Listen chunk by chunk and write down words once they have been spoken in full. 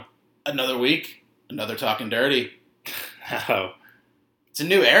Another week, another Talking Dirty. Oh. It's a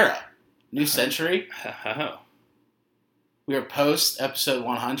new era, new century. Oh. We are post episode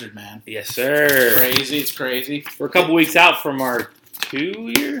 100, man. Yes, sir. It's crazy. We're a couple weeks out from our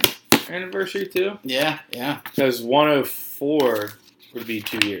 2-year anniversary, too. Yeah. Because 104 would be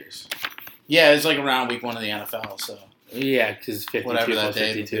 2 years. Yeah, it's like around week 1 of the NFL, so. Yeah, because 52 Whatever that plus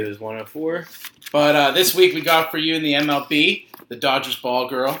day 52 is 104. But this week we got for you in the MLB, the Dodgers ball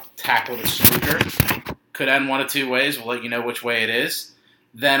girl tackled a streaker. Could end one of two ways. We'll let you know which way it is.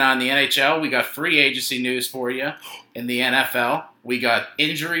 Then on the NHL, we got free agency news for you. In the NFL, we got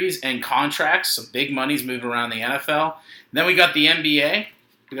injuries and contracts. Some big money's moving around the NFL. Then we got the NBA.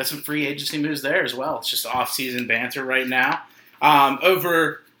 We got some free agency news there as well. It's just off-season banter right now.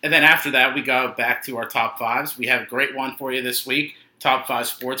 And then after that, we go back to our top fives. We have a great one for you this week. Top 5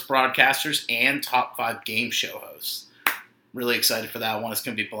 sports broadcasters and top 5 game show hosts. Really excited for that one. It's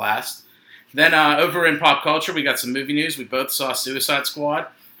going to be a blast. Then over in pop culture, we got some movie news. We both saw Suicide Squad.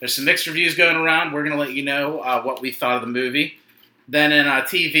 There's some mixed reviews going around. We're going to let you know what we thought of the movie. Then in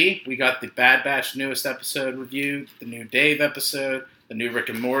TV, we got the Bad Batch newest episode review, the new Dave episode, the new Rick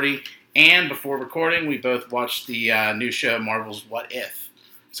and Morty. And before recording, we both watched the new show Marvel's What If.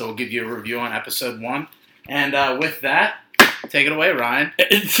 So we'll give you a review on episode 1. And with that, take it away, Ryan.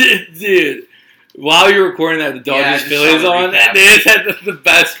 Dude, while you're recording that, the Dodgers Phillies on, they just had the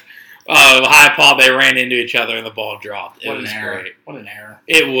best high pop. They ran into each other and the ball dropped. It was great. What an error.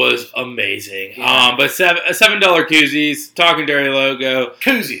 It was amazing. Yeah. But $7 koozies, Talking Dirty logo.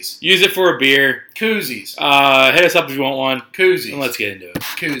 Koozies. Use it for a beer. Koozies. Hit us up if you want one. Koozies. And let's get into it.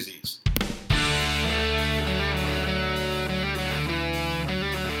 Koozies.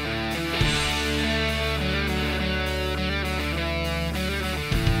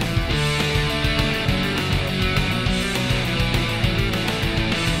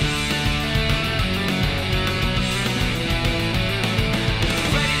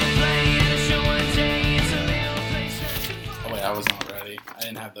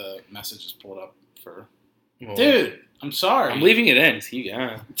 Messages pulled up for. Well, dude, I'm sorry. I'm leaving it in. So you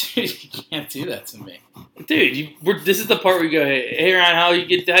Dude, you can't do that to me. Dude, this is the part where you go, hey Ryan, how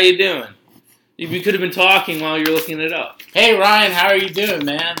you doing? We could have been talking while you're looking it up. Hey Ryan, how are you doing,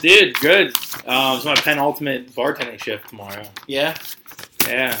 man? Dude, good. It's my penultimate bartending shift tomorrow. Yeah?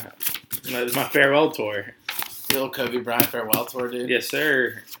 Yeah. It's my farewell tour. The old Kobe Bryant farewell tour, dude? Yes,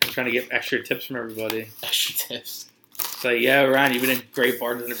 sir. I'm trying to get extra tips from everybody. Extra tips. So, yeah, Ryan, you've been a great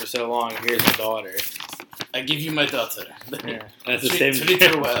bartender for so long. Here's my daughter. I give you my daughter. Yeah, that's the same. Treat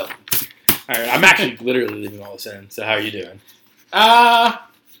her well. All right, I'm actually literally leaving all this in. So, how are you doing? I'm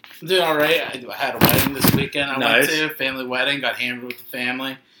doing all right. I had a wedding this weekend. I nice. went to family wedding. Got hammered with the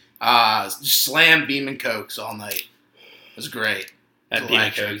family. Just slammed Beam and Cokes all night. It was great. That Beam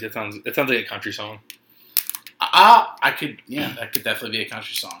and Cokes. That sounds like a country song. That could definitely be a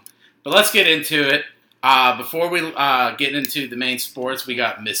country song. But let's get into it. Before we get into the main sports, we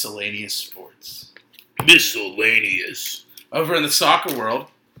got miscellaneous sports. Miscellaneous. Over in the soccer world,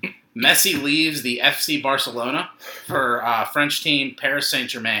 Messi leaves the FC Barcelona for French team Paris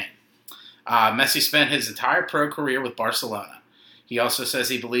Saint-Germain. Messi spent his entire pro career with Barcelona. He also says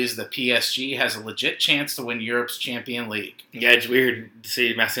he believes that PSG has a legit chance to win Europe's Champions League. Yeah, it's weird to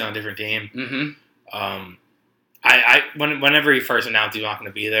see Messi on a different team. Mm-hmm. Whenever he first announced he was not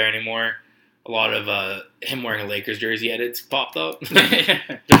going to be there anymore, a lot of him wearing a Lakers jersey edits popped up.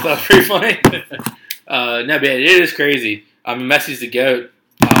 That was pretty funny. No, but it is crazy. I mean, Messi's the GOAT.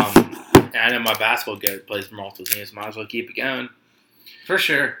 And I know my basketball GOAT plays for multiple teams. Might as well keep it going. For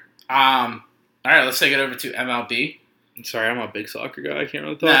sure. All right, let's take it over to MLB. Sorry, I'm a big soccer guy. I can't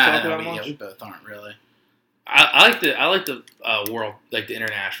really talk about much. Yeah, we both aren't really. I like the world, like the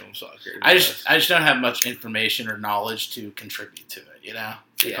international soccer. I just don't have much information or knowledge to contribute to it. You know.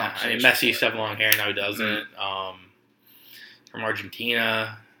 Yeah, I mean, Messi used to have long hair, now he doesn't. Mm-hmm. From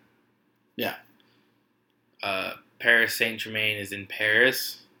Argentina. Yeah. Paris Saint-Germain is in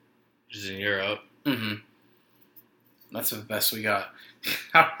Paris, which is in Europe. Mm-hmm. That's the best we got.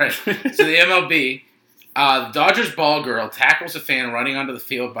 All right. So the MLB, the Dodgers ball girl tackles a fan running onto the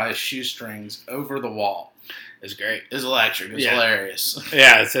field by his shoestrings over the wall. It was great. It was electric. It was hilarious.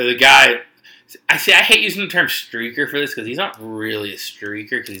 Yeah, so the guy... I hate using the term streaker for this because he's not really a streaker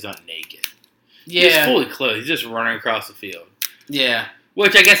because he's not naked. Yeah. He's fully clothed. He's just running across the field. Yeah.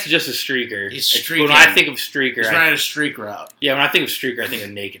 Which I guess is just a streaker. He's streaking. When I think of streaker... He's running a streak route. Yeah, when I think of streaker, I think of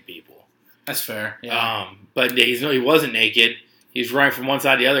naked people. That's fair. Yeah. But he wasn't naked. He's running from one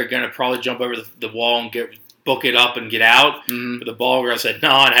side to the other, going to probably jump over the wall and book it up and get out. Mm-hmm. But the ball girl said no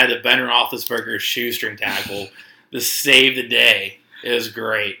and had the Ben Roethlisberger shoestring tackle to save the day. It was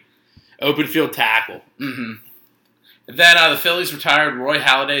great. Open field tackle. Mm-hmm. Then the Phillies retired Roy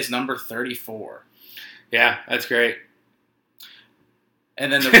Halladay's number 34. Yeah, that's great.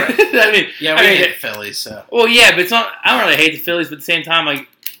 And then the I mean, we hate the Phillies. So. Well, yeah, but it's not. I don't really hate the Phillies, but at the same time, like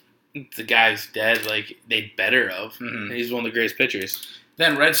the guy's dead. Like they better of. Mm-hmm. He's one of the greatest pitchers.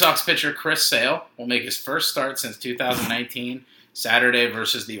 Then Red Sox pitcher Chris Sale will make his first start since 2019, Saturday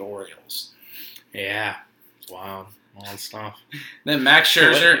versus the Orioles. Yeah, wow, all that stuff. Then Max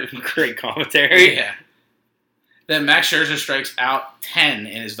Scherzer, great commentary. Yeah. Then Max Scherzer strikes out 10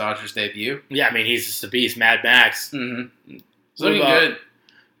 in his Dodgers debut. Yeah, I mean he's just a beast, Mad Max. Mm-hmm. He's looking good.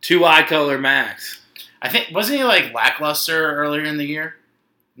 2 eye color Max. I think wasn't he like lackluster earlier in the year?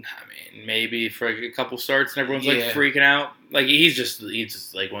 I mean, maybe for like a couple starts and everyone's like freaking out. Like he's just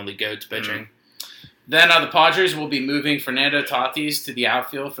like one of the goats pitching. Mm-hmm. Then the Padres will be moving Fernando Tatis to the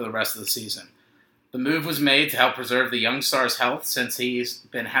outfield for the rest of the season. The move was made to help preserve the young star's health since he's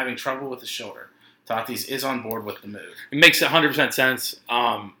been having trouble with his shoulder. Tatis is on board with the move. It makes 100% sense.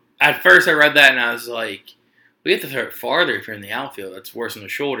 At first I read that and I was like, we have to throw it farther if you're in the outfield. That's worse than the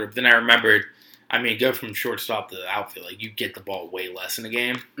shoulder. But then I remembered, I mean, go from shortstop to the outfield. Like, you get the ball way less in the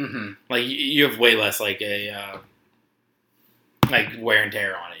game. Mm-hmm. Like, you have way less, like, wear and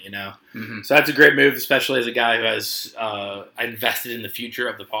tear on it, you know? Mm-hmm. So that's a great move, especially as a guy who has invested in the future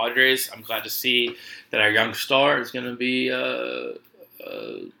of the Padres. I'm glad to see that our young star is going to be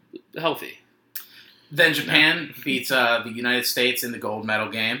healthy. Then Japan beats the United States in the gold medal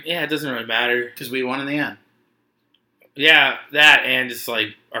game. Yeah, it doesn't really matter. Because we won in the end. Yeah, that and just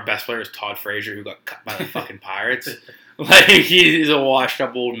like our best player is Todd Frazier, who got cut by the fucking Pirates. Like he's a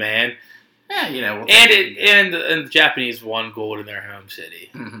washed-up old man. Yeah, you know. And the Japanese won gold in their home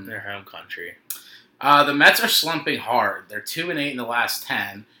city, their home country. The Mets are slumping hard. They're 2-8 in the last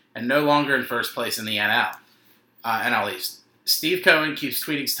 10, and no longer in first place in the NL East. Steve Cohen keeps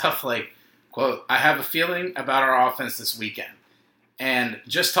tweeting stuff like, quote, "I have a feeling about our offense this weekend, and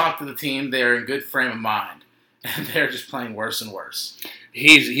just talk to the team. They are in good frame of mind." And they're just playing worse and worse.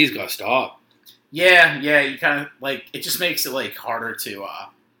 He's got to stop. Yeah. You kind of like it. Just makes it like harder to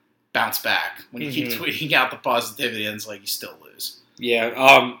bounce back when you keep tweeting out the positivity, and it's like you still lose.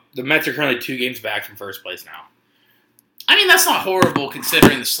 Yeah. The Mets are currently 2 games back from first place now. I mean, that's not horrible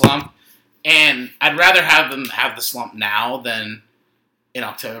considering the slump. And I'd rather have them have the slump now than in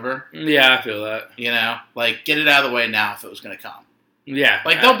October. Yeah, I feel that. You know, like get it out of the way now if it was going to come. Yeah,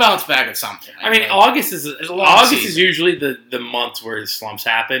 like they'll bounce back at some point. I mean, like, August is usually the months where the slumps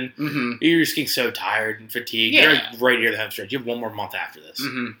happen. Mm-hmm. You're just getting so tired and fatigued. Yeah. You're right near the home stretch. You have one more month after this.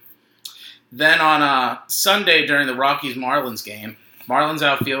 Mm-hmm. Then on Sunday during the Rockies-Marlins game, Marlins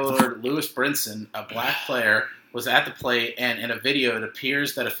outfielder Lewis Brinson, a black player, was at the plate, and in a video it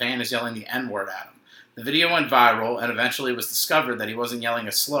appears that a fan is yelling the N-word at him. The video went viral, and eventually it was discovered that he wasn't yelling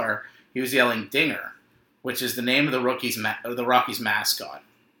a slur. He was yelling Dinger, which is the name of the Rockies mascot.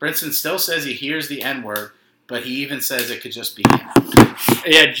 Brinson still says he hears the N-word, but he even says it could just be him.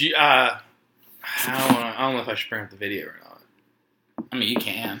 Yeah, I don't know if I should bring up the video or not. I mean, you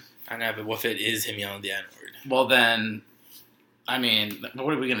can. I know, but what if it is him yelling the N-word? Well, then, I mean,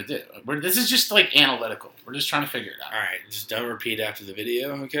 what are we going to do? This is just, like, analytical. We're just trying to figure it out. All right, just don't repeat after the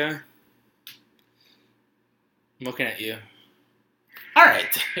video, okay? I'm looking at you. All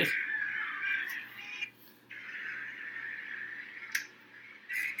right.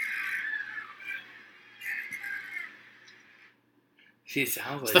 See, it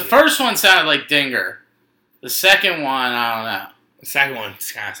sounds like the first one sounded like Dinger. The second one, I don't know. The second one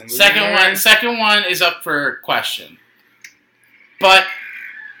kind of second one is up for question. But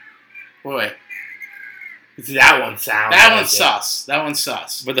wait. That one sounds That one's sus. That one's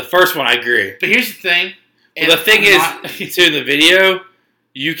sus. But the first one I agree. But here's the thing. Well, the thing is, to the video,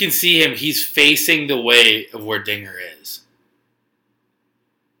 you can see him, he's facing the way of where Dinger is.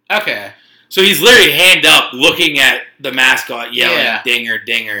 Okay. So he's literally hand up looking at the mascot yelling Dinger,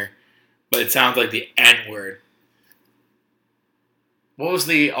 Dinger. But it sounds like the N-word. What was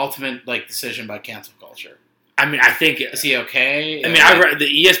the ultimate decision by cancel culture? I mean, I think... Is he okay? I mean, I read the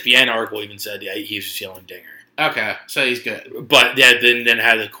ESPN article even said he was just yelling Dinger. Okay, so he's good. But then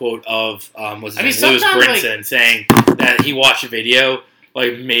had a quote of Lewis Brinson saying that he watched the video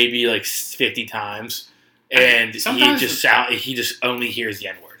maybe 50 times, and he just only hears the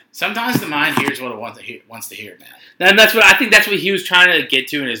N-word. Sometimes the mind hears what it wants to hear, man. And that's what he was trying to get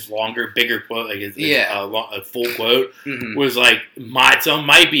to in his longer, bigger quote, his full quote was so it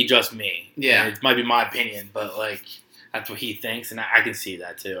might be just me. Yeah, it might be my opinion, but that's what he thinks, and I can see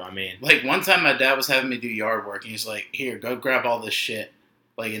that too. I mean, one time my dad was having me do yard work, and he's like, "Here, go grab all this shit,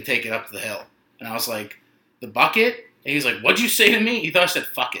 and take it up the hill." And I was like, "The bucket?" And he's like, "What'd you say to me?" He thought I said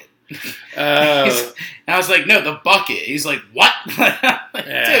 "fuck it." And I was like, no, the bucket. He's like, what?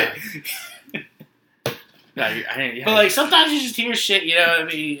 Yeah. Dude. Yeah. But like sometimes you just hear shit, you know. I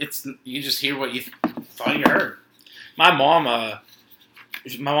mean, you just hear what you thought you heard. My mom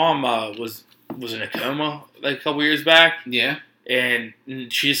was in a coma like a couple years back. Yeah. And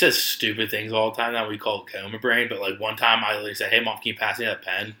she just says stupid things all the time that we call it coma brain. But like one time I literally said, "Hey mom, can you pass me that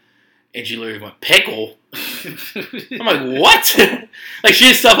pen?" And she literally went, "Pickle." I'm like, what? Like she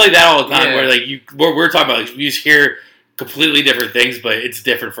has stuff like that all the time. Yeah. Where like we're talking about, like, you just hear completely different things, but it's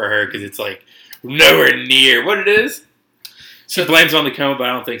different for her because it's like nowhere near what it is. She blames it on the coma, but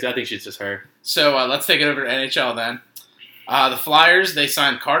I don't think so. I think she's just her. So let's take it over to NHL then. The Flyers, they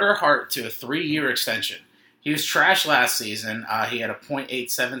signed Carter Hart to a 3-year extension. He was trash last season. He had a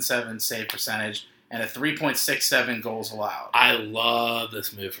 .877 save percentage and a 3.67 goals allowed. I love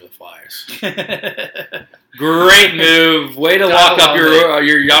this move for the Flyers. Great move. Way to lock up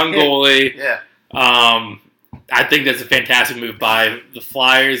your young goalie. Yeah. I think that's a fantastic move by the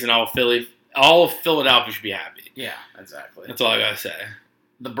Flyers, and all of Philadelphia should be happy. Yeah, exactly. That's all I gotta say.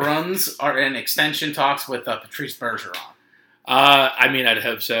 The Bruins are in extension talks with Patrice Bergeron. I mean, I'd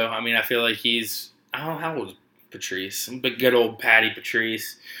hope so. I mean, I feel like I don't know how old is Patrice. But good old Patty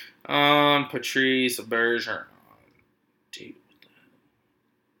Patrice. Patrice Bergeron. Dude,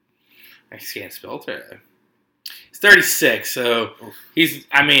 I can't spell it today. He's 36, so he's.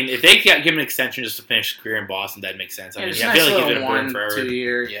 I mean, if they give him an extension just to finish his career in Boston, that'd make sense. I mean, I feel like he's been burned forever. 1-2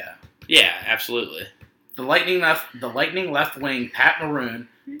 year, yeah. Yeah, absolutely. The Lightning left wing Pat Maroon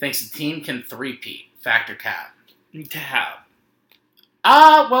thinks the team can three-peat. Factor cap.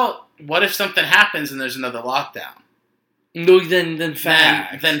 Well, what if something happens and there's another lockdown? No, then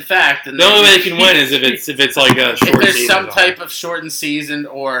fact. Then fact. The only way they can win is if it's like a short season. If there's some type of shortened season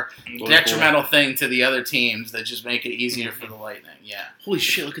or detrimental thing to the other teams that just make it easier for the Lightning. Yeah. Holy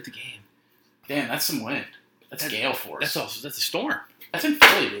shit! Look at the game. Damn, that's some wind. That's gale force. That's a storm. That's in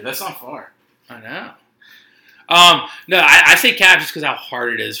Philly, dude. That's not far. I know. No, I say cap just because how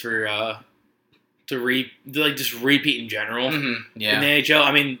hard it is for just repeat in general. Mm-hmm. Yeah. In the NHL,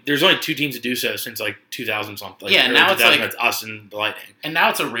 I mean, there's only 2 teams that do so since like 2000 something. Like, yeah, now it's like it's us and the Lightning. And now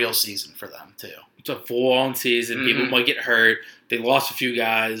it's a real season for them too. It's a full-on season. Mm-hmm. People might get hurt. They lost a few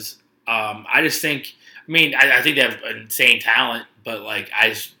guys. I just think. I mean, I think they have insane talent, but like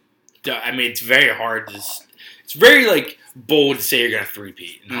I mean, it's very hard to. It's very like bold to say you're gonna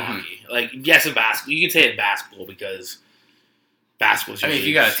three-peat in hockey. Like yes, in basketball, you can say it in basketball because. Basketball's if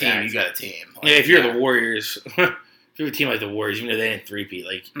you got a team, you got a team. Like, yeah, if you're the Warriors, if you're a team like the Warriors, even though they didn't three-peat,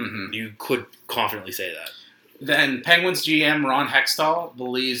 like you could confidently say that. Then Penguins GM Ron Hextall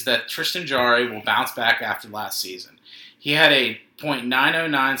believes that Tristan Jarry will bounce back after last season. He had a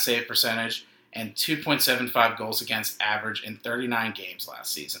 .909 save percentage and 2.75 goals against average in 39 games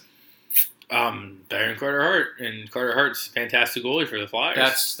last season. Better than Carter Hart, and Carter Hart's a fantastic goalie for the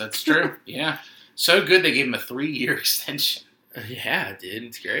Flyers. That's true. Yeah, so good they gave him a 3-year extension. Yeah, dude,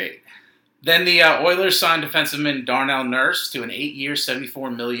 it's great. Then the Oilers signed defenseman Darnell Nurse to an 8-year,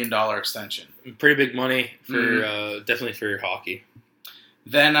 $74 million extension. Pretty big money for definitely for hockey.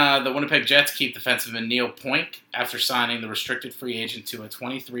 Then the Winnipeg Jets keep defenseman Neil Poink after signing the restricted free agent to a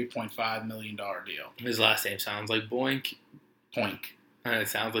 $23.5 million deal. His last name sounds like Boink. Poink. It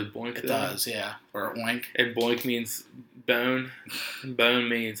sounds like Boink. It does, yeah. Or oink. And Boink means bone. And bone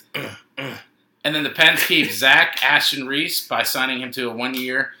means And then the Pens keep Zach Aston-Reese by signing him to a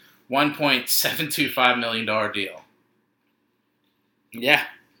 1-year, $1.725 million deal. Yeah.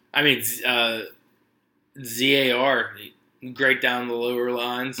 I mean, ZAR, great down the lower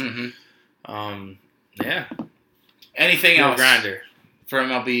lines. Mm-hmm. Yeah. Anything else grinder for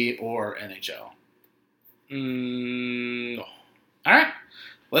MLB or NHL? No. All right.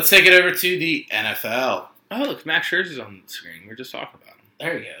 Let's take it over to the NFL. Oh, look, Max Scherzer's on the screen. We're just talking about him.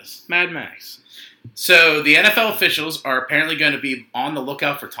 There he goes. Mad Max. So the NFL officials are apparently going to be on the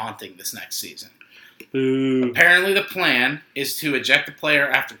lookout for taunting this next season. Ooh. Apparently the plan is to eject the player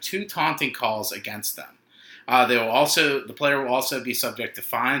after 2 taunting calls against them. The player will also be subject to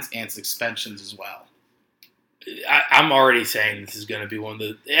fines and suspensions as well. I'm already saying this is going to be one of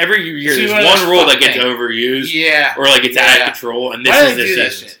the... Every year there's one rule that gets overused. Yeah. Or like it's out of control, and this is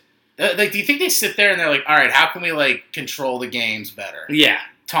this season. Like, do you think they sit there and they're like, all right, how can we like control the games better? Yeah.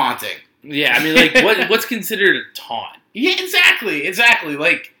 Taunting. Yeah, I mean, like, what's considered a taunt? Yeah, exactly.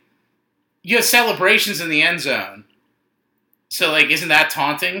 Like, you have celebrations in the end zone. So, like, isn't that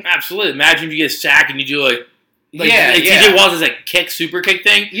taunting? Absolutely. Imagine if you get sacked and you do, like yeah. TJ Watt's like super kick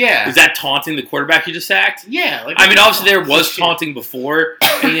thing. Yeah. Is that taunting the quarterback you just sacked? Yeah. Like, I mean, obviously there was taunting before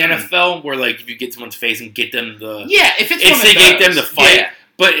in the NFL where, like, if you get someone's face and get them the... Yeah, if it's instigate them to fight. Yeah.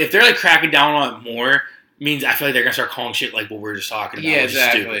 But if they're like cracking down on it more, means I feel like they're gonna start calling shit like what we were just talking about. Yeah, which is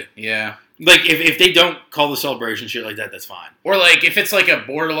exactly. stupid. Yeah. Like if they don't call the celebration shit like that, that's fine. Or like if it's like a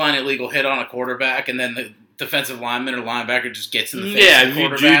borderline illegal hit on a quarterback, and then the defensive lineman or linebacker just gets in the face of the if you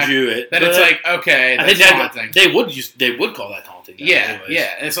quarterback, juju it, then it's like, okay, I that's think taunting. they would call that taunting. Yeah, anyways.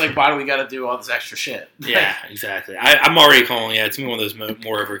 yeah. And it's like, why do we got to do all this extra shit? Yeah, exactly. I'm already calling. Yeah, it's gonna be one of those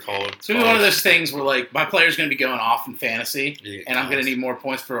more ever called. It's gonna be one of those things where like my player's gonna be going off in fantasy, Yeah, and I'm gonna need more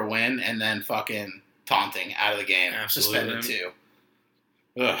points for a win, and then fucking taunting out of the game, Absolutely. suspended too.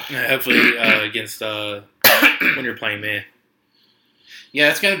 Ugh. Yeah, hopefully against when you're playing me.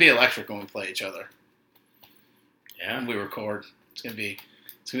 Yeah, it's gonna be electric when we play each other. Yeah, When we record, it's gonna be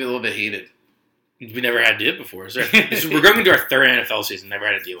a little bit heated. we never had to do it before. We're going into our third NFL season. Never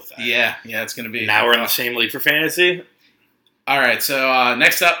had to deal with that. Yeah, it's gonna be. Now we're in the same league for fantasy. All right, so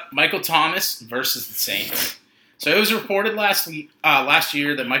next up, Michael Thomas versus the Saints. So it was reported last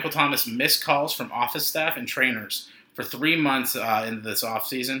year that Michael Thomas missed calls from office staff and trainers for 3 months into this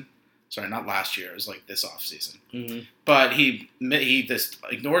offseason. Sorry, not last year. It was like this offseason. Mm-hmm. But he just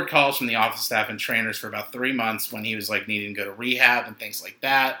ignored calls from the office staff and trainers for about 3 months when he was like needing to go to rehab and things like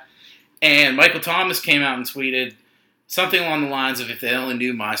that. And Michael Thomas came out and tweeted something along the lines of, if they only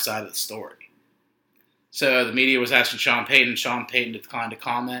knew my side of the story. So the media was asking Sean Payton. Sean Payton declined to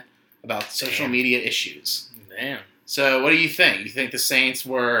comment about social media issues. Damn. So what do you think? You think the Saints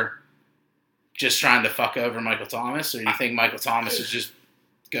were just trying to fuck over Michael Thomas, or do you think Michael Thomas is just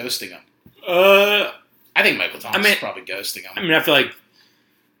ghosting him? I think Michael Thomas is probably ghosting him. I mean, I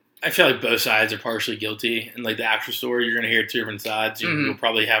feel like both sides are partially guilty, and like the actual story, you're gonna hear two different sides. You'll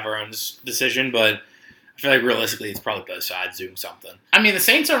probably have our own decision, but I feel like realistically, it's probably both sides doing something. I mean, the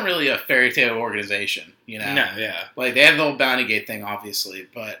Saints aren't really a fairy tale organization, you know. No, yeah. Like they have the whole Bounty Gate thing, obviously,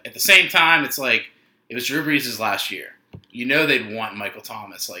 but at the same time, it's like it was Drew Brees' last year. You know, they'd want Michael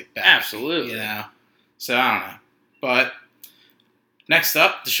Thomas like back. Absolutely. You know, so I don't know, but. Next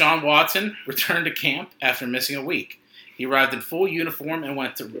up, Deshaun Watson returned to camp after missing a week. He arrived in full uniform and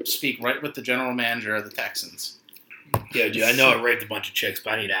went to speak right with the general manager of the Texans. Yeah, dude, I know I raped a bunch of chicks,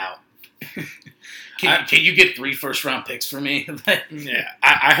 but I need out. Can you get 3 first-round picks for me? Yeah,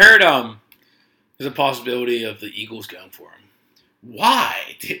 I heard there's a possibility of the Eagles going for him. Why?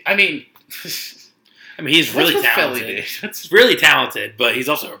 I mean, he's really talented. It's really talented, but he's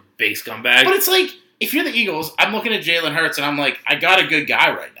also a big scumbag. But it's like, if you're the Eagles, I'm looking at Jalen Hurts, and I'm like, I got a good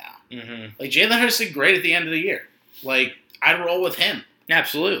guy right now. Mm-hmm. Like, Jalen Hurts did great at the end of the year. Like, I'd roll with him.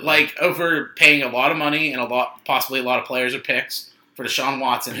 Absolutely. Like, over paying a lot of money and possibly a lot of players or picks for Deshaun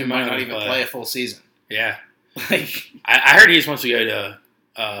Watson, who might not even play a full season. Yeah. Like, I heard he just wants to go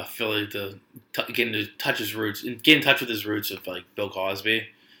to Philly to get in touch with his roots of like Bill Cosby.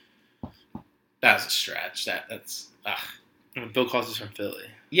 That was a stretch. That's Bill Cosby's from Philly.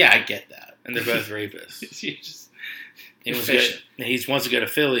 Yeah, I get that. And they're both rapists. he wants to go to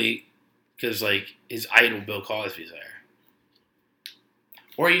Philly because like his idol Bill Cosby's there.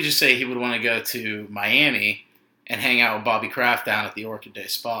 Or you just say he would want to go to Miami and hang out with Bobby Kraft down at the Orchid Day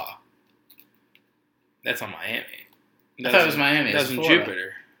Spa. That's not Miami. I thought it was Miami. That was in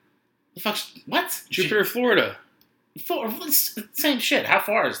Jupiter. The fuck's what? Jupiter, Florida. Same shit. How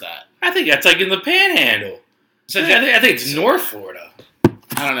far is that? I think that's like in the Panhandle. So I think it's North Florida.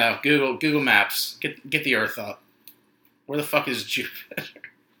 I don't know. Google Maps. Get the Earth up. Where the fuck is Jupiter?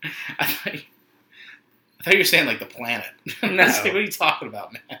 I thought you were saying like the planet. No. What are you talking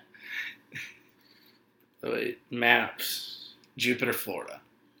about, man? Wait, maps. Jupiter, Florida.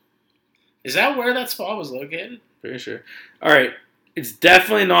 Is that where that spa was located? Pretty sure. All right. It's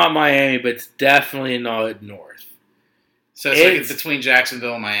definitely not Miami, but it's definitely not north. So it's like between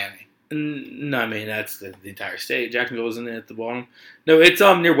Jacksonville and Miami. No, I mean, that's the entire state. Jacksonville isn't it at the bottom? No, it's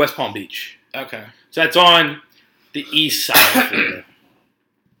near West Palm Beach. Okay. So that's on the east side of Florida.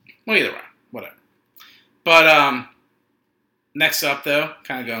 Well, either way. Whatever. But next up, though,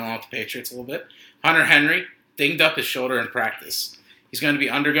 kind of going along with the Patriots a little bit, Hunter Henry dinged up his shoulder in practice. He's going to be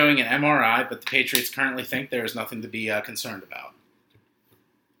undergoing an MRI, but the Patriots currently think there is nothing to be concerned about.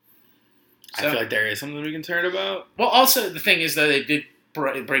 So, I feel like there is something to be concerned about. Well, also, the thing is, though, they did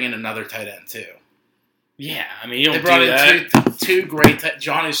bring in another tight end, too. Yeah, I mean, you don't They brought do that. in two great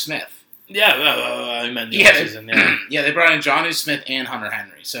Jonnu Smith. Yeah, I meant the season, yeah. Yeah, they brought in Jonnu Smith and Hunter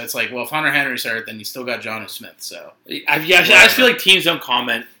Henry. So it's like, well, if Hunter Henry's hurt, then you still got Jonnu Smith. So I just feel like teams don't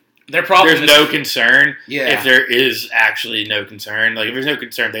comment. There's no concern. Yeah. If there is actually no concern, like if there's no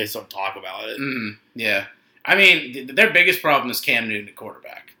concern, they just don't talk about it. Yeah. I mean, their biggest problem is Cam Newton at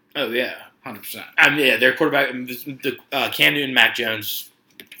quarterback. Oh yeah, 100%. I mean, yeah, their quarterback, the Cam Newton, Mac Jones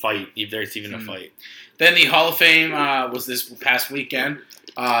fight. If there's even a fight, Then the Hall of Fame was this past weekend.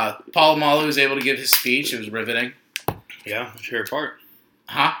 Polamalu was able to give his speech. It was riveting. Yeah, what's your favorite part?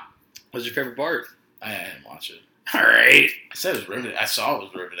 Huh? What's your favorite part? I didn't watch it. All right. I said it was riveting. I saw it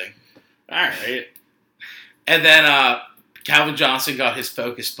was riveting. All right. And then Calvin Johnson got his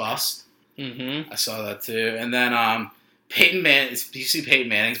focus bust. Mm-hmm. I saw that too. And then Peyton Manning. Did you see Peyton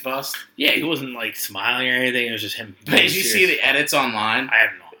Manning's bust? Yeah, he wasn't like smiling or anything. It was just him. Did you see the edits online? I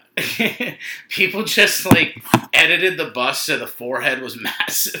have not. People just like edited the bust so the forehead was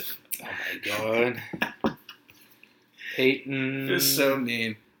massive. Oh my god. Peyton. It was so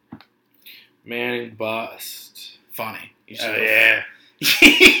mean. Manning bust. Funny. You Oh should- yeah.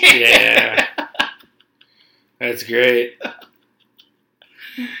 Yeah. That's great.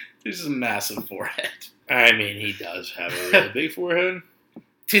 There's a massive forehead. I mean, he does have a really big forehead.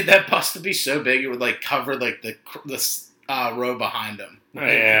 Dude, that bust would be so big it would like cover like the row behind him. Oh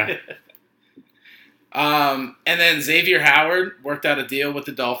yeah. And then Xavier Howard worked out a deal with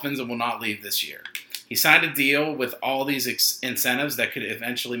the Dolphins and will not leave this year. He signed a deal with all these incentives that could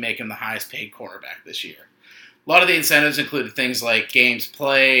eventually make him the highest paid cornerback this year. A lot of the incentives included things like games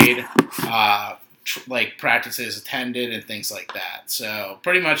played, like practices attended, and things like that. So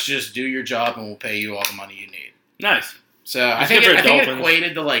pretty much just do your job and we'll pay you all the money you need. Nice. So I That's think good for it Dolphins.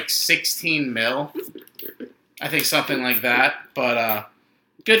 equated to like 16 mil. I think something like that. But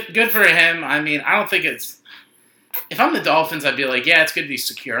good for him. I mean, I don't think it's... If I'm the Dolphins, I'd be like, yeah, it's good to be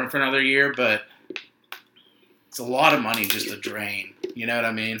secure him for another year, but it's a lot of money just to drain. You know what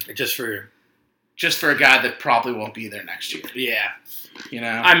I mean? Just for A guy that probably won't be there next year. yeah. You know?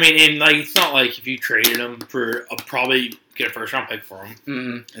 I mean, and like it's not like if you traded him for probably get a first round pick for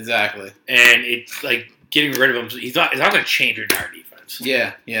him, Exactly. and it's like getting rid of him. It's not going to change your entire defense.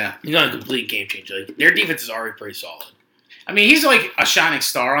 Yeah. He's not a complete game changer. Like their defense is already pretty solid. I mean, he's like a shining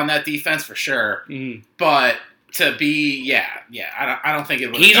star on that defense for sure. Mm. But to be, I don't think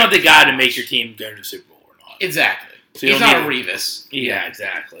it would. He's not the affect guy too to make much. your team go to the Super Bowl or not. Exactly. So you He's don't not a need- Revis. Yeah,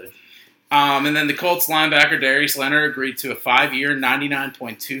 exactly. And then the Colts linebacker Darius Leonard agreed to a 5-year,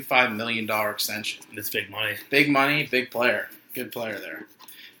 $99.25 million extension. That's big money. Big money, big player. Good player there.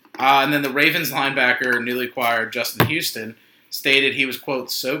 And then the Ravens linebacker, newly acquired Justin Houston, stated he was,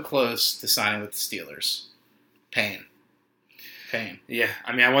 quote, so close to signing with the Steelers. Pain. Yeah,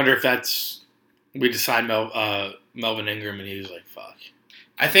 I mean, I wonder if that's we decide Melvin Ingram, and he was like, "Fuck."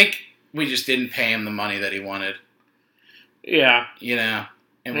 I think we just didn't pay him the money that he wanted, Yeah, you know?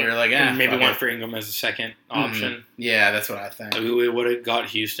 And we were like, and maybe fuck went it. for Ingram as a second option. Yeah, that's what I think. Like, we would have got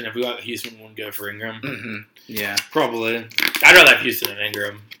Houston. If we got Houston, we wouldn't go for Ingram. Mm-hmm. Yeah. Probably. I'd rather have Houston than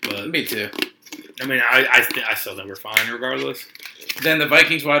Ingram, but Me too. I mean, I still think we're fine regardless. Then the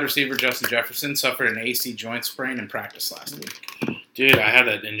Vikings wide receiver Justin Jefferson suffered an AC joint sprain in practice last week. Dude, I had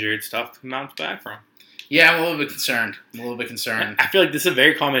that injury. It's tough to bounce back from. Yeah, I'm a little bit concerned. I feel like this is a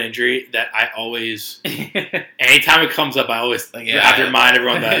very common injury that I always, anytime it comes up, I always Like, have to remind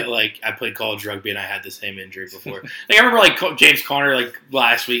everyone that like I played college rugby and I had the same injury before. Like I remember like James Conner like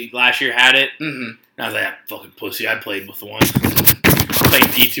last year had it, Mm-hmm. and I was like, that fucking pussy. I played with one. Played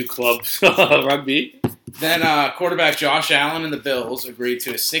D2 clubs rugby. Then quarterback Josh Allen and the Bills agreed to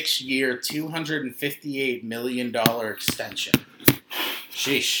a 6-year, $258 million extension.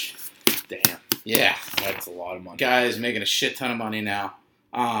 Sheesh. Damn, Yeah. that's a lot of money. Guy is making a shit ton of money now.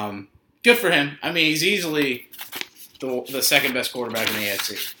 Good for him. I mean, he's easily the second best quarterback in the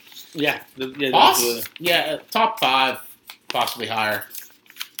AFC. Yeah, Possibly, yeah, top 5, possibly higher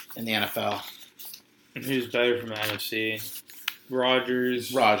in the NFL. Who's better from the NFC?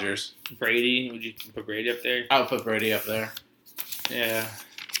 Rodgers, Brady. Would you put Brady up there? I would put Brady up there. Yeah.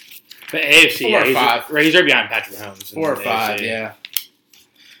 But AFC, 4 or he's 5. He's right behind Patrick Mahomes. 4 or in the 5, AFC. yeah.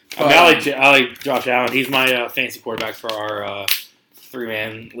 I mean, I like Josh Allen. He's my fantasy quarterback for our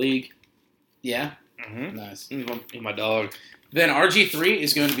 3-man league. Yeah, Mm-hmm. nice. He's my dog. Then RG3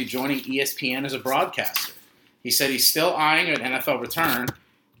 is going to be joining ESPN as a broadcaster. He said he's still eyeing an NFL return.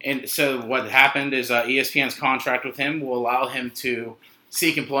 And so what happened is ESPN's contract with him will allow him to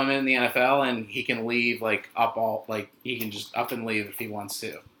seek employment in the NFL, and he can leave he can just up and leave if he wants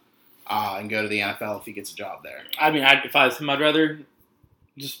to, and go to the NFL if he gets a job there. I mean, if I was him, I'd rather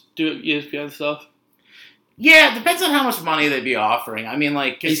just do ESPN stuff. Yeah, it depends on how much money they'd be offering. I mean,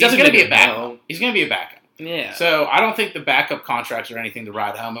 like, because he's going to be a backup. He's going to be a backup. Yeah. So I don't think the backup contracts are anything to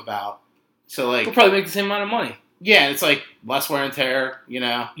ride home about. So like, He'll probably make the same amount of money. yeah, it's like less wear and tear, you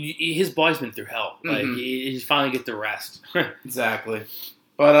know. His body's been through hell. Like Mhm. he's finally get the rest. Exactly.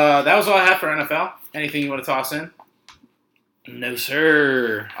 But that was all I have for NFL. Anything you want to toss in? No,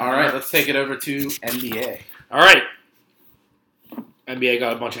 sir. All right, let's take it over to NBA. All right. NBA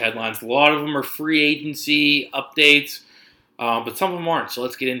got a bunch of headlines. A lot of them are free agency updates, but some of them aren't. So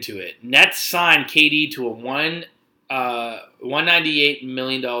let's get into it. Nets signed KD to a $198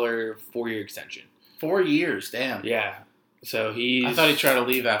 million 4-year extension. 4 years, damn. Yeah. So he's. I thought he tried to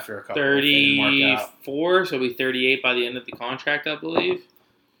leave after a couple. 34, so he'll be 38 by the end of the contract, I believe.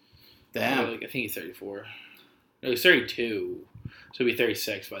 Damn. I think he's 34. No, he's 32. So he'll be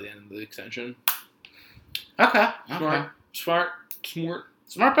 36 by the end of the extension. Okay. Smart.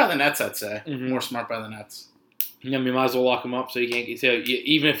 Smart by the Nets, I'd say. Mhm. More smart by the Nets. You might as well lock him up so you can't. So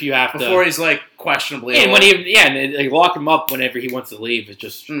even if you have to. Before he's like questionably. And and lock him up whenever he wants to leave. It's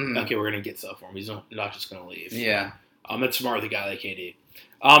just okay. We're gonna get stuff for him. He's not just gonna leave. Yeah. That's smart with a guy like KD.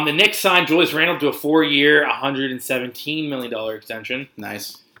 The Knicks signed Julius Randle to a 4-year, $117 million extension.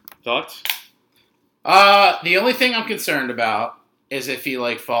 Nice. Thoughts? The only thing I'm concerned about is if he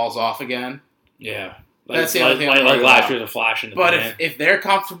like falls off again. Yeah. That's the only thing. Like last year, the flash in the But pan. if they're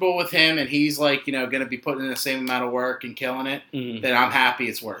comfortable with him and he's like going to be putting in the same amount of work and killing it, then I'm happy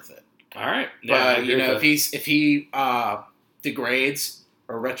it's worth it. All right. Yeah, but if he degrades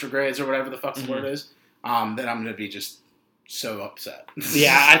or retrogrades or whatever the fuck the word is, then I'm going to be just so upset.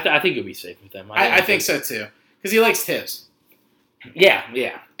 Yeah, I think you'll be safe with them. I think so too, because he likes Tibbs. Yeah,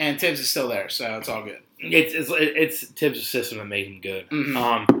 and Tibbs is still there, so it's all good. It's Tibbs' system that made him good.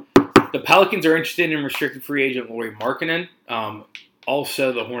 Mm-hmm. The Pelicans are interested in restricted free agent Lauri Markkanen.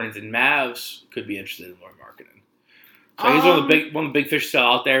 Also, the Hornets and Mavs could be interested in Lauri Markkanen. So he's one of the big fish still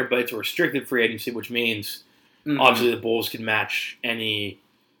out there, but it's a restricted free agency, which means obviously the Bulls can match any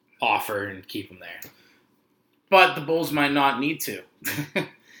offer and keep him there. But the Bulls might not need to.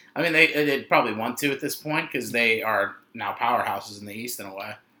 I mean, they'd probably want to at this point because they are now powerhouses in the East in a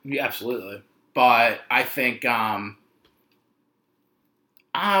way. Yeah, absolutely. But I think, so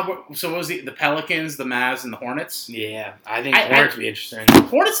what was the Pelicans, the Mavs, and the Hornets? Yeah, I think Hornets would be interesting.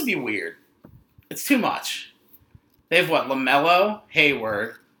 Hornets would be weird. It's too much. They have what? LaMelo,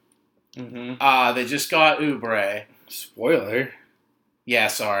 Hayward. Mm-hmm. They just got Oubre. Spoiler. Yeah,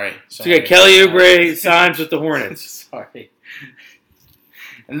 sorry. So you got Kelly Oubre signs with the Hornets. Sorry.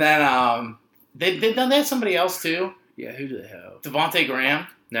 And then they have somebody else too. Yeah, who do they have? Devontae Graham.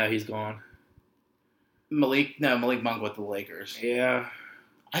 No, he's gone. Malik Monk with the Lakers. Yeah.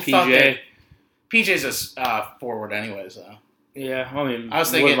 I thought that PJ's a forward anyways though. Yeah, I mean, I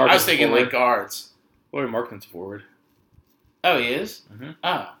was thinking like guards. Lauri Markkanen's forward. Oh, he is? Mm-hmm.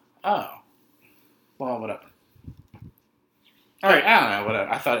 Oh. Well, whatever. All right, I don't know.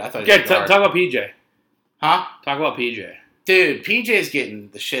 Whatever. I thought. Yeah, talk about PJ. Huh? Talk about PJ. Dude, PJ's getting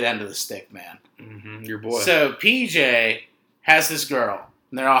the shit end of the stick, man. Mm-hmm. Your boy. So PJ has this girl,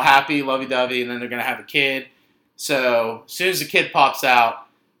 and they're all happy, lovey-dovey, and then they're gonna have a kid. So as soon as the kid pops out,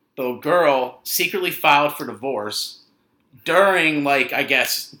 the girl secretly filed for divorce during, like, I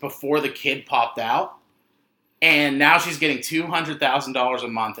guess before the kid popped out. And now she's getting $200,000 a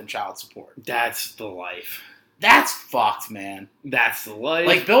month in child support. That's the life. That's fucked, man. That's the life.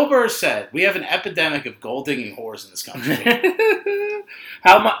 Like Bill Burr said, we have an epidemic of gold digging whores in this country.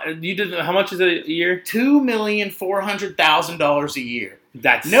 How much is it a year? $2,400,000 a year.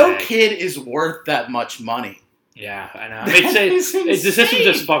 That's no sick. kid is worth that much money. Yeah, I know. The system's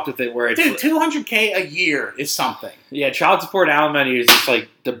just fucked with it. Where it's, dude, $200K a year is something. Yeah, child support alimony is just like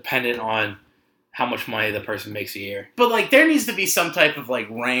dependent on how much money the person makes a year. But like, there needs to be some type of like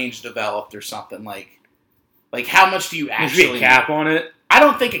range developed or something. Like how much do you actually? There should be a cap on it. I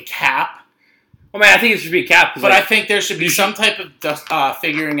don't think a cap. I mean, I think it should be a cap. But I think there should be some type of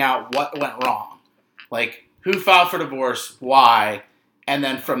figuring out what went wrong. Like, who filed for divorce, why, and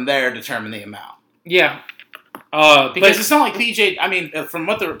then from there determine the amount. Yeah. Because it's not like PJ, I mean, from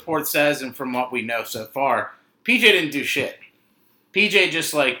what the report says and from what we know so far, PJ didn't do shit. PJ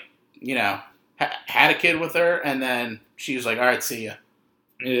just, like, had a kid with her, and then she was like, all right, see ya.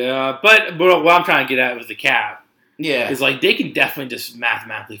 Yeah, but what I'm trying to get at with the cap is, like, they can definitely just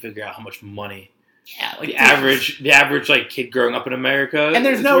mathematically figure out how much money like the average like kid growing up in America. And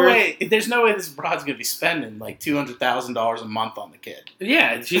there's no way this broad's gonna be spending like $200,000 a month on the kid.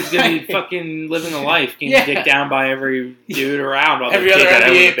 Yeah, she's gonna be fucking living a life, getting dicked down by every dude around, while every other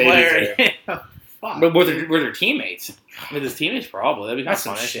NBA player. But with her teammates, with his teammates, probably that'd be kind of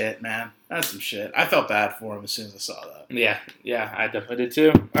funny. That's some shit, man. That's some shit. I felt bad for him as soon as I saw that. Yeah, I definitely did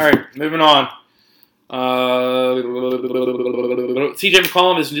too. All right, moving on. CJ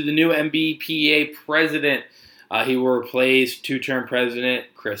McCollum is the new NBPA president. He will replace two-term president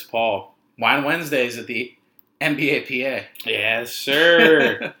Chris Paul. Wine Wednesdays at the NBAPA. Yes,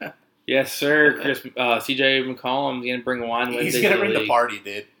 sir. Yes, sir. CJ McCollum is going to bring Wine Wednesdays. He's going to bring the party,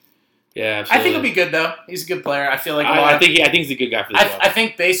 dude. Yeah, I absolutely. think he'll be good though. He's a good player. I feel like I think he's a good guy for the job. I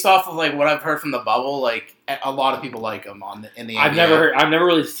think based off of like what I've heard from the bubble, like a lot of people like him in the I've NBA. never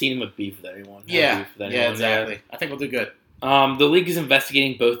really seen him with beef with anyone. Yeah, exactly. I think we'll do good. The league is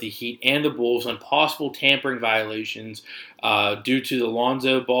investigating both the Heat and the Bulls on possible tampering violations due to the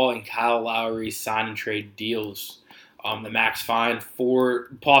Lonzo Ball and Kyle Lowry sign and trade deals. The max fine for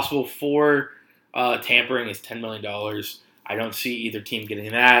tampering is $10 million. I don't see either team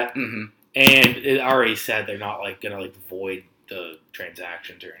getting that. Mm-hmm. And it already said they're not gonna void the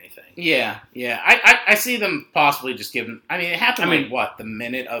transactions or anything. Yeah. I see them possibly just giving. I mean, it happened the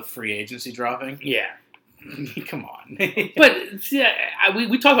minute of free agency dropping. Yeah. Come on. But yeah,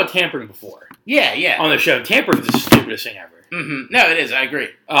 we talked about tampering before. Yeah. On the show, tampering is the stupidest thing ever. Mm-hmm. No, it is. I agree.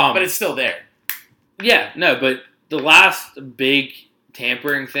 But it's still there. Yeah. No, but the last big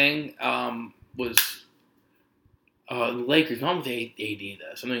tampering thing was the Lakers, not with AD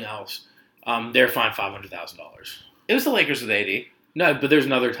though, something else. They're fined $500,000. It was the Lakers with AD. No, but there's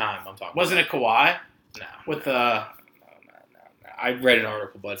another time I'm talking. Wasn't it Kawhi? No. With No. I read an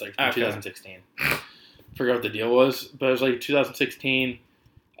article, but it's 2016. Forgot what the deal was, but it was 2016.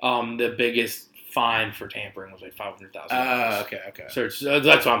 The biggest fine for tampering was $500,000. Okay. So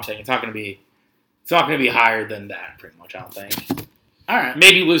that's what I'm saying. It's not going to be higher than that, pretty much. I don't think. All right.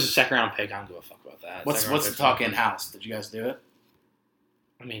 Maybe lose a second round pick. I don't give a fuck about that. What's the talk in house? Did you guys do it?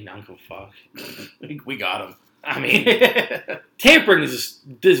 I mean, I don't give a fuck. We got him. I mean, tampering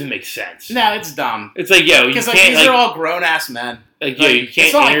doesn't make sense. No, it's dumb. It's because these are all grown ass men. You can't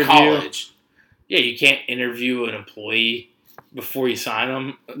it's not interview. College. Yeah, you can't interview an employee before you sign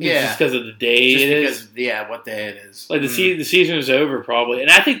them. Yeah, just because of the day it is. Yeah, what day it is. The season is over probably, and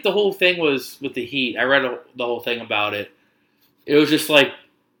I think the whole thing was with the Heat. I read the whole thing about it. It was just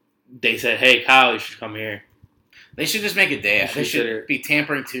they said, "Hey, Kyle, you should come here." They should just make a day. They should be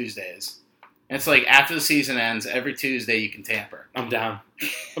tampering Tuesdays. And it's after the season ends, every Tuesday you can tamper. I'm down.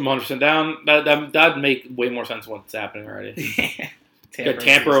 I'm 100% down. That'd make way more sense what's happening already.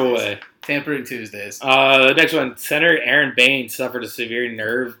 Tamper away. Tampering Tuesdays. Next one. Center Aaron Baines suffered a severe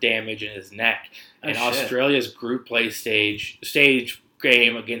nerve damage in his neck in Australia's group play stage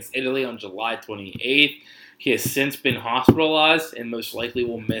game against Italy on July 28th. He has since been hospitalized and most likely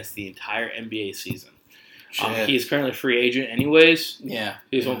will miss the entire NBA season. He is currently a free agent anyways. Yeah.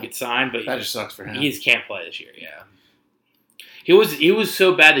 He just won't get signed, but that just sucks for him. He just can't play this year, yeah. He was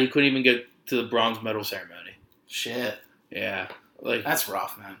so bad that he couldn't even get to the bronze medal ceremony. Shit. Yeah. That's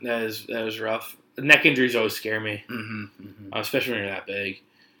rough, man. That is rough. Neck injuries always scare me. Especially when you're that big.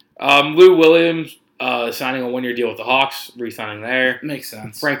 Lou Williams signing a 1-year deal with the Hawks, re-signing there. Makes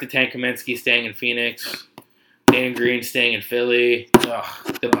sense. Frank the Tank Kaminsky staying in Phoenix. Dan Green staying in Philly.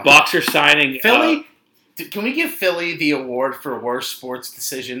 The Bucks are signing Philly. Can we give Philly the award for worst sports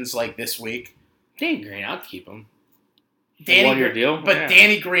decisions this week? Danny Green, I'll keep him. 1-year deal, but yeah.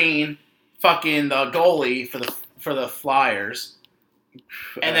 Danny Green, fucking the goalie for the Flyers,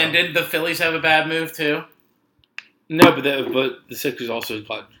 and then did the Phillies have a bad move too? No, but the Sixers also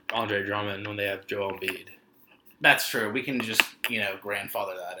got Andre Drummond when they have Joel Embiid. That's true. We can just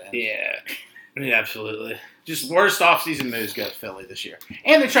grandfather that in. Yeah, absolutely. Just worst offseason moves go to Philly this year.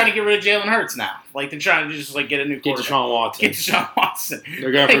 And they're trying to get rid of Jalen Hurts now. They're trying to just get a new quarterback. Get Deshaun Watson.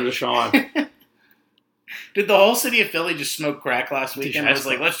 They're going for Deshaun. Did the whole city of Philly just smoke crack last weekend? I was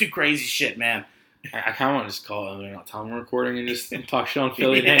let's do crazy shit, man. I kind of want to just call it not time recording and just talk shit on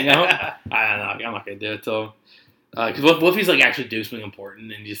Philly and hang out. I don't know. I'm not going to do it till. Because what if he's actually doing something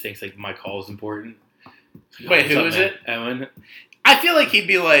important and he just thinks my call is important? Wait, who is it? Evan. I feel like he'd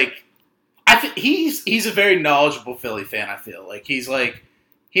be he's a very knowledgeable Philly fan. I feel he's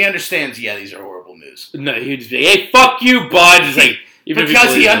he understands. Yeah, these are horrible moves. No, he'd just be, hey, fuck you, bud. Just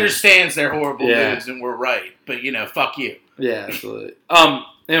because he understands they're horrible moves and we're right. But fuck you. Yeah, absolutely.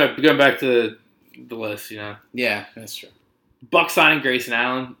 Anyway, going back to the list, Yeah, that's true. Bucks signing Grayson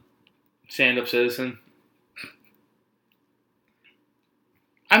Allen, stand-up citizen.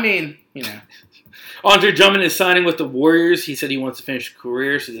 I mean, Andre Drummond is signing with the Warriors. He said he wants to finish a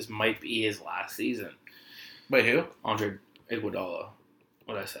career, so this might be his last season. Wait, who? Andre Iguodala.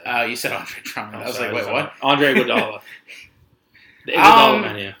 What did I say? You said Andre Drummond. I was wait, what? Andre Iguodala. The Iguodala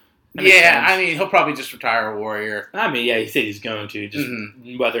menu. Yeah, I mean, he'll probably just retire a Warrior. I mean, yeah, he said he's going to, just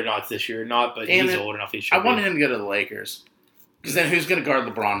whether or not it's this year or not, but he's old enough he should wanted him to go to the Lakers. Because then who's going to guard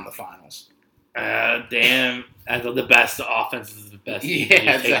LeBron in the finals? Damn. The best offense is the best.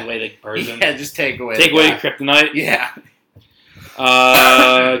 Yeah, just take away the person. Yeah, just take away the kryptonite. Yeah.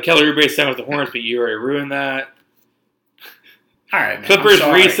 Kelly Oubre signed with the Hornets, but you already ruined that. All right, man. Clippers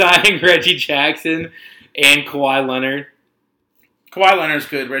re-signing Reggie Jackson and Kawhi Leonard. Kawhi Leonard's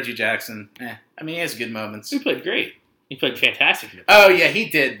good. Reggie Jackson, I mean, he has good moments. He played great. He played fantastic. Oh, yeah, he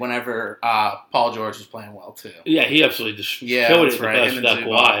did whenever Paul George was playing well, too. Yeah, he absolutely just killed it without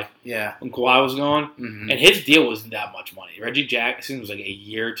Kawhi. Yeah. When Kawhi was gone. Mm-hmm. And his deal wasn't that much money. Reggie Jackson was like a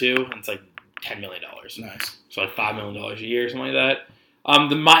year or two, and it's like $10 million. Nice. So like $5 million a year, something like that.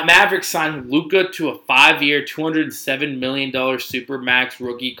 The Mavericks signed Luka to a 5-year, $207 million Supermax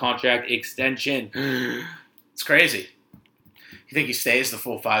rookie contract extension. It's crazy. You think he stays the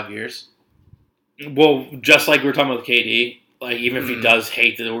full 5 years? Well, just like we were talking about with KD, like even if he does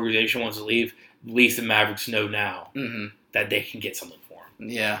hate that the organization wants to leave, at least the Mavericks know now that they can get something for him.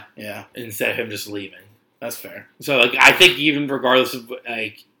 Yeah, yeah. Instead of him just leaving. That's fair. So like I think even regardless of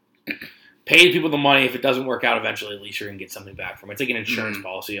like pay people the money, if it doesn't work out eventually, at least you're gonna get something back from it. It's like an insurance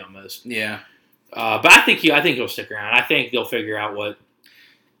policy almost. Yeah. But I think he'll stick around. I think they'll figure out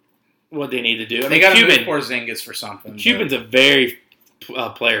what they need to do. They got to move Porzingis for something. Cuban's a very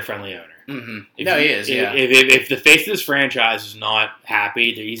player-friendly owner. Mm-hmm. No, he is. Yeah. If the face of this franchise is not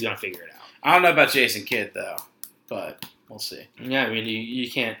happy, then he's gonna figure it out. I don't know about Jason Kidd though, but we'll see. Yeah, I mean you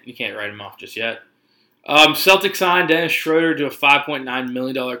can't write him off just yet. Celtics signed Dennis Schroeder to a $5.9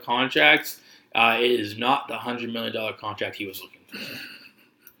 million contract. It is not the $100 million contract he was looking for.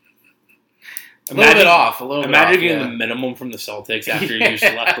 A little bit off. Imagine getting the minimum from the Celtics after you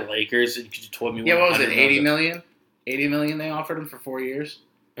just left the Lakers and you told me. Yeah, what was it? $80 million? $80 million they offered him for 4 years.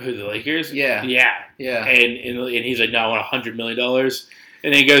 Who, the Lakers? Yeah. And he's like, no, I want $100 million.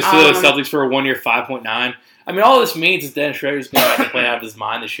 And then he goes to the Celtics for a 1 year, 5.9. I mean, all this means is Dennis Schroeder's going to have to play out of his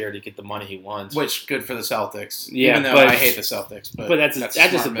mind this year to get the money he wants. Which good for the Celtics. Yeah, even though I hate the Celtics, but that's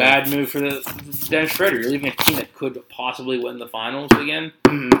just a bad move for the Dennis Schroeder. You're leaving a team that could possibly win the finals again,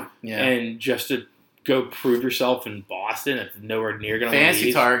 and just to go prove yourself in Boston, it's nowhere near going to win.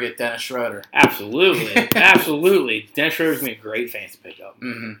 Fancy target, Dennis Schroeder. Absolutely, absolutely. Dennis Schroeder's going to be a great fancy pickup.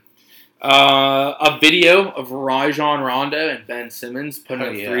 A video of Rajon Rondo and Ben Simmons putting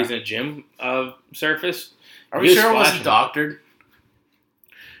up threes in a gym surface. Are we sure it wasn't doctored?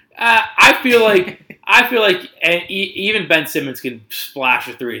 I feel like even Ben Simmons can splash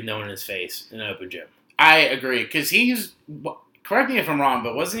a three with no one in his face in an open gym. I agree because correct me if I'm wrong,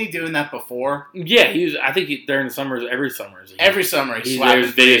 but wasn't he doing that before? Yeah, I think during the summers, every summer he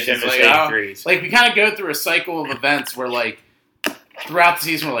slapped videos of him threes. Like we kind of go through a cycle of events where like throughout the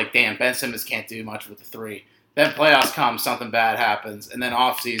season we're like, damn, Ben Simmons can't do much with the three. Then playoffs come, something bad happens, and then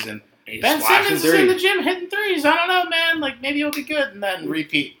off season. Ben Simmons is in the gym hitting threes. I don't know, man. Like, maybe he'll be good. And then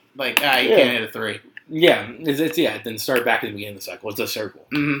repeat. Like, you can't hit a three. Yeah. Then start back at the beginning of the cycle. It's a circle.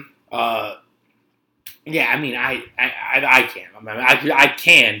 Yeah, I mean, I can. I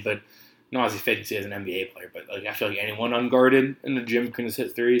can, but not as efficient as an NBA player. But like, I feel like anyone unguarded in the gym can just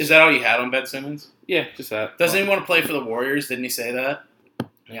hit threes. Is that all you had on Ben Simmons? Yeah, just that. Doesn't he want to play for the Warriors? Didn't he say that?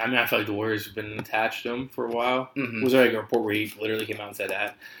 Yeah, I mean, I feel like the Warriors have been attached to him for a while. Was there like a report where he literally came out and said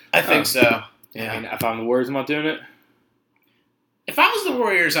that? I think so. Yeah. I mean, if I'm the Warriors, I'm not doing it. If I was the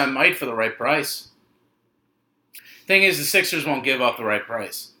Warriors, I might for the right price. Thing is, the Sixers won't give up the right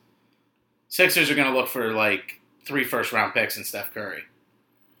price. Sixers are going to look for like 3 first-round picks and Steph Curry.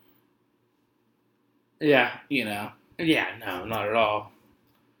 Yeah. You know? Yeah, no, not at all.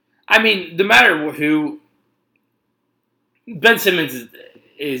 I mean, no matter who, Ben Simmons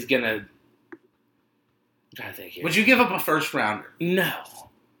is going to... I'm trying to think here. Would you give up a first-rounder? No.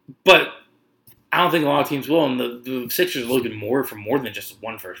 But I don't think a lot of teams will, and the Sixers are looking more for more than just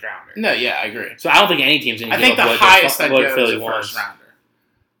one first-rounder. No, yeah, I agree. So I don't think any team's going to give up the highest that goes is a first-rounder.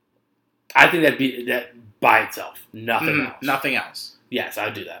 I think that'd be that by itself. Nothing else. Nothing else. Yes,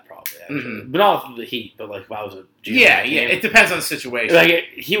 I'd do that probably. Actually. But not with the Heat, but like if I was a GM. Yeah. It depends on the situation. Like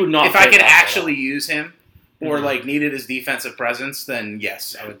he would not. If I could actually use him, or like needed his defensive presence, then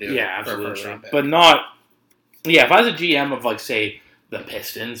yes, I would do it. Yeah, absolutely. For a first-round pick. But not. Yeah, if I was a GM of like say the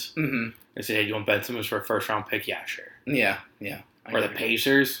Pistons, and say, hey, do you want Ben Simmons for a first-round pick? Yeah, sure. Yeah. Or the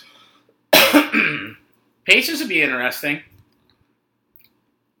Pacers. Pacers would be interesting.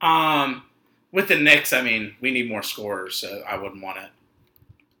 With the Knicks, I mean, we need more scorers, so I wouldn't want it.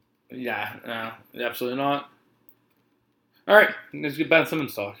 Yeah, no, absolutely not. All right, let's get Ben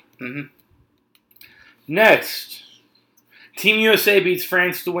Simmons talk. Next, Team USA beats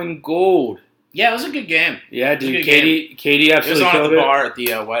France to win gold. Yeah, it was a good game. Yeah, dude, Katie absolutely killed it. It was on at the bar at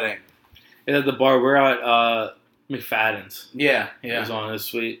the wedding. It at the bar. We're at McFadden's. Yeah. It was on. It was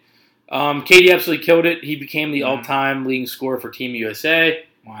sweet. Katie absolutely killed it. He became the all-time leading scorer for Team USA.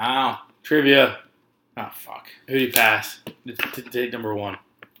 Wow. Trivia. Oh, fuck. Who did he pass? Take number 1.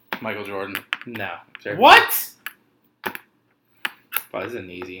 Michael Jordan. No. What? Oh, this is an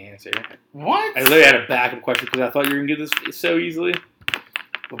easy answer. What? I literally had a backup question because I thought you were going to get this so easily.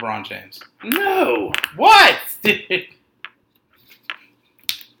 LeBron James. No. What? This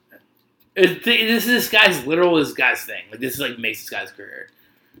is this guy's thing. Like, this is like makes this guy's career.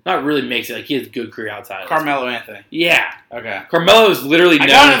 Not really makes it. Like, he has a good career outside of Carmelo Anthony. Yeah. Okay. Carmelo is literally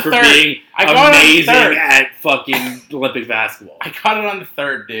known for being amazing at fucking Olympic basketball. I got it on the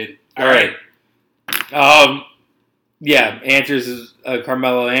third, dude. All right. Yeah, answers is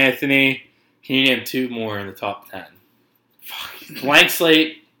Carmelo Anthony. Can you name 2 more in the top 10? Blank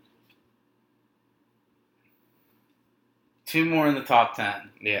slate. 2 more in the top 10.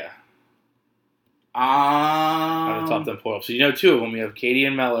 Yeah. On the top 10 pull-ups. So you know 2 of them. You have Katie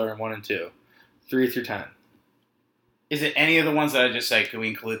and Melo in 1 and 2. 3 through 10. Is it any of the ones that I just said? Can we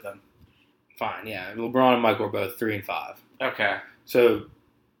include them? Fine, yeah. LeBron and Michael are both 3 and 5. Okay. So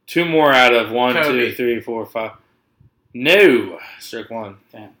 2 more out of 1, Kobe. 2, 3, 4, 5. No. Strike 1.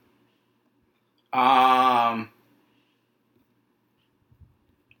 Damn.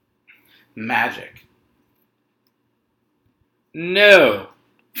 Magic. No.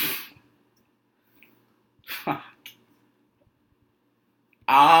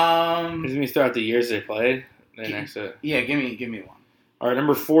 This means throughout the years they played. Then next to Yeah, give me one. All right,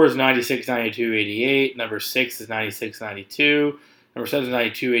 number 4 is 96, 92, 88. Number 6 is 96, 92. Number 7 is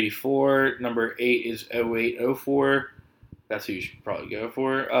 92, 84. Number 8 is 08, 04. That's who you should probably go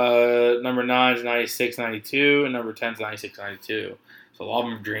for. Number 9 is 96, 92. And number 10 is 96, 92. So a lot of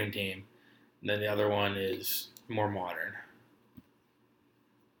them are Dream Team. And then the other one is more modern.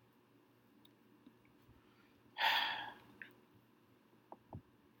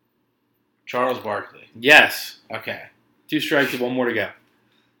 Charles Barkley. Yes. Okay. 2 strikes and 1 more to go.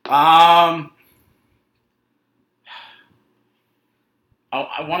 I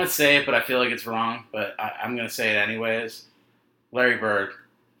want to say it, but I feel like it's wrong. But I'm going to say it anyways. Larry Bird.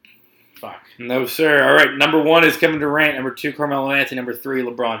 Fuck. No, sir. All right. Number 1 is Kevin Durant. Number 2, Carmelo Anthony. Number 3,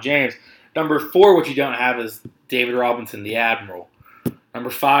 LeBron James. Number 4, which you don't have, is David Robinson, the Admiral. Number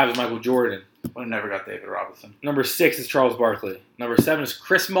 5 is Michael Jordan. Would have never got David Robinson. Number 6 is Charles Barkley. Number 7 is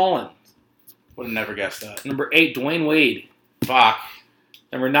Chris Mullin. Would have never guessed that. Number 8, Dwayne Wade. Fuck.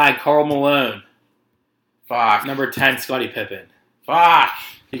 Number 9, Karl Malone. Fuck. Number 10, Scottie Pippen. Fuck.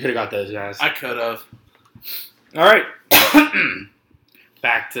 You could have got those guys. I could have. All right.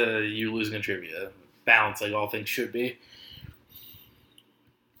 Back to you losing a trivia. Balance like all things should be.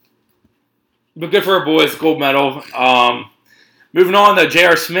 But good for our boys. Gold medal. Moving on, though,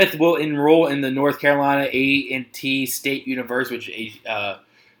 J.R. Smith will enroll in the North Carolina A&T State University, which is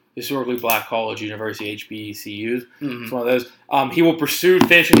historically black college university, HBCUs. Mm-hmm. It's one of those. He will pursue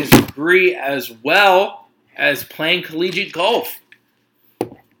finishing his degree as well as playing collegiate golf.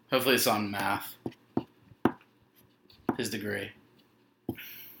 Hopefully it's on math. His degree.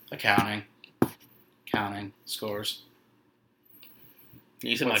 Accounting. Scores.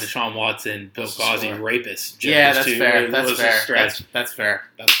 You said my Deshaun Watson, Bill Cosby rapist. Yeah, that's fair. That's fair.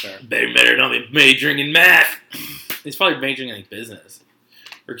 Better not be majoring in math. He's probably majoring in business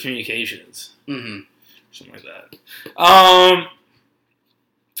or communications. Mm-hmm. Something like that.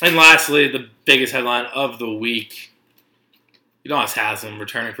 And lastly, the biggest headline of the week. Udonis Haslem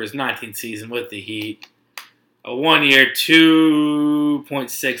returning for his 19th season with the Heat. A 1-year,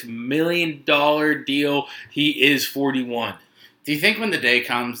 $2.6 million deal. He is 41. Do you think when the day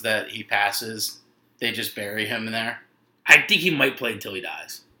comes that he passes, they just bury him in there? I think he might play until he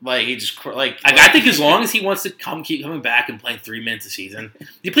dies. Like, he just, I think as long as he wants to keep coming back and playing 3 minutes a season.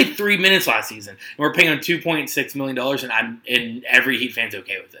 He played 3 minutes last season, and we're paying him $2.6 million, and every Heat fan's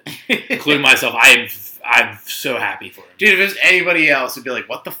okay with it, including myself. I'm so happy for him. Dude, if it was anybody else, it'd be like,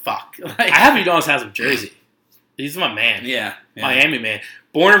 what the fuck? I have Udonis Haslem jersey. He's my man. Yeah. Miami man.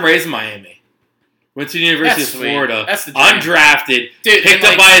 Born and raised in Miami. Went to the University of Florida. That's the dream. Undrafted. Dude, picked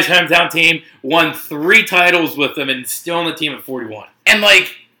up by his hometown team. Won 3 titles with them and still on the team at 41. And,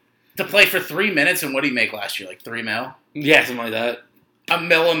 to play for 3 minutes, and what did he make last year? $3 mil? Yeah, something like that. $1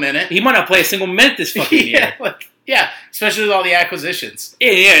 mil a minute? He might not play a single minute this fucking year. Yeah, especially with all the acquisitions.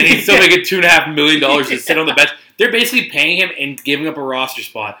 Yeah, and he's still making $2.5 million to sit on the bench. They're basically paying him and giving up a roster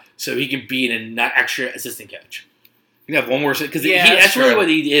spot so he can be an extra assistant coach. You can have one more, because that's really what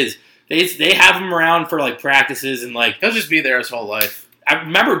he is. They have him around for practices and he'll just be there his whole life. I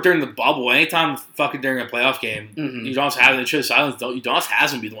remember during the bubble, anytime fucking during a playoff game, Udonis Haslem should silence. Udonis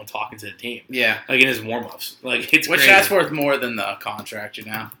Haslem be the one talking to the team. Yeah, in his warm ups, it's which crazy. That's worth more than the contract,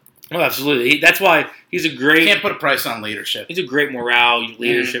 Oh, absolutely. That's why he's a great. Can't put a price on leadership. He's a great morale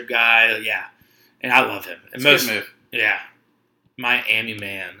leadership guy. Yeah, and I love him. And it's a good move. Yeah, Miami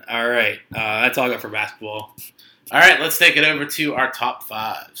man. All right, that's all I got for basketball. All right, let's take it over to our top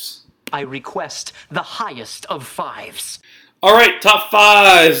fives. I request the highest of fives. All right, top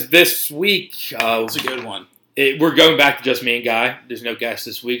fives this week. It's a good one. We're going back to just me and Guy. There's no guest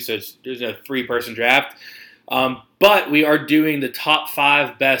this week, so there's a 3-person draft. But we are doing the top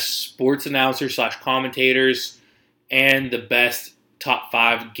 5 best sports announcers / commentators and the best top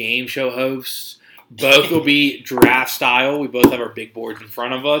 5 game show hosts. Both will be draft style. We both have our big boards in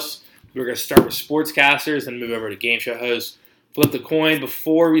front of us. We're going to start with sportscasters and move over to game show hosts. Flip the coin.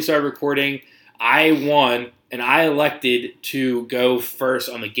 Before we started recording, I won, and I elected to go first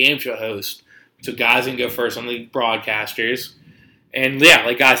on the game show host. So guys can go first on the broadcasters. And yeah,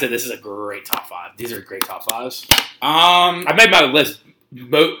 like Guy said, this is a great top 5. These are great top 5s. I made my list,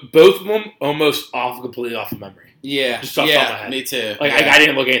 both of them almost completely off of memory. Yeah, Just off the top of my head. me too. Like Yeah. I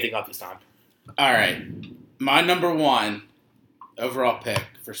didn't look anything up this time. All right, my number 1 overall pick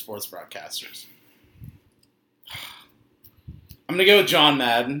for sports broadcasters. I'm gonna go with John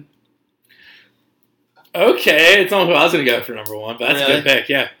Madden. Okay, it's not who I was going to go for number 1, but that's Really? a good pick,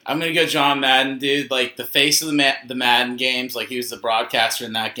 yeah. I'm gonna go John Madden, dude. Like the face of the Madden games. Like he was the broadcaster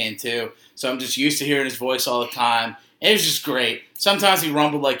in that game too. So I'm just used to hearing his voice all the time. It was just great. Sometimes he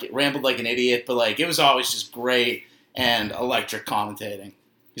rambled like an idiot, but like it was always just great and electric commentating.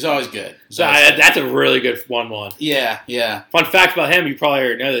 He's always good. So that's a really good 1-1. Yeah. Fun fact about him, you probably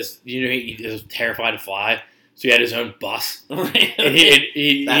already know this. You know, he was terrified to fly, so he had his own bus.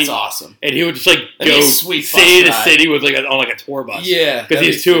 Really? And That's awesome. And he would just like That'd be go a sweet city bus to ride. city with on a tour bus. Yeah, because that'd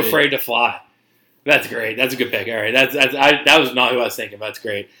he's be too sweet. afraid to fly. That's great. That's a good pick. All right, that was not who I was thinking. But that's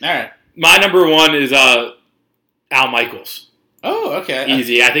great. All right. My number 1 is Al Michaels. Oh, okay.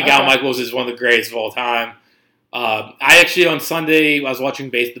 Easy. I think Okay. Al Michaels is one of the greatest of all time. I actually on Sunday I was watching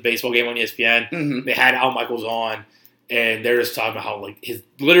the baseball game on ESPN. Mm-hmm. They had Al Michaels on, and they're just talking about how like his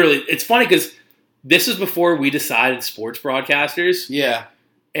literally. It's funny because this is before we decided sports broadcasters, Yeah.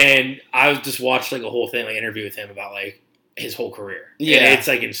 and I was just watched like a whole thing, like interview with him about like his whole career. Yeah. And it's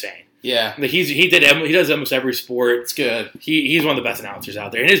like insane. Yeah. Like he does almost every sport. It's good. He's one of the best announcers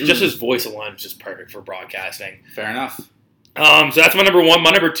out there, and just his voice alone is just perfect for broadcasting. Fair enough. So that's my number 1. My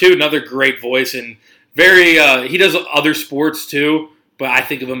number 2, another great voice and very. He does other sports too, but I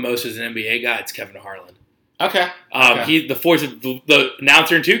think of him most as an NBA guy. It's Kevin Harlan. Okay. Okay. He's the voice of the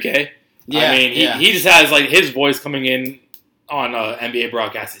announcer in 2K. Yeah. I mean, he just has like his voice coming in on NBA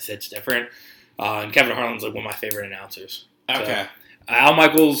broadcasts. It's hits different. And Kevin Harlan's like one of my favorite announcers. Okay. So, Al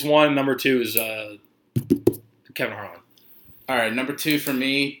Michaels 1. Number 2 is Kevin Harlan. All right. Number 2 for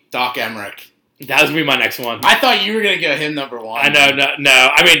me, Doc Emmerich. That was gonna be my next one. I thought you were gonna go him number 1. I know, no.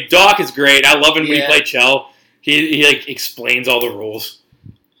 I mean, Doc is great. I love him when he Yeah. played Chell. He like explains all the rules.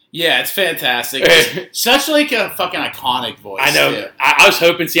 Yeah, it's fantastic. It's such like a fucking iconic voice. I know. Too. I was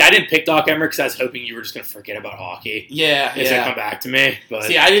hoping. See, I didn't pick Doc Emmerich because I was hoping you were just gonna forget about hockey. Yeah. It's gonna come back to me. But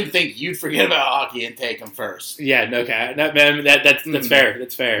See, I didn't think you'd forget about hockey and take him first. yeah, no, okay. That's fair.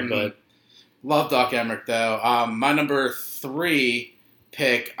 That's fair. Mhm. But Love Doc Emmerich though. My number 3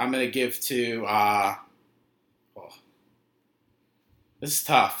 pick, I'm gonna give to. This is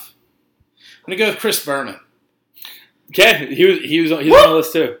tough. I'm gonna go with Chris Berman. okay, he was on my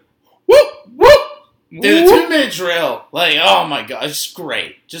list too. Whoop whoop. Dude, the Whoop. 2-minute drill, like, oh my god, it's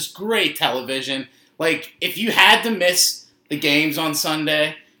great. Just great television. Like, if you had to miss the games on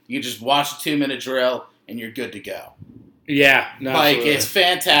Sunday, you just watch the 2-minute drill and you're good to go. Yeah, no, Like, absolutely. it's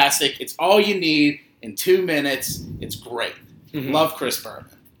fantastic. It's all you need in 2 minutes. It's great. Mhm. Love Chris Berman.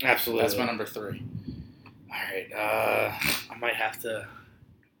 Absolutely. That's my number 3. All right, I might have to.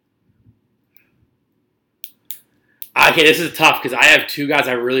 Okay, this is tough because I have 2 guys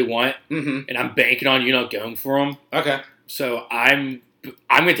I really want, Mm-hmm. and I'm banking on you not going for them. Okay. So I'm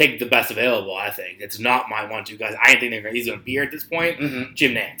gonna take the best available. I think it's not my 1-2 guys. I didn't think he's gonna be here at this point. Mm-hmm.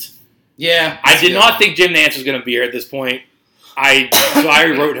 Jim Nantz. Yeah. I did good. not think Jim Nantz was gonna be here at this point. So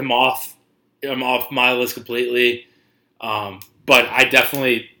I wrote him off. I'm off my list completely. But I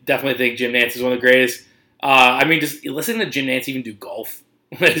definitely think Jim Nantz is one of the greatest. I mean, just listening to Jim Nantz even do golf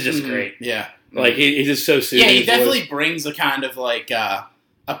is just great. Yeah. Like he's just so soothing. Yeah, he his definitely voice. brings a kind of like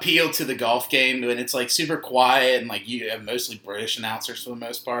appeal to the golf game, and it's like super quiet, and like you have mostly British announcers for the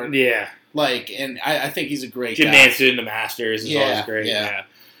most part. Yeah, Like, and I think he's a great Jim guy. Nantz doing the Masters is always great. Yeah.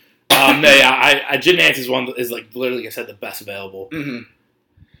 I Jim Nantz is like literally, like I said, the best available.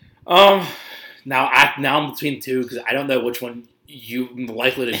 Mm-hmm. Now I'm between 2 because I don't know which one you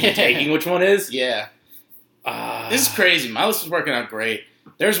likely to be taking. Which one is? Yeah. This is crazy. My list is working out great.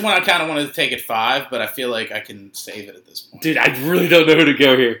 There's one I kind of wanted to take at 5, but I feel like I can save it at this point. Dude, I really don't know who to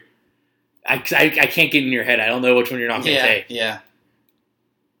go here. I can't get in your head. I don't know which one you're not going to take. Yeah.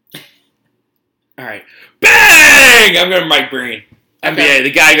 All right. Bang! I'm going Mike Breen. Okay. NBA.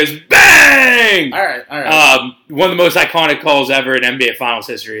 The guy goes, bang! All right. One of the most iconic calls ever in NBA Finals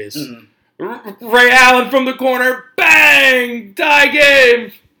history is Mm-hmm. Ray Allen from the corner, bang! Tie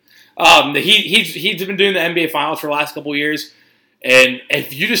game! He's been doing the NBA Finals for the last couple of years. And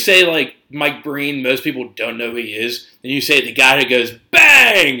if you just say, like, Mike Breen, most people don't know who he is. Then you say the guy who goes,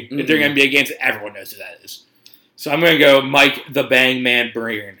 bang! During NBA games, everyone knows who that is. So I'm going to go Mike the Bang Man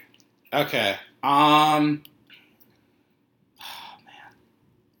Breen. Okay. Oh, man.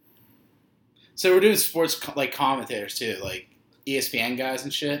 So we're doing sports, like, commentators, too. Like, ESPN guys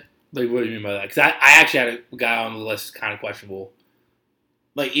and shit. Like, what do you mean by that? Because I actually had a guy on the list kind of questionable.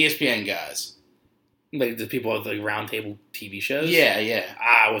 Like, ESPN guys. Like, the people with, like, roundtable TV shows? Yeah.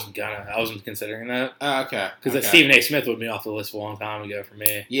 I wasn't considering that. Okay. Because Stephen A. Smith would be off the list a long time ago for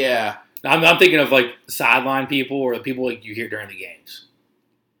me. Yeah. I'm thinking of, like, sideline people or the people, like, you hear during the games.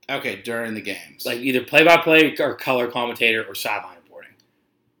 Okay, during the games. Like, either play-by-play or color commentator or sideline reporting.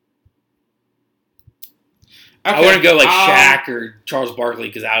 Okay. I wouldn't go, like, Shaq or Charles Barkley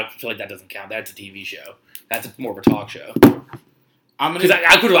because I feel like that doesn't count. That's a TV show. That's more of a talk show. Because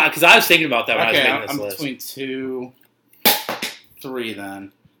I was thinking about that when I was making this list. I'm between 2, 3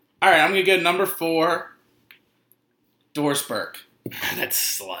 then. All right, I'm going to go number 4, Doris Burke.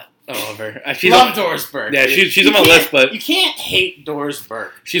 That's slut. I love her. Love Doris Burke. Yeah, she's on my list, but you can't hate Doris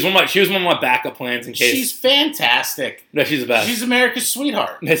Burke. She was one of my backup plans in case. She's fantastic. No, she's the best. She's America's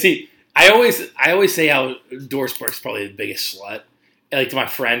sweetheart. Now, see, I always say how Doris Burke's probably the biggest slut. Like to my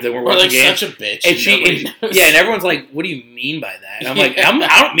friends that were watching games. Such a bitch. And everyone's like, "What do you mean by that?" And I'm like,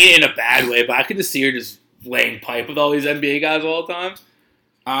 I don't mean it in a bad way, but I could just see her just laying pipe with all these NBA guys all the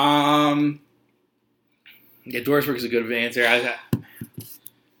time. Yeah, Doris Burke is a good answer.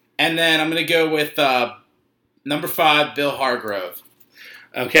 And then I'm gonna go with number 5, Bill Hargrove.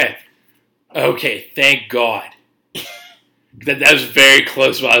 Okay, thank God. That was very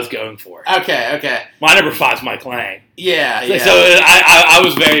close to what I was going for. Okay. My number 5 is Mike Lang. Yeah. So I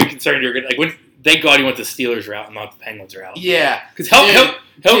was very concerned you were going to... thank God he went the Steelers route and not the Penguins route. Yeah. Because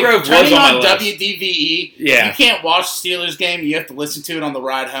Hillgrove was on my list. WDVE, yeah. You can't watch the Steelers game. You have to listen to it on the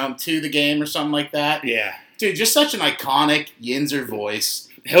ride home to the game or something like that. Yeah. Dude, just such an iconic Yinzer voice.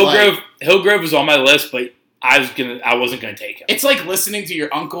 Hillgrove was on my list, but I wasn't going to take him. It's like listening to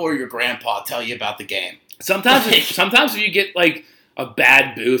your uncle or your grandpa tell you about the game. Sometimes if you get like a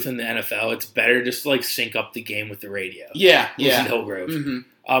bad booth in the NFL, it's better just to like sync up the game with the radio. Yeah. Listen to Hillgrove.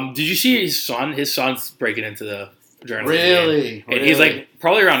 Mm-hmm. Did you see his son? His son's breaking into the journalism Really? And he's like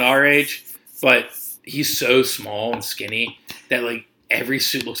probably around our age, but he's so small and skinny that like every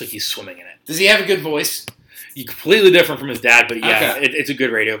suit looks like he's swimming in it. Does he have a good voice? He's completely different from his dad, but yeah, Okay. it's a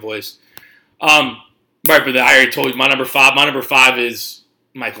good radio voice. Right, but I already told you my number 5. My number 5 is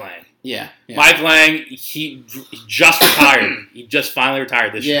Mike Lang. Yeah. Mike Lang, he just retired. He just finally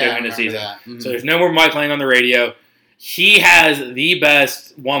retired this year during the season. Mm-hmm. So there's no more Mike Lang on the radio. He has the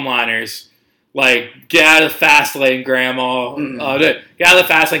best one-liners, like "Get out of the fast lane, Grandma." Get out of the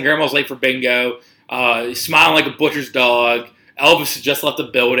fast lane, Grandma's late for bingo. Smiling like a butcher's dog. Elvis has just left the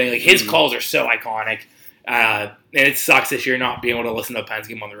building. Like his calls are so iconic, and it sucks this year not being able to listen to a Pens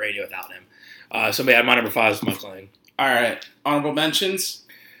game on the radio without him. So yeah, my number 5 is Mike Lang. All right, honorable mentions.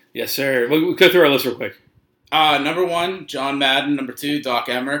 Yes, sir. We'll go through our list real quick. Number 1, John Madden. Number 2, Doc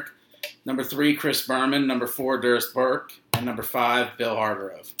Emmerich. Number 3, Chris Berman. Number 4, Doris Burke. And number 5, Bill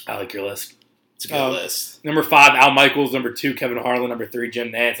Hargrove. I like your list. It's a good list. Number 5, Al Michaels. Number 2, Kevin Harlan. Number 3,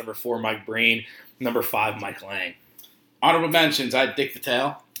 Jim Nantz. Number 4, Mike Breen. Number 5, Mike Lang. Honorable mentions. I had Dick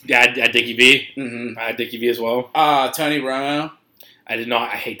Vitale. Yeah, I had Dickie V. Mm-hmm. I had Dickie V as well. Tony Romo. I did not.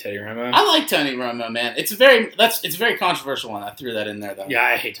 I hate Tony Romo. I like Tony Romo, man. It's a very controversial one. I threw that in there though. Yeah,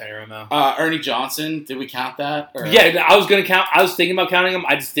 I hate Tony Romo. Ernie Johnson. Did we count that? Or? Yeah, I was gonna count. I was thinking about counting him.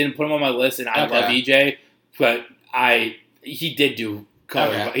 I just didn't put him on my list, and I love EJ, but he did do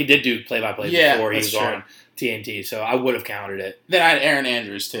color. Okay. He did do play-by-play before he was on TNT, so I would have counted it. Then I had Aaron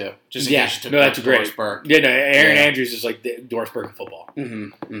Andrews too. Just in case you took that's great. Doris Burke. Yeah, no, Aaron Andrews is like Doris Burke in football.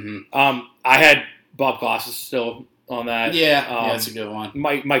 Mm-hmm. Mm-hmm. I had Bob Costas still on that. Yeah, that's a good one.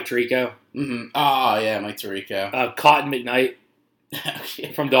 Mike Tirico. Mm-hmm. Oh yeah, Mike Tirico. Cotton McKnight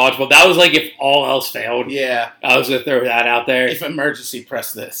from Dodgeball. That was like if all else failed. Yeah, I was gonna throw that out there. If emergency,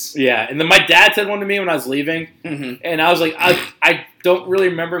 press this. Yeah, and then my dad said one to me when I was leaving, and I was like, I don't really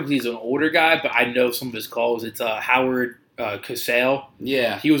remember him because he's an older guy, but I know some of his calls. It's Howard Cosell.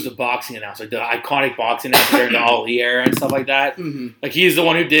 Yeah, he was the boxing announcer, like the iconic boxing announcer during the Ali era and stuff like that. Mm-hmm. Like he's the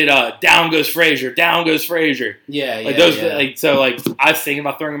one who did "Down Goes Frazier, Down Goes Frazier." Yeah, like those. Yeah. Like so, like I was thinking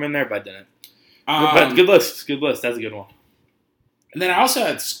about throwing him in there, but I didn't. But good list. That's a good one. And then I also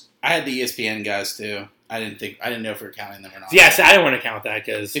had I had the ESPN guys too. I didn't know if we were counting them or not. Yes, I didn't want to count that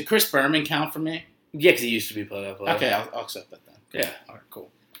because Did Chris Berman count for me? yeah, because he used to be play-by-play. Okay, I'll accept that then. Cool. Yeah. All right,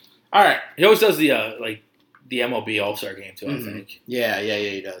 cool. All right. He always does the the MLB All-Star game too. Mhm. I think. Yeah,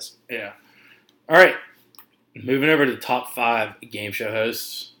 he does. Yeah. All right. Moving over to the top 5 game show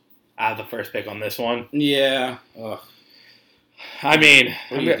hosts. I have the first pick on this one. Yeah. Ugh. I mean,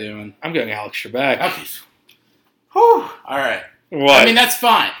 What are you doing? I'm going Alex Trebek. Okay. Whew. All right. What? I mean, that's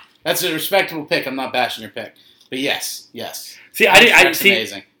fine. That's a respectable pick. I'm not bashing your pick. But yes. see, I didn't see.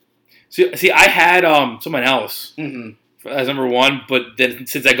 Amazing. See, I had someone else Mm-hmm. as number 1, but then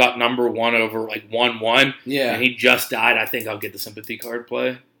since I got number 1 over like 1-1, Yeah. and he just died, I think I'll get the sympathy card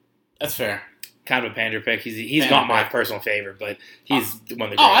play. That's fair. Kind of a pander pick. He's Pander not my pick. personal favorite, but he's one of the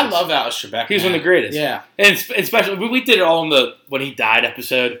greatest. Oh, I love Alex Trebek. He's man. one of the greatest. Yeah. And especially, we did it all in the when he died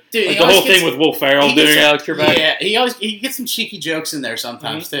episode. Dude, Like he the always whole thing gets- with Will Ferrell he gets doing a- Alex Trebek. Yeah, he gets some cheeky jokes in there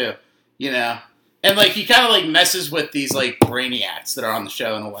sometimes too. You know, and like he kind of like messes with these like brainiacs that are on the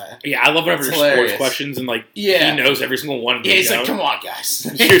show in a way. Yeah, I love whenever It's there's hilarious. sports questions and like Yeah. he knows every single one. Yeah, he's you like, know? come on, guys.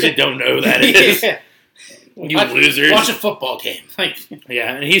 You seriously don't know who that is. Yeah. You losers. Watch a football game. Like,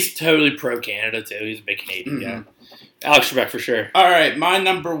 Yeah, and he's totally pro Canada too. He's a big Canadian Mhm. guy. Alex Trebek for sure. all right, my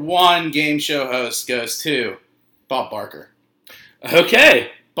number 1 game show host goes to Bob Barker.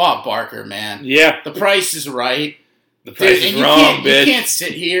 Okay. Bob Barker, man. Yeah. The price is right. The price Dude, is and you wrong, can't, bitch. You can't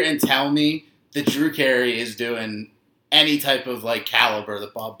sit here and tell me that Drew Carey is doing any type of like caliber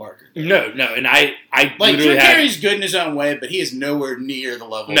that Bob Barker did. No, and I Like literally Drew had Carey's good in his own way, but he is nowhere near the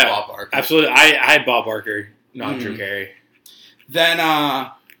level No, of Bob Barker. absolutely. I had Bob Barker, not Drew Mhm. Carey. Then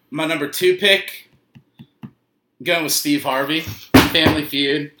my number 2 pick, going with Steve Harvey, Family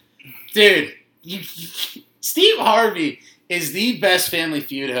Feud. Dude, Steve Harvey is the best Family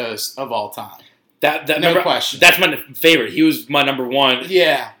Feud host of all time. That No number, question. That's my favorite. He was my number 1.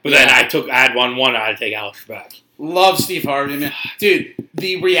 Yeah. But yeah. then I had 1-1. I had to take Alex Trebek. Love Steve Harvey, man. Dude,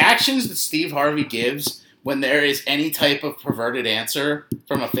 the reactions that Steve Harvey gives when there is any type of perverted answer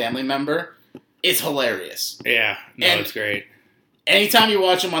from a family member is hilarious. Yeah, no, And- it's great. Anytime you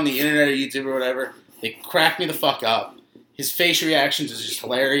watch him on the internet or YouTube or whatever, they crack me the fuck up. His face reactions is just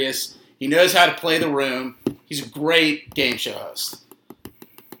hilarious. He knows how to play the room. He's a great game show host.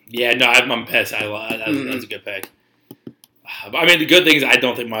 Yeah, no, I'm pissed. That's a good pick. I mean, the good thing is I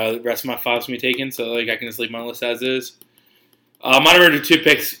don't think the rest of my 5's going to be taken, so like I can just leave my list as is. My number 2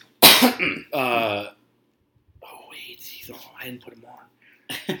 picks. I didn't put him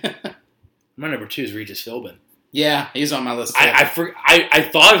on. My number 2 is Regis Philbin. Yeah, he's on my list. Too. I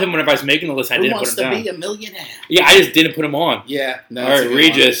thought of him whenever I was making the list. I Who didn't wants put him to down. be a millionaire? Yeah, I just didn't put him on. Yeah. No, All that's a right, good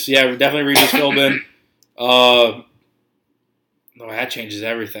Regis. Yeah, definitely Regis Philbin. No, that changes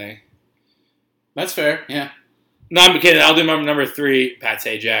everything. one. That's fair. Yeah. No, I'm kidding. I'll do my number 3, Pat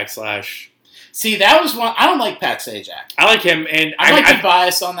Sajak / See, that was one. I don't like Pat Sajak. I like him, and I might be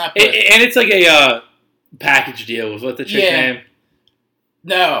biased on that. But and it's like a package deal with what the chick's Yeah. name.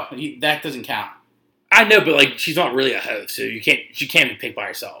 no, that doesn't count. I know, but like she's not really a host, so she can't be picked by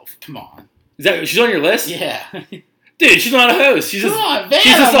herself. Come on. Is that she's on your list? Yeah. Dude, she's not a host. She's Come just on, Vanna,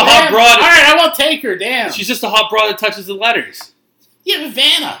 she's just a hot man. broad. All right, I won't take her. Damn. She's just a hot broad that touches the letters. Yeah, but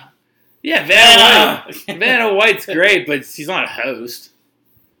Vanna. Yeah, Vanna White. Vanna White's great, but she's not a host.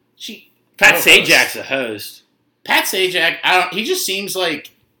 Pat Sajak's a host. Pat Sajak, he just seems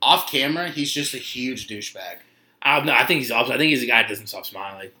like off camera, he's just a huge douchebag. No, I think he's opposite. I think he's a guy that doesn't stop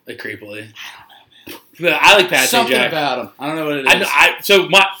smiling, like creepily. I don't know, man. But I like Pat Something Sajak. about him. I don't know what it is.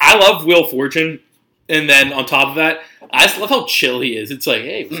 I love Wheel of Fortune, and then on top of that, I just love how chill he is. It's like,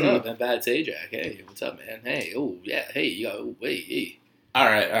 hey, what's up, man? Pat Sajak. Hey, what's up, man? Hey, oh yeah, hey, yo, hey. All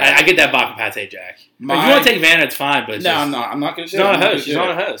right. I get that vibe from Pat Sajak. If you want to take Vanna, it's fine, but it's No, just, I'm not. I'm not going to she's not a host. She's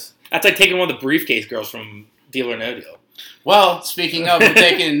not a host. That's like taking one of the briefcase girls from Deal or No Deal. Well, speaking of, we're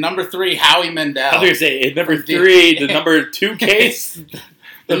taking number 3, Howie Mandel. I was going to say, number 3, the number 2 case.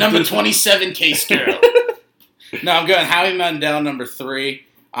 The number 27 case girl. No, I'm going Howie Mandel, number 3.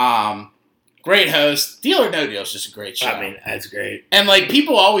 Great host. Deal or No Deal is just a great show. I mean, that's great. And, like,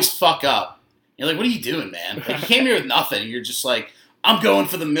 people always fuck up. You're like, what are you doing, man? Like, you came here with nothing. You're just like, I'm going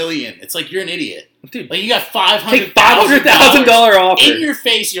for the million. It's like, you're an idiot. Dude, Like, you got take $500,000 $500,000 offer. in your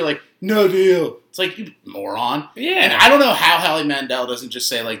face. You're like, no deal. It's like, you moron. Yeah. And I don't know how Howie Mandel doesn't just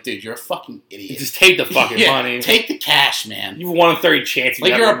say, like, dude, you're a fucking idiot. Just take the fucking Yeah, money. Take the cash, man. You've won a 30 chance.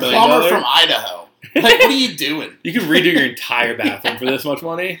 Like, you're a plumber from Idaho. Like, what are you doing? You can redo your entire bathroom for this much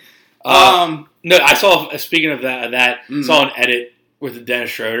money. No, I saw. Speaking of that, saw an edit with the Dennis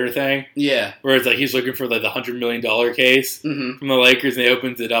Schroeder thing Yeah. where it's like he's looking for like the $100 million case Mm-hmm. from the Lakers, and he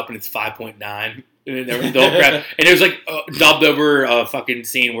opens it up and it's 5.9. And it was like dubbed over a fucking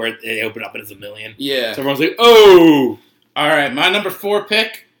scene where they open up and it's a million. Yeah. So everyone's like, oh. All right, my number 4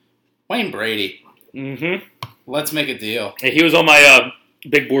 pick, Wayne Brady. Mm-hmm. Let's make a deal. Hey, he was on my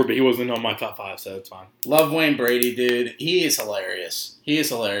big board, but he wasn't on my top 5, so it's fine. Love Wayne Brady, dude. He is hilarious. He is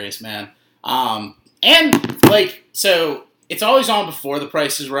hilarious, man. And like, so it's always on before The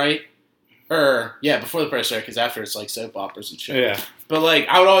Price is Right. Before The Price is Right, because after it's like soap operas and shit. Yeah. But like,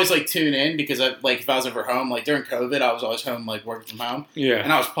 I would always like tune in because if I was ever home, like during COVID, I was always home like working from home. Yeah.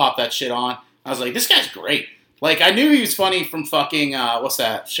 And I was pop that shit on. I was like, this guy's great. Like, I knew he was funny from fucking, what's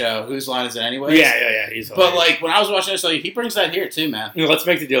that show? Whose Line Is It Anyways? Yeah. He's hilarious. But, like, when I was watching this, like, he brings that here, too, man. You know, Let's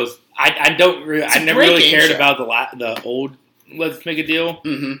Make the Deals. I never really cared about the old Let's Make a Deal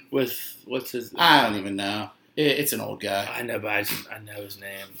with, what's his... I don't even know. It's an old guy. I know, but I know his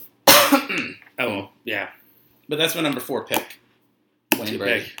name. Yeah. But that's my number 4 pick. Wayne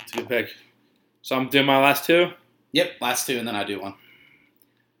Brady. It's a good pick. So I'm doing my last 2? Yep, last 2, and then I do one.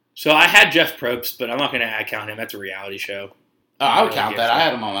 So I had Jeff Probst, but I'm not going to count him. That's a reality show. Oh, I would count that. I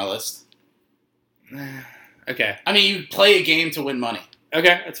had him on my list. Okay. I mean, you play a game to win money.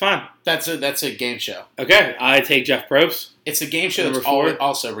 Okay, that's fine. That's a game show. Okay, I take Jeff Probst. It's a game show Number that's 4.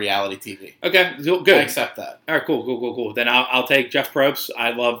 Also reality TV. Okay, good. I accept that. All right, cool. Then I'll take Jeff Probst.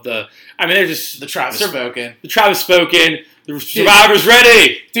 I love they're just... The Travis Spoken. The Travis Spoken. The Survivor's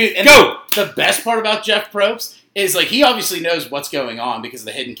ready. Dude, and go! The best part about Jeff Probst is, like, he obviously knows what's going on because of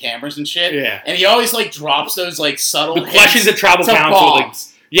the hidden cameras and shit. Yeah. And he always, like, drops those, like, subtle the questions at Tribal Council.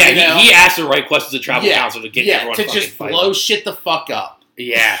 Bombs, he asks the right questions at Tribal Council to get everyone to just blow shit the fuck up.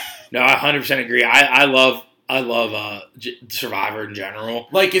 Yeah. No, I 100% agree. I love Survivor in general.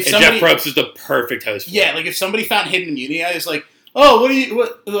 Like, if Jeff Probst is the perfect host for it. Like, if somebody found hidden immunity, I was like, oh,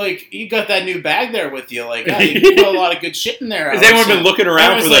 you got that new bag there with you. Like, you put a lot of good shit in there. Has anyone been looking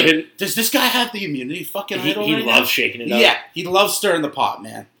around for the hidden... Does this guy have the immunity fucking idol He right loves now? shaking it up. Yeah, he loves stirring the pot,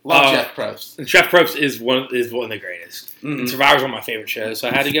 man. Love Jeff Probst. And Jeff Probst is one of the greatest. Mm-hmm. And Survivor's one of my favorite shows, so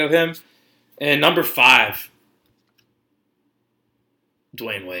I had to go with him. And number 5,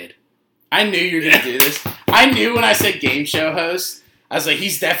 Dwayne Wade. I knew you were going to do this. I knew when I said game show host, I was like,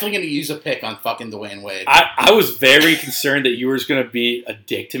 he's definitely going to use a pick on fucking Dwayne Wade. I was very concerned that you were going to be a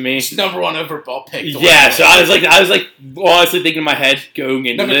dick to me. It's number 1 overall pick. Dwayne Wade. So I was like honestly thinking in my head going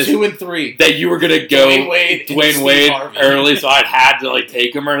into number this. 2 and 3. That you were going to go Dwayne Wade early, so I had to like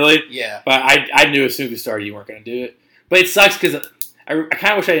take him early. Yeah. But I knew as soon as we started you weren't going to do it. But it sucks because I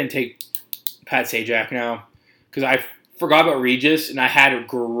kind of wish I didn't take Pat Sajak now because I forgot about Regis and I had a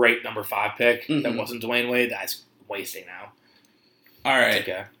great number 5 pick that wasn't Dwayne Wade. That's wasting now. All right.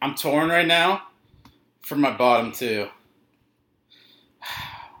 Okay. I'm torn right now for my bottom 2.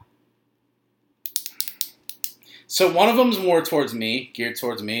 So one of them's more geared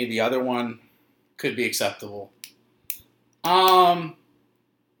towards me. The other one could be acceptable. I'll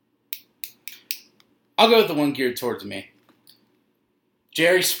go with the one geared towards me.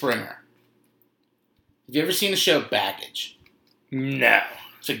 Jerry Springer. Have you ever seen the show Baggage? No.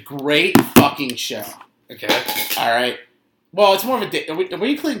 It's a great fucking show. Okay. All right. Well, it's more of a... Are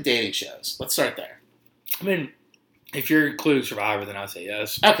we including dating shows? Let's start there. I mean, if you're including Survivor, then I'd say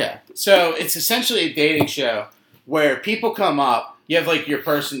yes. Okay. So it's essentially a dating show where people come up. You have, like, your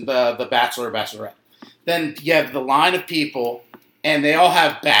person, the bachelor or bachelorette. Then you have the line of people, and they all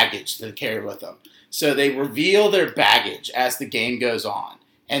have baggage to carry with them. So they reveal their baggage as the game goes on.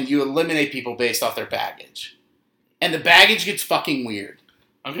 And you eliminate people based off their baggage. And the baggage gets fucking weird.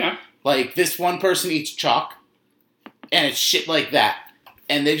 Okay. Like, this one person eats chalk. And it's shit like that.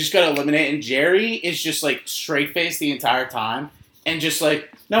 And they just got to eliminate. And Jerry is just, like, straight-faced the entire time. And just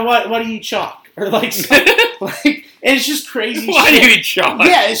like, no, why do you eat chalk? Or, like, and it's just crazy shit. Why do you eat chalk?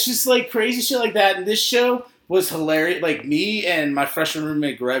 Yeah, it's just, like, crazy shit like that. And this show was hilarious. Like, me and my freshman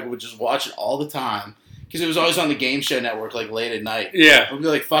roommate Greg would just watch it all the time. Because it was always on the Game Show Network, like, late at night. Yeah. We'd be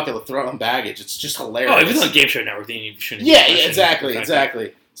like, fuck it, let's throw it on Baggage. It's just hilarious. Oh, if it's on Game Show Network, then you shouldn't. Yeah,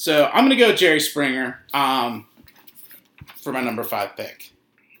 exactly. So I'm going to go Jerry Springer for my number 5 pick.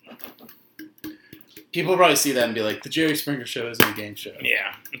 People will probably see that and be like, the Jerry Springer show isn't a game show.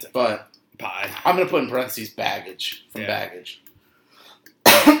 Yeah. But pie. I'm going to put in parentheses Baggage from Baggage.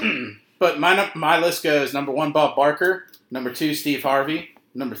 But my list goes number 1, Bob Barker. Number 2, Steve Harvey.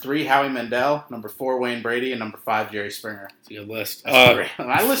 Number 3, Howie Mandel. Number 4, Wayne Brady. And number 5, Jerry Springer. It's a good list.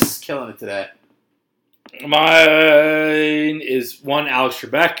 My list is killing it today. Mine is 1, Alex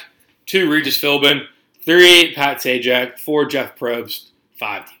Trebek. 2, Regis Philbin. 3, Pat Sajak. 4, Jeff Probst.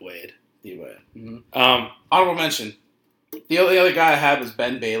 5, D-Wade. Mm-hmm. Honorable mention. The only other guy I had was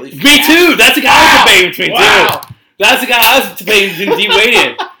Ben Bailey. Me too! That's the guy I was debating between, too. That's the guy I was debating between D-Wade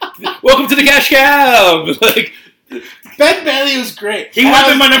and. Welcome to the cash cab. Like Ben Bailey was great. he would have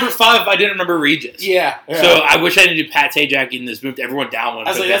been my number 5 if I didn't remember Regis. Yeah. So I wish I didn't do Pat Sajak in this, moved everyone down one.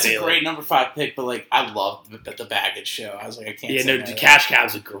 I was like, that's a great number 5 pick, but like, I love the baggage show. I was like, I can't. Yeah, say no, the Cash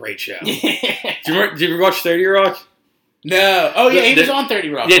Cab's a great show. Yeah. Did you ever watch 30 Rock? No. Oh yeah, he was on 30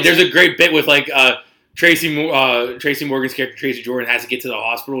 Rock. Yeah, there's a great bit with like Tracy Morgan's character Tracy Jordan has to get to the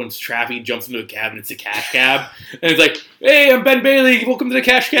hospital and it's traffic. He jumps into a cab and it's a cash cab, and it's like, "Hey, I'm Ben Bailey. Welcome to the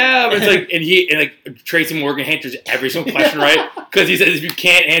cash cab." And it's like, Tracy Morgan answers every single question right because he says if you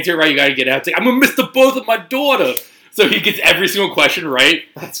can't answer it right, you got to get out. It's like, I'm gonna miss the birth of my daughter, so he gets every single question right.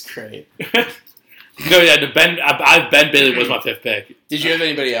 That's great. No, yeah, Ben Bailey was my 5th pick. Did you have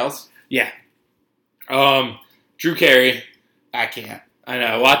anybody else? Yeah, Drew Carey. I can't. I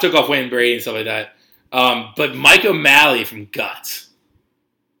know. Well, I took off Wayne Brady and stuff like that. But Mike O'Malley from Guts.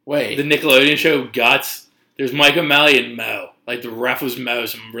 Wait. The Nickelodeon show Guts. There's Mike O'Malley and Mo. Like, the ref was Mo,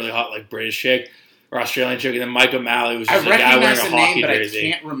 some really hot, like, British chick or Australian chick. And then Mike O'Malley was just a guy wearing a hockey jersey.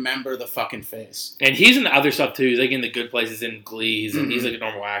 I can't remember the fucking face. And he's in the other stuff, too. He's, like, in The Good Places and Glee. And he's, like, a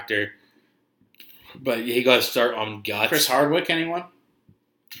normal actor. But he got to start on Guts. Chris Hardwick, anyone?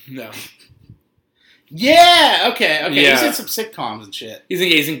 No. Yeah, okay. Yeah. He's in some sitcoms and shit.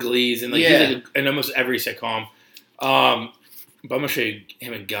 He's in Glees and like he's like in almost every sitcom. But I'm gonna show you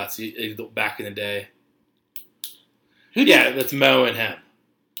him in Guts back in the day. That's Mo and him.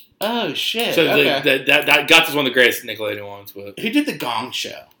 Oh shit! So okay. that Guts is one of the greatest Nickelodeon ones. But who did the Gong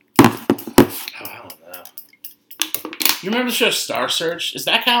Show? Oh, I don't know. You remember the show Star Search? Does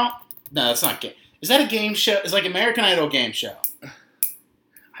that count? No, that's not game. Is that a game show? It's like American Idol game show.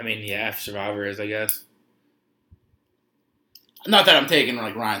 I mean, yeah, Survivor is, I guess. Not that I'm taking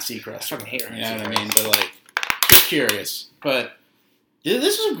like Ryan Seacrest. I fucking hate Ryan You know Seacrest. what I mean? But like, just curious. But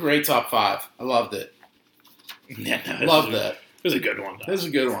this was a great top 5. I loved it. Yeah, no, Loved it. It was a good one. Though. This is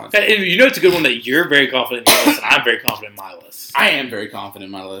a good one. And you know it's a good one that you're very confident in your list, and I'm very confident in my list. I am very confident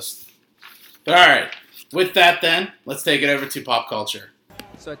in my list. But all right, with that then, let's take it over to pop culture.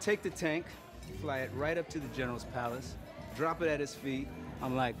 So I take the tank, fly it right up to the general's palace, drop it at his feet.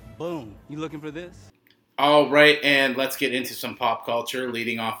 I'm like, boom, you looking for this? All right, and let's get into some pop culture,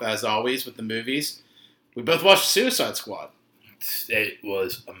 leading off, as always, with the movies. We both watched Suicide Squad. It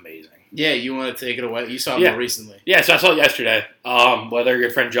was amazing. Yeah, you want to take it away? You saw it more recently. Yeah, so I saw it yesterday. With our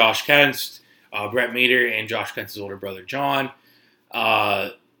good friend Josh Kent, Brett Meter, and Josh Kent's older brother John.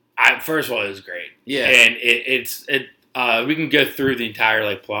 First of all, it was great. Yeah. And we can go through the entire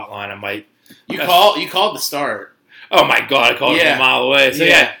like plot line. I might. You called the start. Oh my god! I called it from a mile away. So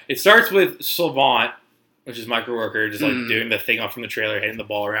Yeah. it starts with Sylvant, which is Michael Rooker, just like doing the thing off from the trailer, hitting the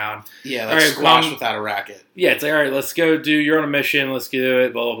ball around. Yeah, like All right, squash without a racket. Yeah, it's like, all right, let's go do. You're on a mission. Let's do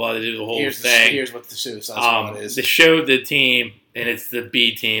it. Blah blah blah. They do the whole thing. Here's what the Suicide Squad is. They showed the team, and it's the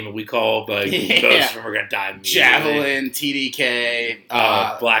B team. And we call like most of them are gonna die immediately. Javelin, TDK,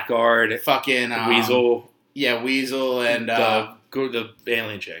 Blackguard, fucking Weasel. Yeah, Weasel, and the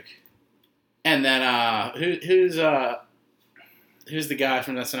alien chick. And then who's the guy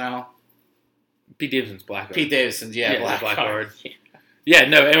from SNL? Pete Davidson's Blackguard. Pete Davidson's, Blackguard. Yeah,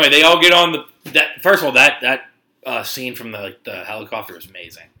 no. Anyway, they all get on that. First of all, that scene from the helicopter was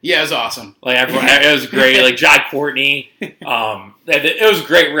amazing. Yeah, it was awesome. Like everyone, it was great. Like Jai Courtney, it was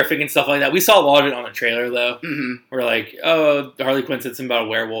great riffing and stuff like that. We saw a lot of it on the trailer though. Mm-hmm. We're like, oh, Harley Quinn said something about a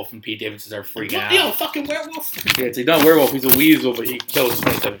werewolf, and Pete Davidson's are freaking out. Yo, fucking werewolf. Yeah, it's like not a werewolf. He's a weasel, but he kills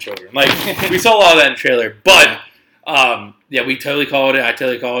 27 children. Like we saw a lot of that in the trailer, but we totally called it. I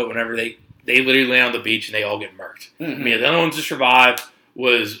totally call it whenever they literally land on the beach and they all get murked. Mm-hmm. I mean, the only ones to survive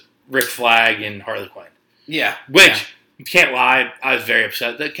was Rick Flag and Harley Quinn. Yeah. Which, you can't lie, I was very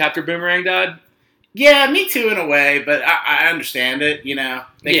upset that Captain Boomerang died. Yeah, me too in a way, but I understand it, you know.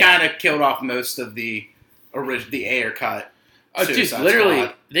 They kind of killed off most of the Ayer cut. Just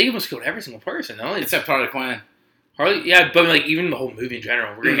literally, they almost killed every single person. Except Harley Quinn. But like even the whole movie in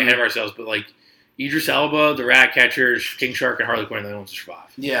general, we're getting ahead of ourselves, but like Idris Elba, the Rat Catchers, King Shark, and Harley Quinn are the only ones to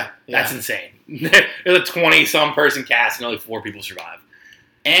survive. Yeah. That's insane. There's a 20-some person cast and only 4 people survive.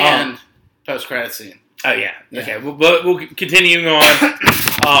 And post-credit scene. Oh, yeah. Okay, but we'll continuing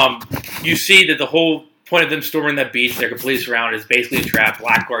on. You see that the whole point of them storming that beach, they're completely surrounded, is basically a trap.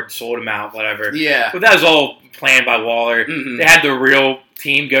 Blackguard sold them out, whatever. Yeah. But that was all planned by Waller. Mm-hmm. They had the real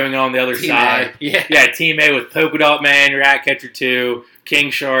team going on the other side. Yeah, Team A with Polka Dot Man, Ratcatcher 2,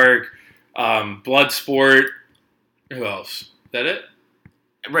 King Shark, Bloodsport. Who else? Is that it?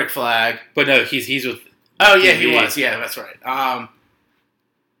 Rick Flag. But no, he's with... Oh, yeah, he was. Yeah, that's right.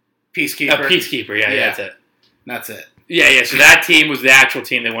 Peacekeeper. Peacekeeper, yeah, that's it. That's it. Yeah, so that team was the actual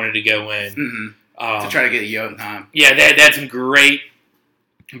team they wanted to go in. Mm-hmm. To try to get a Jotunheim. Yeah, they had some great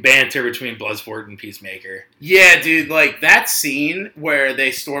banter between Bloodsport and Peacemaker. Yeah, dude, like that scene where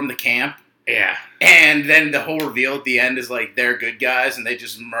they storm the camp Yeah. and then the whole reveal at the end is like they're good guys and they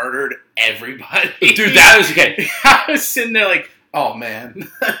just murdered everybody. Dude, that was okay. I was sitting there like, oh man.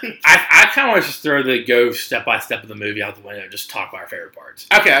 I kind of want to just throw the go step by step of the movie out the window and just talk about our favorite parts.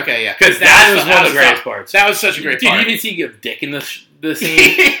 Okay, yeah. Because that was one of the greatest parts. That was such a great Dude, part. you didn't see him give dick in the scene?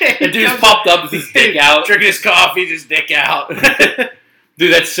 The dude just popped up with his dick out. Drinking his coffee, just dick out.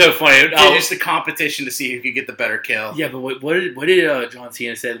 Dude, that's so funny. Dude, just a competition to see who could get the better kill. Yeah, but what did John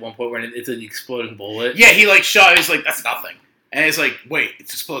Cena say at one point when it's an exploding bullet? Yeah, he like shot. He's like, that's nothing. And it's like, wait,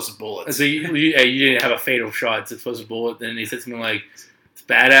 it's explosive bullets. So you didn't have a fatal shot. It's explosive bullet. Then he said something like, "It's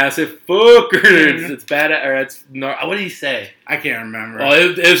badass as fuck," or it's badass, or it's not. What did he say? I can't remember. Oh,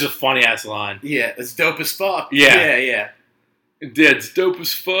 it was a funny ass line. Yeah, it's dope as fuck. Yeah. Yeah. Yeah, it's dope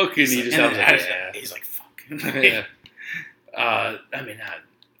as fuck, and he just sounds like, yeah. He's like, fuck. Yeah.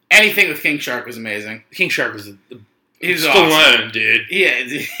 Anything with King Shark was amazing. King Shark was He's Stallone, awesome. dude. Yeah.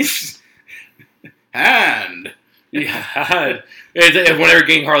 Hand. Yeah. It's whenever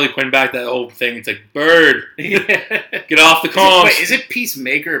getting Harley Quinn back, that whole thing, it's like, Bird, get off the comms. Wait, is it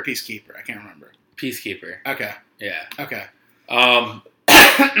Peacemaker or Peacekeeper? I can't remember. Peacekeeper. Okay. Yeah. Okay.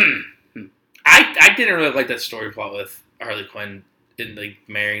 I didn't really like that story plot with Harley Quinn in like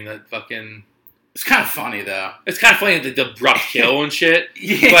marrying that fucking. It's kind of funny though. It's kind of funny the abrupt kill and shit.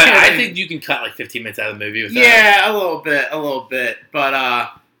 Yeah. But I think you can cut like 15 minutes out of the movie with that. Yeah, a little bit.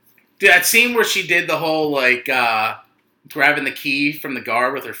 But dude, that scene where she did the whole like grabbing the key from the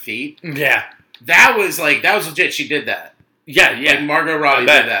guard with her feet. Yeah. That was legit. She did that. Yeah. Like Margot Robbie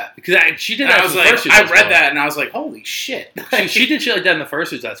did that. Because she did And that. I was like, I read that and I was like, holy shit. She did shit like that in the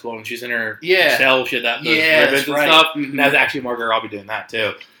first Suicide Squad when she's in her Yeah. cell, shit that those Yeah, ribbons that's and right. stuff. Mhm. And that was actually Margot Robbie doing that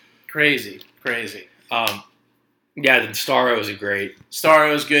too. Crazy. Yeah, then Starro was a great.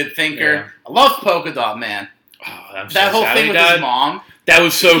 Starro was good. Thinker. Yeah. I love Polka Dot Man. Oh, I'm so That whole sad thing he with died. his mom. That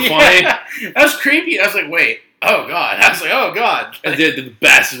was so funny. Yeah. That was creepy. I was like, wait. Oh god. I was like, oh god. And the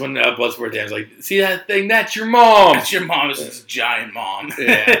best is when Bloodsport was like, see that thing? That's your mom. That's your mom. Is this giant mom.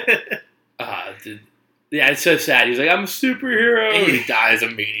 Yeah. Yeah, it's so sad. He's like, I'm a superhero. And he dies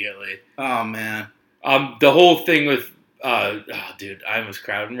immediately. Oh man. The whole thing with, dude, I almost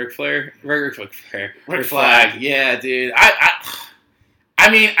cried when Rick Flag. Rick Flag. Yeah, dude. I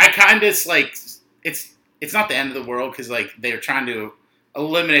mean, I kind of like it's not the end of the world because like they're trying to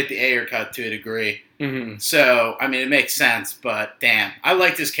eliminate the Ayer cut to a degree. Mm-hmm. So I mean, it makes sense. But damn, I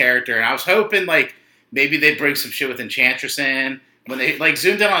liked his character, and I was hoping like maybe they bring some shit with Enchantress in when they like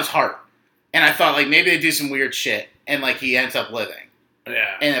zoomed in on his heart, and I thought like maybe they do some weird shit, and like he ends up living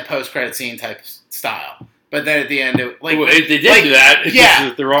Yeah. in a post-credit scene type style. But then at the end, they did like, do that. It's yeah,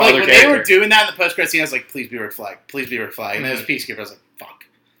 just the wrong like other when character. they were doing that in the post-credit scene, I was like, please be Rick Flag, please be Rick Flag, and then it was Peacekeeper. I was like, fuck.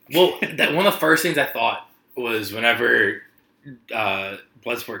 Well, one of the first things I thought was whenever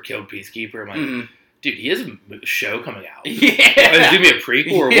Bloodsport killed Peacekeeper, I'm like, dude, he has a show coming out. Yeah. Is it going to be a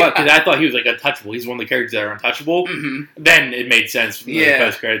prequel or what? Because I thought he was like untouchable. He's one of the characters that are untouchable. Mm-hmm. Then it made sense from the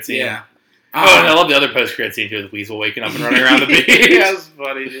post-credit scene. Yeah. Oh, and I love the other post-credit scene too, with Weasel waking up and running around the beach. Yeah, that's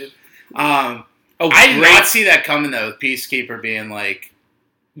funny, dude. I did not see that coming though. With Peacekeeper being like,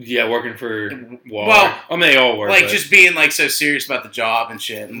 yeah, working for Waller. Well, I mean, they all work. like but. just being like so serious about the job and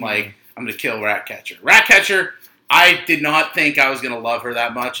shit, and like I'm gonna kill Ratcatcher. Ratcatcher, I did not think I was gonna love her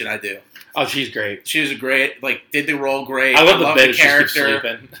that much, and I do. Oh, she's great. She was a great, like did the role great. I love the bit the she keeps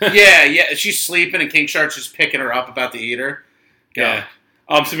character. sleeping. yeah, she's sleeping, and King Shark's just picking her up about to eat her. Yeah.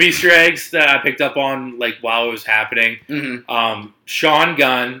 Some Easter eggs that I picked up on like while it was happening. Mm-hmm. Sean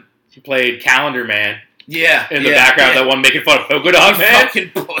Gunn played Calendar Man Yeah, in the background. That one making fun of Polka Dot Man. Fucking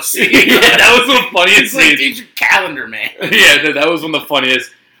pussy. Yeah, that was the funniest It's like, scene. dude, you're Calendar Man. Yeah, that was one of the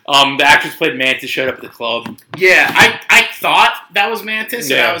funniest. The actress played Mantis showed up at the club. Yeah, I thought that was Mantis,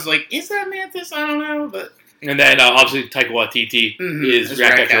 and Yeah. I was like, is that Mantis? I don't know, but And then obviously Taika Waititi is It's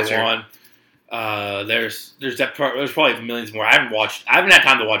Ratcatcher Ratcatcher. 1. There's probably millions more. I haven't had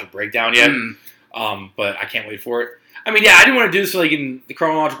time to watch a breakdown yet. But I can't wait for it. I mean, yeah, I didn't want to do this like in the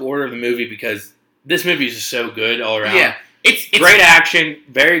chronological order of the movie because this movie is just so good all around. yeah, it's Great action,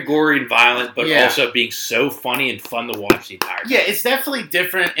 very gory and violent, but Yeah. also being so funny and fun to watch the entire time. Yeah, it's definitely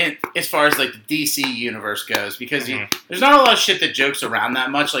different as far as like the DC universe goes because Mhm. there's not a lot of shit that jokes around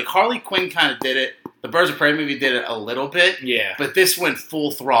that much. Like Harley Quinn kind of did it. The Birds of Prey movie did it a little bit, Yeah, but this went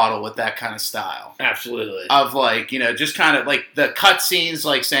full throttle with that kind of style absolutely. of like just kind of like the cut scenes,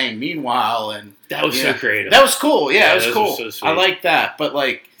 like saying "meanwhile" and That was so creative. that was cool. Yeah, Yeah, it was those cool. were so sweet. I like that, but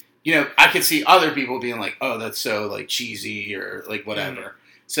like I could see other people being like, "Oh, that's so like cheesy" or like whatever.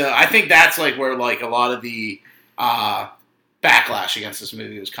 So I think that's like where like a lot of the backlash against this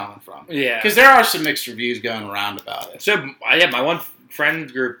movie was coming from. Yeah. Because there are some mixed reviews going around about it. So, yeah, my one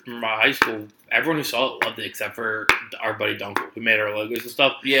friend group from my high school, everyone who saw it loved it except for our buddy Dunkel, who made our logos and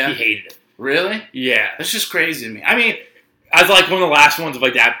stuff. Yeah. He hated it. Really? Yeah. That's just crazy to me. I mean, I was like one of the last ones of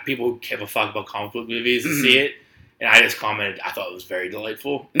like that people who give a fuck about comic book movies to see it. And I just commented, I thought it was very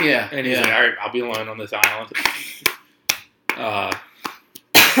delightful. yeah. And he's like, all right, I'll be alone on this island. Trying to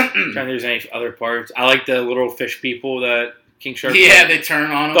think if there's any other parts. I like the little fish people that King Shark. Yeah, they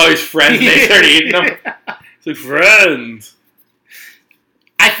turn on him. Oh, his friends. They start eating them. It's like friends.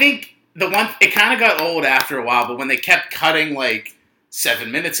 I think it kind of got old after a while, but when they kept cutting like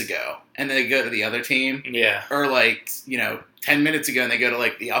 7 minutes ago, and then they go to the other team, Yeah. or like 10 minutes ago, and they go to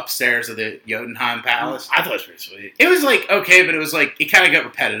like the upstairs of the Jotunheim Palace. I thought it was pretty sweet. It was like okay, but it was like it kind of got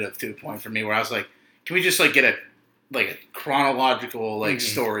repetitive to a point for me where I was like, can we just like get a chronological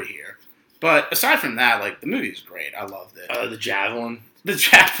story here? But aside from that, like the movie is great. I loved it. The javelin. The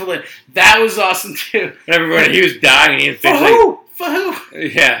javelin, that was awesome too. Everybody, he was dying. And he For who? For who?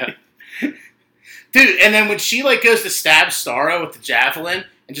 Yeah. Dude, and then when she like goes to stab Starro with the javelin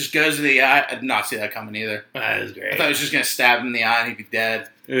and just goes to the eye, I did not see that coming either. That is I great. thought it was just gonna stab him in the eye and he'd be dead.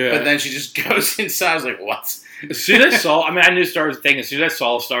 Yeah. But then she just goes inside. I was like, what? As soon as I saw, I knew Star was a thing. As soon as I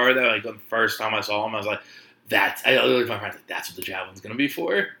saw Star, though, like the first time I saw him, I was like, I looked at my friend, like, that's what the javelin's gonna be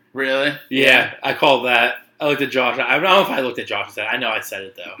for. Really? Yeah, I called that. I looked at Josh. I don't know if I looked at Josh and said, I know I said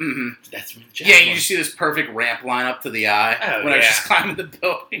it though. Mm-hmm. That's the Yeah, javelin. you just see this perfect ramp line up to the eye when I was yeah. just climbing the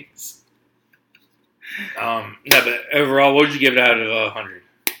buildings. No, but overall, what would you give it out of 100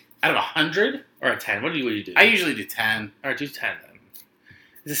 Out of 100? or a 10? What do you do? I usually do 10. All right, do 10 then.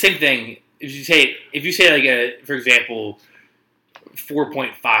 It's the same thing. If you say like for example,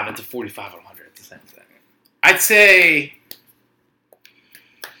 4.5, that's a 45 out of 100. It's the same thing.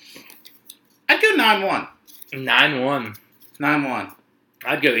 I'd go 9-1. 9-1. 9-1.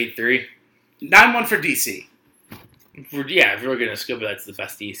 I'd go 8-3. 9-1 for DC. If we're looking at scope, that's the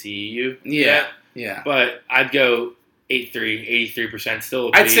best DCU. Yeah. But I'd go 8-3, 83%.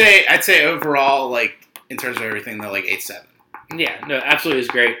 Still, I'd say overall, like in terms of everything, they're like 8-7. yeah, no, absolutely, it's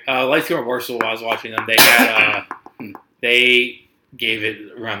great. Lightspeed Reversal. While I was watching them, they had they gave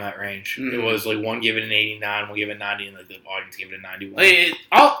it around that range. Mm-hmm. It was like one gave it an 89, one gave it 90, and like the audience gave it a 91.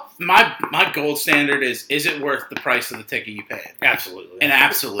 My gold standard is it worth the price of the ticket you paid? Absolutely, And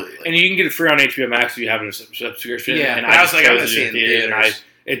absolutely. and you can get it free on HBO Max if you have a subscription. Yeah, and but I was like, I'm chose gonna see it in theaters.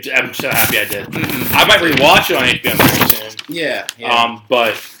 I'm so happy I did. Mm-hmm. I might rewatch it on HBO Max soon. Yeah.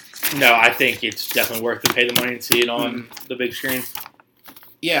 But no, I think it's definitely worth to pay the money and see it on the big screen.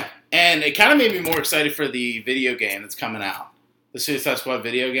 Yeah, and it kind of made me more excited for the video game that's coming out. The Suicide Squad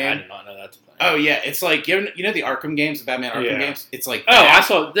video I game. did not know that's a thing. Oh, yeah. It's like, you know the Arkham games, the Batman Arkham games? It's like Oh, that. I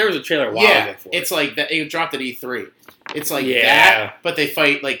saw there was a trailer a while ago for it. It's like that. It dropped at E3. It's like Yeah. that, but they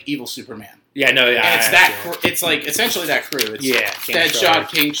fight like evil Superman. Yeah, no, yeah. And it's I that. see it. It's like essentially that crew. It's King Deadshot,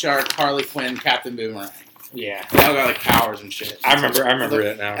 Shark. King Shark, Harley Quinn, Captain Boomerang. Yeah. They all got like powers and shit. I remember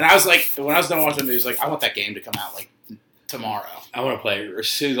that now. And I was like, when I was done watching the movie, I was like, I want that game to come out like tomorrow. I want to play it as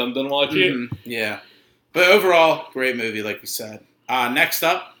soon as I'm done watching it. Mhm. Yeah. But overall, great movie, like we said. Next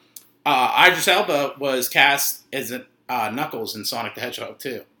up, Idris Elba was cast as Knuckles in Sonic the Hedgehog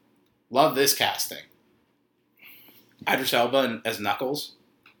 2. Love this casting. Idris Elba as Knuckles.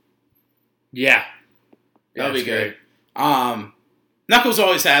 Yeah. That'll be that's good. great. Knuckles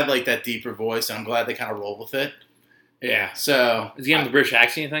always had like that deeper voice, and I'm glad they kind of rolled with it. Yeah. So Is he on the British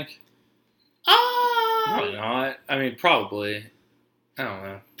accent, you think? Probably probably. not. I mean, probably. I don't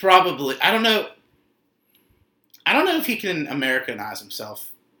know. I don't know. I don't know if he can Americanize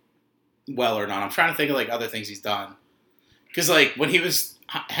himself well or not. I'm trying to think of like other things he's done. Because like when he was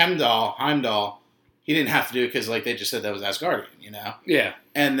Heimdall, he didn't have to do it because like they just said that was Asgardian, you know. Yeah.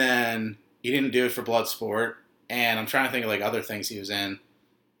 And then he didn't do it for Bloodsport. And I'm trying to think of like other things he was in,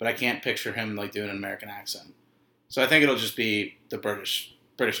 but I can't picture him like doing an American accent. So I think it'll just be the British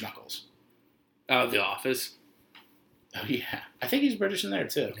Knuckles. Oh, The Office. Oh yeah, I think he's British in there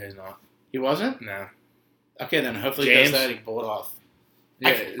too. He's not. He wasn't? No. Okay, then hopefully he James? does that. He can pull it off.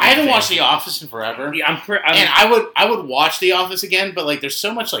 Yeah, I haven't watched The Office in forever. Yeah, And I would watch The Office again, but like there's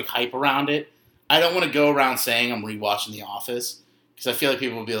so much like hype around it. I don't want to go around saying I'm rewatching The Office because I feel like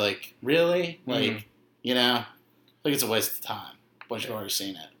people will be like, "Really?" Like, you know, like it's a waste of time once you've already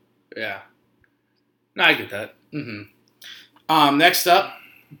seen it. Yeah. No, I get that. Mm-hmm. Next up,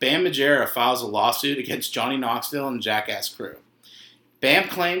 Bam Margera files a lawsuit against Johnny Knoxville and Jackass crew. Bam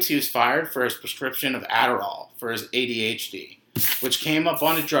claims he was fired for his prescription of Adderall for his ADHD, which came up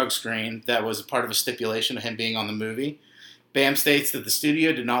on a drug screen that was a part of a stipulation of him being on the movie. Bam states that the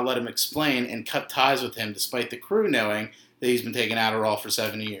studio did not let him explain and cut ties with him despite the crew knowing that he's been taking Adderall for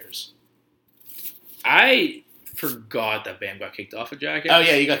 7 years. I forgot that Bam got kicked off of Jackass. Oh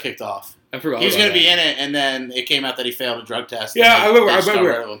yeah, he got kicked off. I forgot. He was going to be in it, and then it came out that he failed a drug test. Yeah, I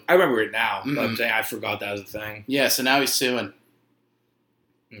remember. I remember it now. Mm-hmm. But I'm saying I forgot that was a thing. Yeah, so now he's suing.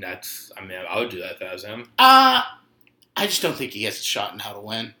 I would do that if I was him. I just don't think he gets a shot in How to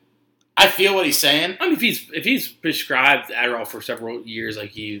Win. I feel what he's saying. I mean, if he's prescribed Adderall for several years,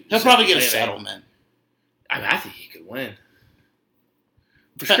 like he'll probably get a settlement. I think he could win.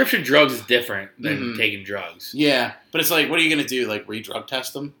 Prescription drugs is different than taking drugs. Yeah, but it's like, what are you going to do? Like, re-drug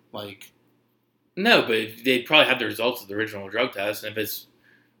test them? Like, no, but they'd probably have the results of the original drug test, and if it's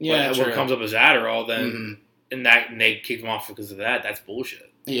what comes up as Adderall, then and they kick them off because of that. That's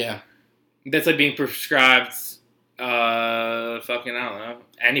bullshit. Yeah, that's like being prescribed. I don't know,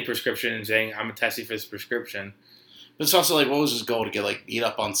 any prescription and saying I'm testing for this prescription. But it's also like, what was his goal, to get like beat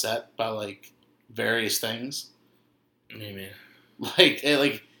up on set by like various things? What do you mean? Like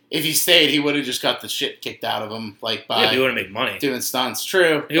if he stayed, he would have just got the shit kicked out of him. Like by he wouldn't make money doing stunts.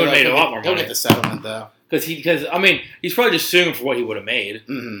 True, he would have made a lot more money. He'll get the settlement though, because he's probably just suing for what he would have made.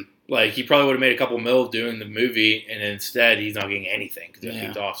 Mm-hmm. Like he probably would have made a couple mil doing the movie, and instead he's not getting anything because he got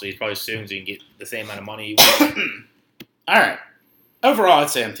kicked off. So he's probably suing so he can get the same amount of money. All right. Overall, I'd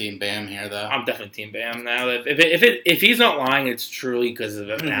say I'm Team Bam here, though. I'm definitely Team Bam now. If he's not lying, it's truly because of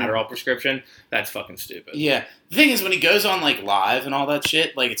an Adderall prescription. That's fucking stupid. Yeah. The thing is, when he goes on like live and all that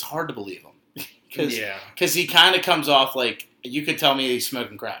shit, like it's hard to believe him because he kind of comes off like, you could tell me he's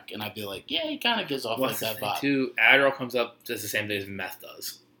smoking crack, and I'd be like, yeah, he kind of gives off like that vibe. Too, Adderall comes up just the same thing as meth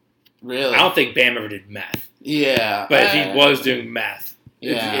does. Really? I don't think Bam ever did meth. Yeah. But if he was doing meth,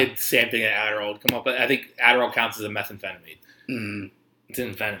 yeah, it's the same thing that Adderall would come up. But I think Adderall counts as a methamphetamine. Mm-hmm. It's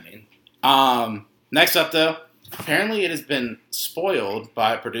an amphetamine. Next up, though, apparently it has been spoiled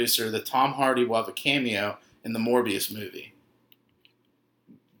by a producer that Tom Hardy will have a cameo in the Morbius movie.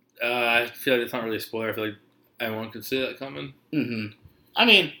 I feel like it's not really a spoiler. I feel like everyone could see that coming. Mm-hmm. I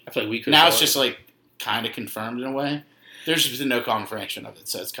mean, I feel like we could. Now it's just like kind of confirmed in a way. There's just been no confirmation of it,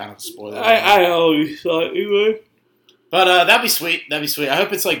 so it's kind of a spoiler. I always thought it would. But that'd be sweet. That'd be sweet. I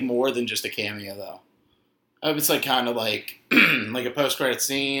hope it's like more than just a cameo, though. I hope it's like kind of like like a post-credit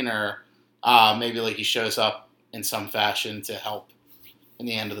scene, or maybe like he shows up in some fashion to help in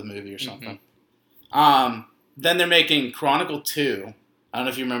the end of the movie or something. Mm-hmm. Then they're making Chronicle 2. I don't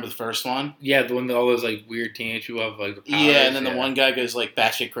know if you remember the first one. Yeah, the one that all those like weird teenage people have like the powers. Yeah, and then the one guy goes like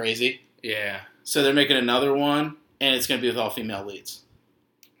batshit crazy. Yeah. So they're making another one, and it's going to be with all female leads.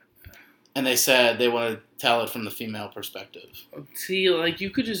 And they said they want to tell it from the female perspective. See, like, you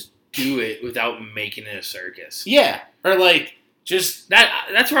could just do it without making it a circus. Yeah. Or, like, just...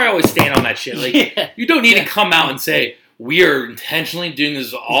 That's where I always stand on that shit. Like, you don't need to come out and say, we are intentionally doing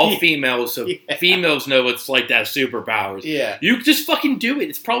this all females, so females know what it's like to have superpowers. Yeah. You just fucking do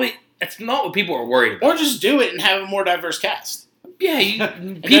it. That's not what people are worried about. Or just do it and have a more diverse cast. Yeah,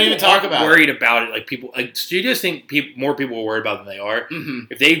 people even talk about worried about it. Like studios think more people are worried about it than they are.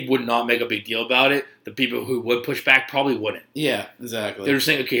 Mm-hmm. If they would not make a big deal about it, the people who would push back probably wouldn't. Yeah, exactly. They're just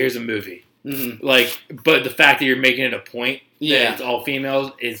saying, okay, here's a movie. Mm-hmm. But the fact that you're making it a point that it's all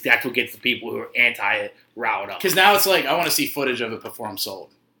females that's what gets the people who are anti it riled up. Because now it's like, I want to see footage of it before I'm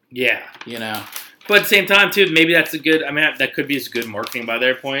sold. Yeah, you know. But at the same time, too, maybe that's that could be as good marketing by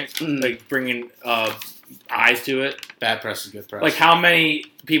their point, like bringing eyes to it. Bad press is good press. Like, how many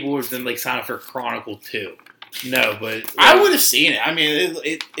people would then sign up for Chronicle 2? No, but I would have seen it. I mean,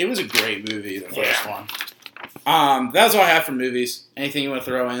 it was a great movie, the first one. That's all I have for movies. Anything you want to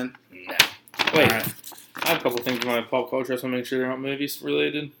throw in? No. Wait, right. I have a couple things in my pop culture. I just want to make sure they're not movies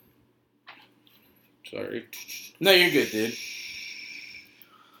related. Sorry. No, you're good, dude.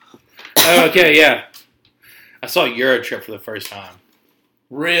 Okay, yeah. I saw Eurotrip for the first time.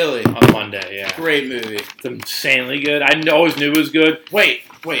 Really? On Monday, yeah. Great movie. It's insanely good. I always knew it was good. Wait.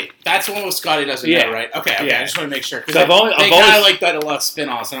 That's the one with Scotty Doesn't Know, right? Okay. Yeah. I just want to make sure. Because I've always like that a lot of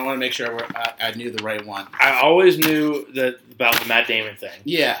spin-offs, and I want to make sure I knew the right one. I always knew about the Matt Damon thing.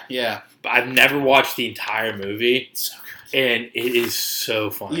 Yeah. But I've never watched the entire movie. It's so good. And it is so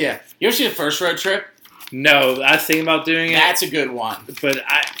funny. Yeah. You ever see The First Road Trip? No, I was thinking about doing it. That's a good one. But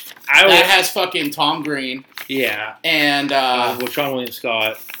that has fucking Tom Green. Yeah. And Sean William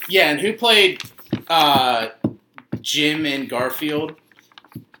Scott. Yeah, and who played Jim in Garfield?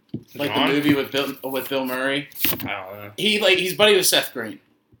 Like John? the movie with Bill Murray. I don't know. He's buddy with Seth Green.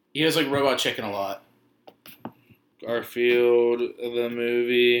 He does Robot Chicken a lot. Garfield, the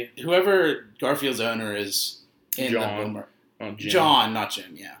movie. Whoever Garfield's owner is in John. the Bill Murray. Oh, Jim. John, not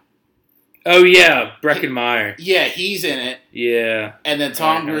Jim. Yeah. Oh yeah, Breckenmeyer. Yeah, he's in it. Yeah. And then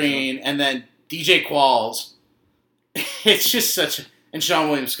Tom Green, and then DJ Qualls. it's just and Sean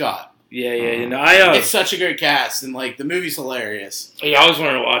William Scott. Yeah. You know, it's such a great cast, and like the movie's hilarious. Yeah, I always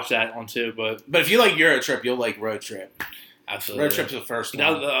wanted to watch that one too, but if you like Euro Trip, you'll like Road Trip. Absolutely, Road Trip's the first one.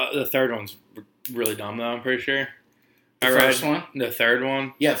 Now the third one's really dumb though. I'm pretty sure. The first one, the third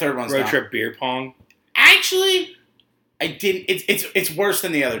one. Yeah, the third one's Road dumb. Trip beer pong. Actually, I didn't. It's worse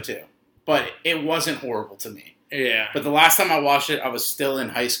than the other two, but it wasn't horrible to me. Yeah. But the last time I watched it, I was still in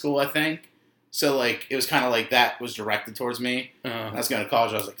high school, I think. So, like, it was kind of like that was directed towards me. When I was going to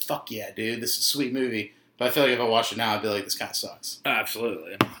college, I was like, fuck yeah, dude, this is a sweet movie. But I feel like if I watched it now, I'd be like, this kind of sucks.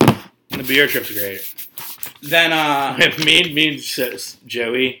 Absolutely. The beer trip's great. Then, me and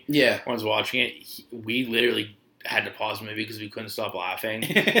Joey, yeah, was watching it. We literally had to pause the movie because we couldn't stop laughing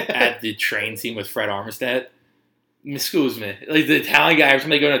at the train scene with Fred Armstead. Excuse me. Like, the Italian guy, every time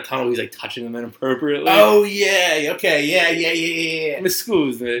they go in a tunnel, he's, like, touching them inappropriately. Oh, yeah. Okay, yeah.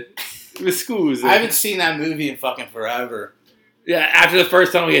 Excuse me. I haven't seen that movie in fucking forever. Yeah, after the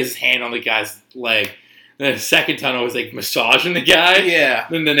first tunnel, he has his hand on the guy's leg. Then the second tunnel was, like, massaging the guy. Yeah.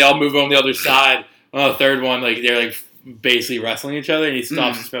 And then they all move on the other side. On the third one, like, they're, like, basically wrestling each other, and he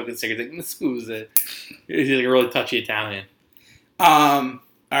stops and smoking cigarettes. Like, excuse me. He's, like, a really touchy Italian. All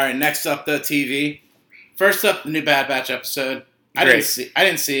right, next up, the TV. First up, the new Bad Batch episode. I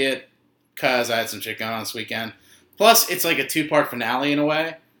didn't see it because I had some shit going on this weekend. Plus, it's like a 2-part finale in a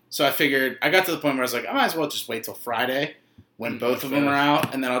way. So I figured, I got to the point where I was like, I might as well just wait till Friday when both of them are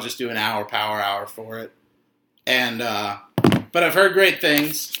out, and then I'll just do an power hour for it. And, but I've heard great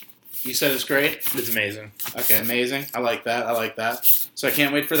things. You said it's great? It's amazing. Okay, amazing. I like that. So I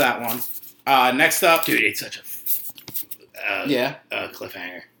can't wait for that one. Next up. Dude, it's such a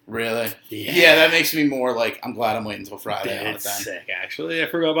cliffhanger. Really? Yeah, that makes me more like, I'm glad I'm waiting until Friday on it then. It's sick, actually. I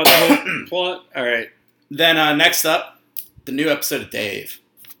forgot about the whole plot. All right. Then next up, the new episode of Dave.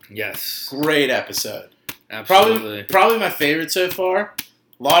 Yes. Great episode. Absolutely. Probably my favorite so far.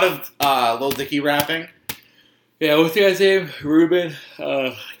 A lot of Lil Dicky rapping. Yeah, what's the guy's name? Ruben?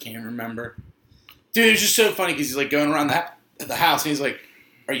 I can't remember. Dude, it's just so funny because he's like going around the house and he's like,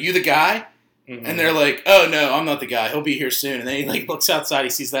 are you the guy? Mm-hmm. And they're like, oh no, I'm not the guy. He'll be here soon. And then he like looks outside. He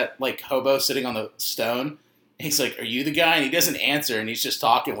sees that like hobo sitting on the stone. And he's like, are you the guy? And he doesn't answer and he's just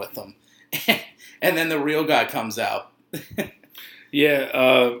talking with them. And then the real guy comes out.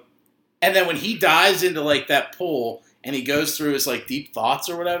 Yeah. And then when he dives into like that pool and he goes through his like deep thoughts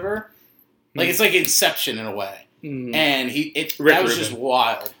or whatever, like it's like Inception in a way. Mm-hmm. And that was just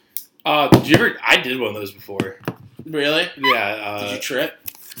wild. Did you ever? I did one of those before. Really? Yeah. Did you trip?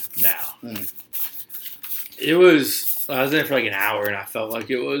 No. It was. I was in it for like an hour, and I felt like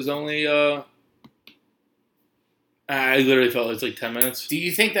it was only. I literally felt it was like 10 minutes. Do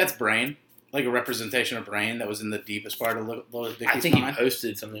you think that's Brain? Like a representation of Brain that was in the deepest part of Lil Dicky's I think mind? he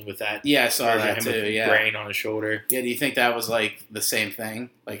posted something with that. Yeah, I saw that him too. with Yeah, Brain on his shoulder. Yeah, do you think that was like the same thing?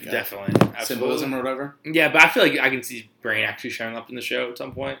 Like definitely symbolism or whatever? Yeah, but I feel like I can see Brain actually showing up in the show at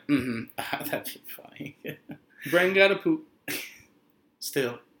some point. Mm-hmm. That'd be funny. Brain gotta poop.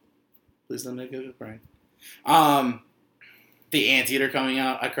 Still, please don't make it with Brain. The Anteater coming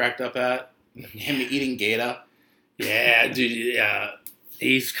out, I cracked up at him eating Gata. Yeah, dude. Yeah,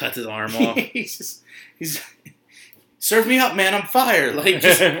 he cuts his arm off. he's serve me up, man. I'm fire. Like,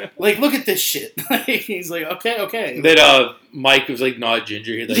 just, like, look at this shit. Like, he's like, okay. Then Mike was like not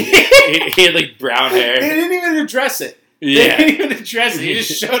ginger. He had like, he had like brown hair. They didn't even address it. Yeah, they didn't even address it. He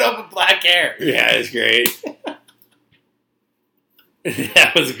just showed up with black hair. Yeah, it's great.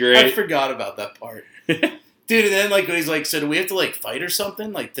 That was great. I forgot about that part. Dude, and then like when he's like, so do we have to like fight or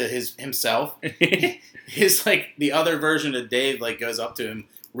something? Like to himself? His like the other version of Dave like goes up to him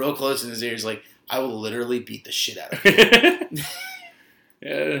real close in his ear. He's like, I will literally beat the shit out of you.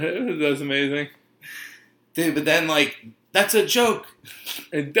 Yeah, that was amazing. Dude, but then like that's a joke.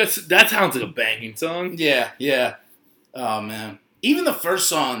 And that sounds like a banging song. Yeah. Oh man. Even the first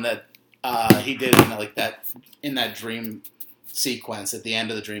song that he did in that dream sequence at the end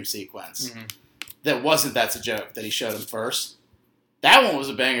of the dream sequence. Mm-hmm. That wasn't That's a Joke that he showed him first. That one was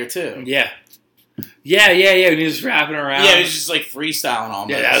a banger too. Yeah. When he was rapping around. Yeah, he was just like freestyling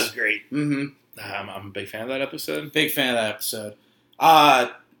almost. Yeah, that was great. Mm-hmm. I'm a big fan of that episode. Big fan of that episode.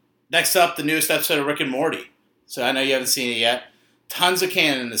 Next up, the newest episode of Rick and Morty. So I know you haven't seen it yet. Tons of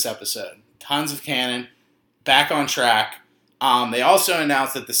canon in this episode. Tons of canon. Back on track. They also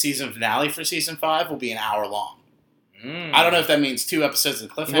announced that the season finale for season 5 will be an hour long. I don't know if that means 2 episodes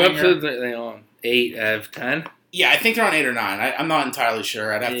of cliffhanger. What episodes are they on? 8 out of 10? Yeah, I think they're on 8 or 9. I'm not entirely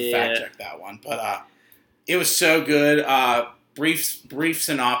sure. I'd have to fact check that one. But it was so good. Brief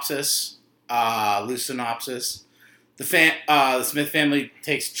synopsis. Loose synopsis. The Smith family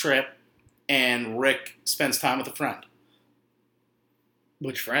takes a trip, and Rick spends time with a friend.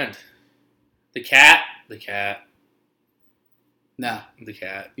 Which friend? The cat. The cat. No. The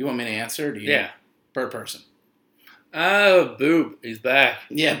cat. You want me to answer? Or do you Yeah. Bird person. Oh, Boop. He's back.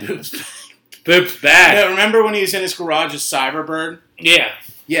 Yeah, Boop's Boop's back. Yeah, remember when he was in his garage as Cyberbird? Yeah.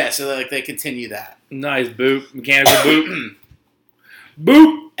 Yeah, so like they continue that. Nice Boop. Mechanical Boop.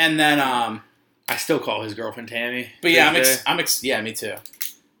 Boop. And then I still call his girlfriend Tammy. but yeah, yeah, me too.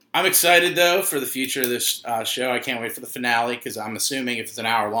 I'm excited though for the future of this show. I can't wait for the finale because I'm assuming if it's an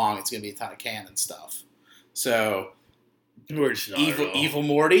hour long, it's going to be a ton of canon stuff. So We're just not at all. Evil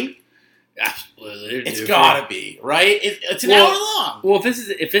Morty, Absolutely. it's got to be right. It's an hour long. Well,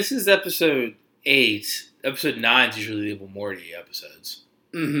 if this is episode 8, episode 9 is usually the Evil Morty episodes.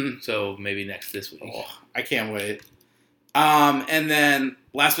 Mm-hmm. So maybe this week. Oh, I can't wait. And then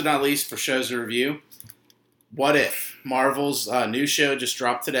last but not least for shows to review, What If? Marvel's new show just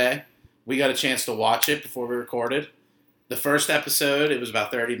dropped today. We got a chance to watch it before we recorded. The first episode, it was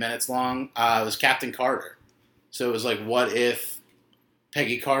about 30 minutes long. It was Captain Carter. So it was like, what if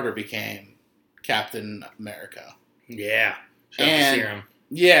Peggy Carter became Captain America? Yeah. Shout out to And Serum.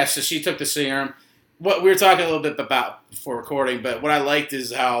 yeah, so she took the serum. What we were talking a little bit about before recording, but what I liked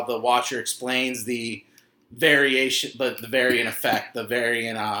is how the Watcher explains the variation, the variant effect, the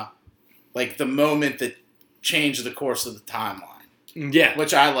variant, like the moment that changed the course of the timeline, Yeah.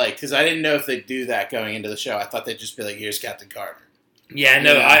 which I liked because I didn't know if they'd do that going into the show. I thought they'd just be like, "Here's Captain Carter." Yeah,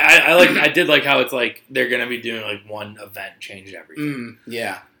 no, Yeah. I did like how it's like they're gonna be doing like one event change everything.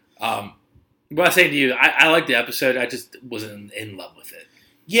 Yeah, What I was saying to you, I liked the episode. I just wasn't in love with it.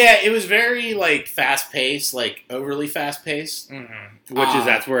 yeah. It was very like fast paced, like overly fast paced.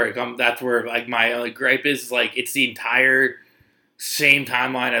 Mm-hmm. That's where like my only gripe is like it's the entire same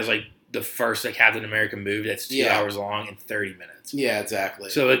timeline as like the first like Captain America movie that's 2 hours long and 30 minutes. Yeah, exactly.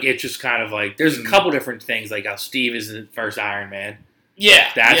 So like it's just kind of like there's a couple different things like how Steve is the first Iron Man. Yeah,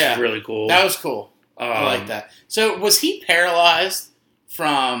 That's really cool. That was cool. I like that. So was he paralyzed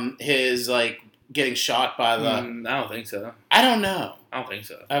from his like getting shot by the? I don't think so. I don't know. I don't think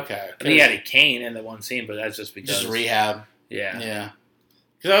so. Okay, I think he had a cane in the one scene, but that's just because just rehab. Yeah, Yeah,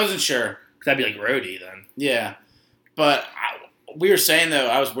 because I wasn't sure. that'd be like Rhodey then. Yeah, but we were saying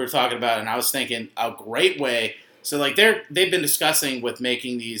though, we were talking about it, and I was thinking a great way. So like they've been discussing with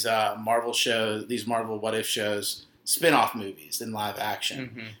making these Marvel shows, these Marvel What If shows, spin-off movies in live action.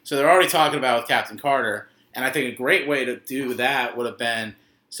 Mm-hmm. So they're already talking about with Captain Carter, and I think a great way to do that would have been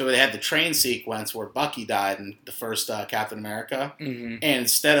so they had the train sequence where Bucky died in the first Captain America, Mm-hmm. and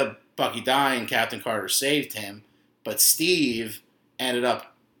instead of Bucky dying, Captain Carter saved him, but Steve ended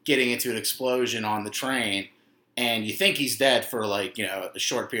up getting into an explosion on the train, and you think he's dead for like a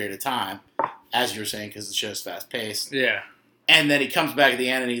short period of time, as you were saying, because the show's fast paced, Yeah, and then he comes back at the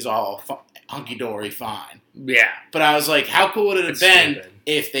end and he's all hunky dory fine. yeah. But I was like, how cool would it have It's been stupid.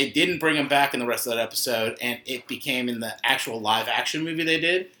 if they didn't bring him back in the rest of that episode and it became in the actual live action movie they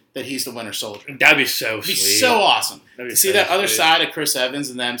did that he's the Winter Soldier? That'd be so It'd be sweet. so awesome. That'd be To see so that other sweet. side of Chris Evans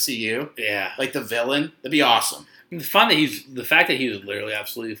in the MCU, Yeah, like the villain, that'd be awesome. the fact that he was literally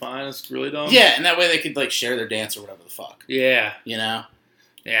absolutely fine is really dumb. Yeah, and that way they could like share their dance or whatever the fuck. yeah, You know?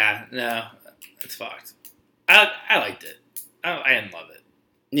 yeah. No, it's fucked. I liked it. I didn't love it.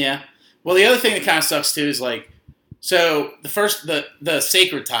 Yeah. Well, the other thing that kind of sucks too is like, so the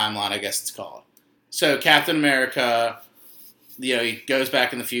sacred timeline, I guess it's called. So Captain America, he goes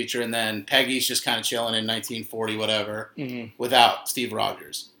back in the future, and then Peggy's just kind of chilling in 1940 whatever Mm-hmm. without Steve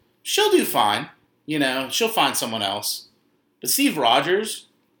Rogers. She'll do fine, she'll find someone else. But Steve Rogers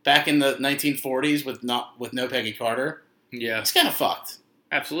back in the 1940s with no Peggy Carter, Yeah, it's kind of fucked.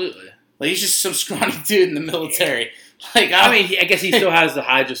 absolutely. Like he's just some scrawny dude in the military. Like I guess he still has the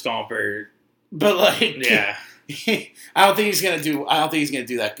Hydra Stomper. but like Yeah, I don't think he's gonna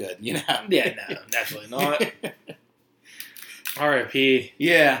do that good, yeah. No, definitely not. R.I.P.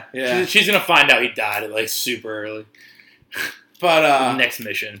 Yeah, yeah. She's gonna find out he died like super early. But Next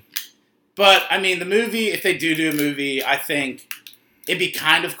mission. but I mean the movie, if they do a movie, I think it'd be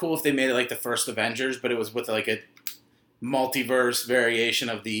kind of cool if they made it like the first Avengers, but it was with like a multiverse variation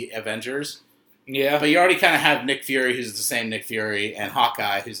of the Avengers. Yeah, But you already kind of have Nick Fury, who's the same Nick Fury, and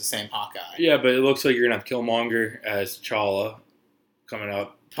Hawkeye, who's the same Hawkeye. yeah, but it looks like you're gonna have Killmonger as T'Challa coming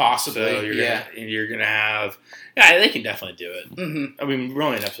up. Possibly, So you're gonna have. Yeah, they can definitely do it. hmm I mean, we're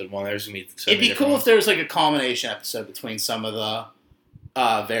only in episode 1. There's gonna be. So It'd many be cool if different there was like a culmination episode between some of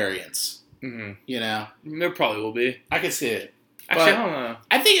the variants. ones. You know, There probably will be. I could see it. Actually, But- I don't know.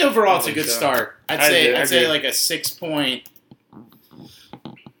 I think overall it's a I good think so. start. I'd I say agree. like a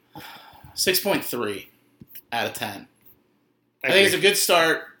 6.3 out of 10. I think it's a good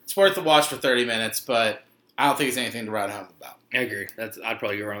start It's worth the watch for 30 minutes, but I don't think it's anything to write home about. I agree. I'd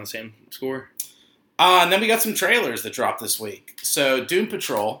probably go around the same score. And then we got some trailers that dropped this week. So Doom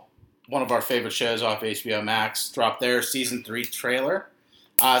Patrol, one of our favorite shows off HBO Max, dropped their season 3 trailer.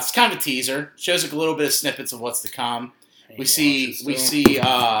 It's kind of a teaser. Shows like a little bit of snippets of what's to come. We see.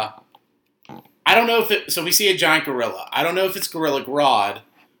 I don't know if it. So we see a giant gorilla. I don't know if it's Gorilla Grodd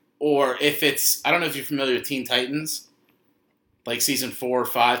or if it's. I don't know if you're familiar with Teen Titans, like season 4 or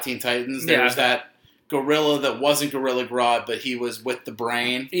 5 Teen Titans. There was that gorilla that wasn't Gorilla Grodd, but he was with the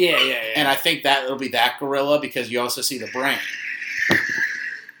brain. Yeah. And I think that it'll be that gorilla because you also see the brain.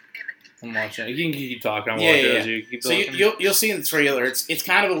 I'm watching. You can keep talking. I'm watching. Yeah. You keep So you'll see in the trailer, it's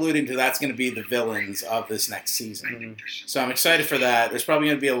kind of alluding to that's going to be the villains of this next season. Mm-hmm. So I'm excited for that. There's probably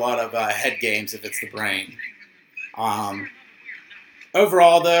going to be a lot of head games if it's the brain.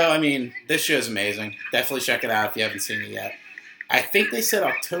 Overall, though, I mean, this show's amazing. Definitely check it out if you haven't seen it yet. I think they said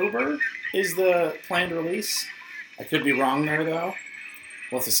October is the planned release. I could be wrong there, though.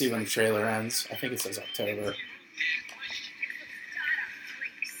 We'll have to see when the trailer ends. I think it says October.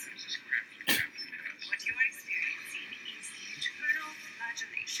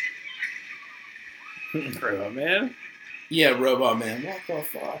 Robot Man? Yeah, Robot Man. What the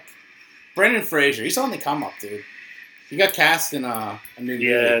fuck? Brendan Fraser. He's on the come up, dude. He got cast in a new movie.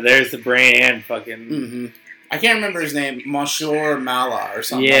 Yeah, there's the brain and fucking... Mm-hmm. I can't remember his name. Monsieur Mala or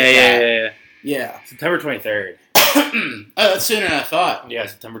something Yeah. September 23rd. Oh, that's sooner than I thought. Yeah,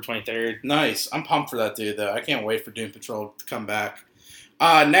 September 23rd. Nice. I'm pumped for that dude, though. I can't wait for Doom Patrol to come back.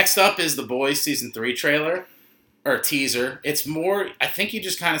 Next up is The Boys Season 3 trailer. Or teaser. It's more... I think you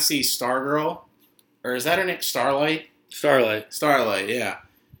just kind of see Stargirl. Or is that her name? Starlight, yeah.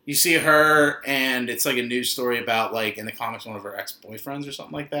 You see her, and it's like a news story about, like, in the comics, one of her ex-boyfriends or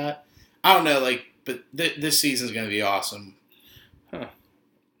something like that. I don't know, like, but this season's going to be awesome. Huh.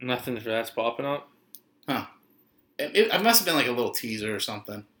 Nothing for that's popping up? Huh. It must have been, like, a little teaser or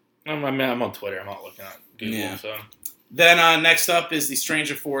something. I'm on Twitter. I'm not looking at Google, Yeah. so... Then next up is the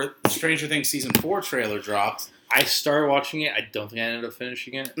Stranger Things Season 4 trailer dropped. I started watching it. I don't think I ended up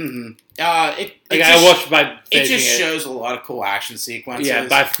finishing it. Mm-hmm. I watched by finishing it just shows a lot of cool action sequences. Yeah,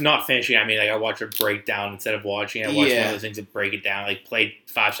 by not finishing, I mean like I watched a breakdown instead of watching it. I watched one of those things that break it down, like play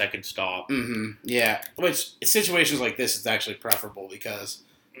 5-second stop. Mm-hmm. Yeah, which situations like this is actually preferable because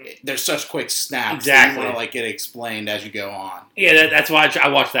there's such quick snaps. Exactly. That you want to like get it explained as you go on. Yeah, that's why I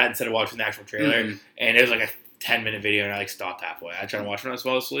watched that instead of watching the actual trailer. Mm-hmm. And it was like a 10-minute video, and I like stopped halfway. I tried to watch when I was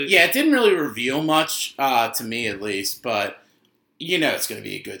falling asleep. Yeah, it didn't really reveal much to me at least, but you know it's going to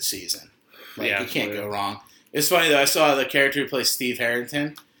be a good season. Like you can't go wrong. It's funny though. I saw the character who plays Steve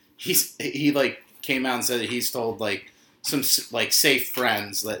Harrington. He like came out and said that he's told like some like safe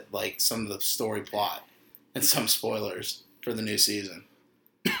friends that like some of the story plot and some spoilers for the new season.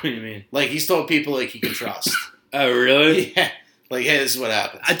 What do you mean? Like he's told people like he can trust. Oh really? Yeah. Like, hey, this is what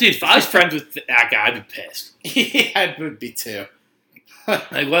happens. Dude, if I was friends with that guy, I'd be pissed. Yeah, I would be too.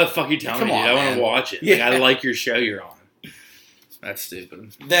 Like, what the fuck are you telling me, dude? I want to watch it. Yeah. Like, I like your show you're on. That's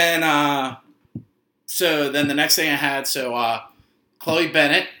stupid. Then the next thing I had, Chloe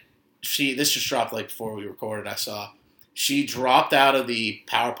Bennett, this just dropped like before we recorded, I saw. She dropped out of the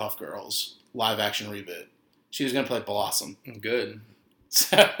Powerpuff Girls live action reboot. She was going to play Blossom. Good.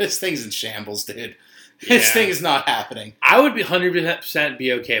 So this thing's in shambles, dude. This thing is not happening. I would be 100%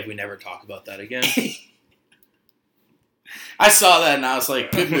 be okay if we never talk about that again. I saw that and I was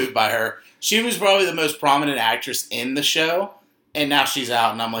like, good move by her. She was probably the most prominent actress in the show, and now she's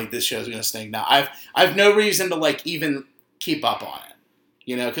out, and I'm like, this show's gonna stink now. I've no reason to like even keep up on it,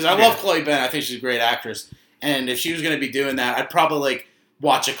 you know, because I love Chloe Bennett. I think she's a great actress, and if she was gonna be doing that, I'd probably like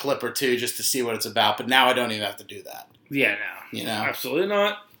watch a clip or two just to see what it's about. But now I don't even have to do that. Yeah, no, you know, absolutely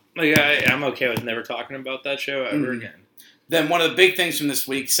not. Like I'm okay with never talking about that show ever again. Then one of the big things from this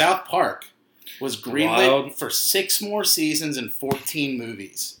week, South Park was greenlit for 6 more seasons and 14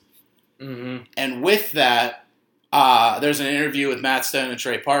 movies. Mm-hmm. And with that, there's an interview with Matt Stone and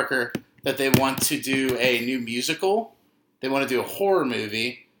Trey Parker that they want to do a new musical. They want to do a horror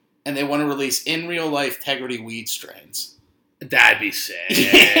movie, and they want to release in real life Tegrity weed strains. That'd be sick.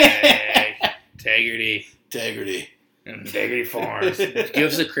 Tegrity. And Tegrity Farms. Give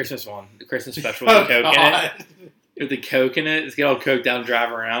us a Christmas one. The Christmas special with the coke in it. With the coke in it. Just get all coked down and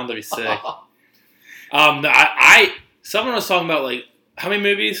drive around. That'd be sick. Someone was talking about, like, how many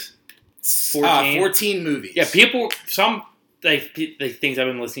movies? 14? 14 movies. Yeah, people, some, like things I've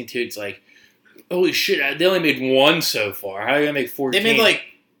been listening to, it's like, holy shit, they only made 1 so far. How are they going to make 14? They made, like...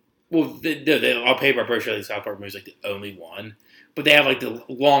 Well, on paper, I'm pretty sure the South Park movie is, like, the only one. But they have, like, the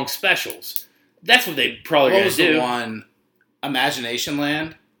long specials. That's what they probably going to do. What was the one? Imagination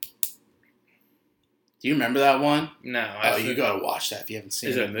Land? Do you remember that one? No. Oh, you gotta watch that if you haven't seen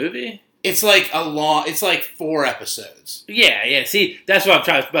Is it a movie? It's like it's like 4 episodes. Yeah. See, that's the point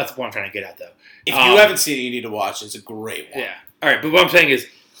I'm trying to get at, though. If you haven't seen it, you need to watch it. It's a great one. Yeah. All right, but what I'm saying is,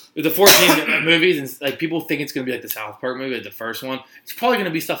 with the 14 movies, and like people think it's going to be like the South Park movie, like the first one, it's probably going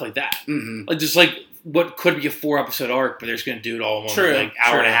to be stuff like that. Mm-hmm. Like just like what could be a 4-episode arc, but they're just going to do it all in one like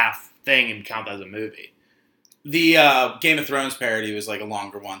hour and a half thing and count that as a movie. The Game of Thrones parody was like a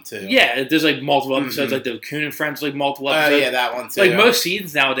longer one too. Yeah, there's like multiple episodes, like the Coon and Friends, like multiple episodes. Yeah, that one too. Like most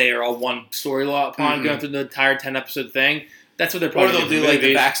seasons nowadays are all one storyline going through the entire 10-episode thing. That's what they're probably. Or they'll do like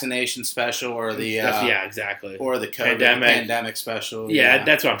the vaccination special, or the yeah, exactly, or the COVID pandemic special. Yeah,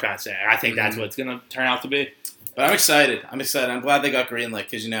 that's what I'm trying to say. I think that's what it's going to turn out to be. But I'm excited. I'm glad they got greenlit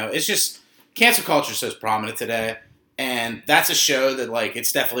because it's just cancel culture is so prominent today, and that's a show that like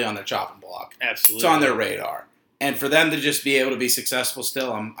it's definitely on their chopping block. Absolutely, it's on their radar. And for them to just be able to be successful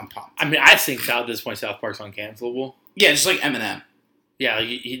still, I'm pumped. I mean, I think at this point South Park's uncancelable. Yeah, just like Eminem. Yeah,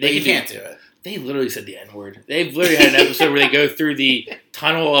 you can't do it. They literally said the N-word. They've literally had an episode where they go through the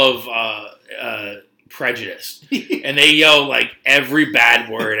tunnel of prejudice, and they yell like every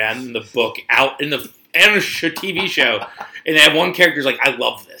bad word in the book out in the TV show, and they have one character's like, "I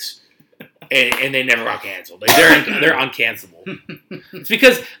love this." And they never got canceled. Like they're uncancelable. It's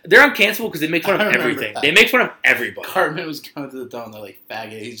because they're uncancelable because they make fun of everything. They make fun of everybody. Cartman was coming to the door and they're like,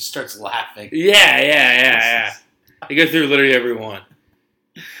 faggot. He just starts laughing. Yeah. They go through literally every one.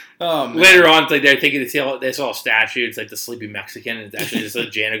 Oh, man. Later on, it's like they're thinking they saw a statue. It's like the sleepy Mexican, and it's actually just a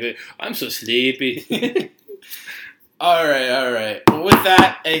janitor. I'm so sleepy. All right. Well, with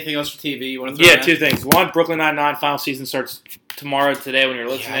that, anything else for TV you want to throw in? 2 things. One, Brooklyn Nine-Nine final season starts today when you're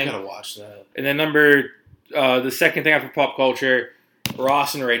listening. Yeah, I gotta watch that. And then the second thing after pop culture,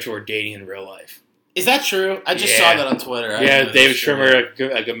 Ross and Rachel are dating in real life. Is that true? I just saw that on Twitter. David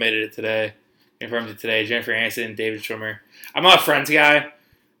Schwimmer admitted it today. Confirmed it today. Jennifer Aniston, David Schwimmer. I'm not a Friends guy,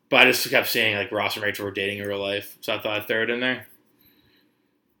 but I just kept seeing like Ross and Rachel were dating in real life, so I thought I'd throw it in there.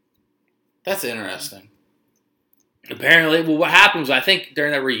 That's interesting. Apparently, well, what happened was I think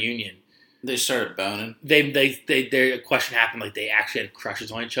during that reunion, they started boning. Their question happened like they actually had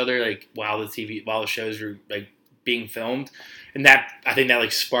crushes on each other like while the shows were like being filmed, and that I think that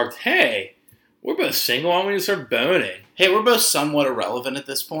like sparked. Hey, we're both single. Why don't we just start boning? Hey, we're both somewhat irrelevant at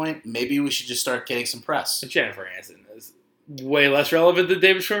this point. Maybe we should just start getting some press. Jennifer Aniston is way less relevant than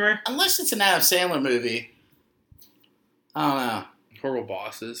David Schwimmer, unless it's an Adam Sandler movie. I don't know. Horrible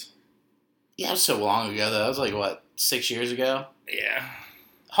Bosses. Yeah, it was so long ago though. That was like what, 6 years ago? Yeah.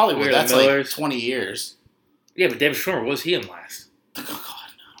 Hollywood, We're that's like 20 years. Yeah, but David Schwimmer, what was he in last? Oh,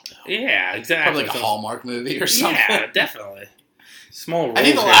 God, no. Yeah, exactly. Probably like a Hallmark movie or something. Yeah, definitely. Small roles. I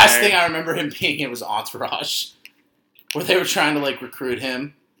think the last thing I remember him being in was Entourage, where they were trying to like recruit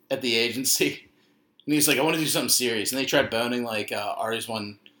him at the agency. And he's like, I want to do something serious. And they tried boning like Ari's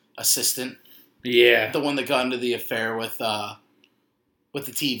one assistant. Yeah. The one that got into the affair with the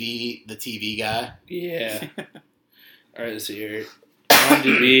TV guy. Yeah. All right, let's see here.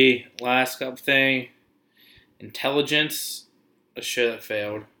 IMDb, last couple thing. Intelligence, a show that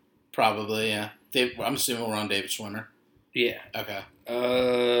failed. Probably, yeah. I'm assuming we're on David Schwimmer. Yeah. Okay.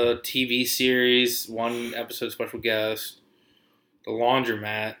 TV series, 1 episode special guest. The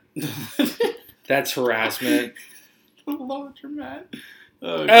Laundromat. That's harassment. The Laundromat.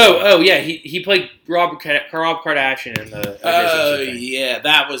 Oh, yeah. He played Rob Kardashian in the. Yeah,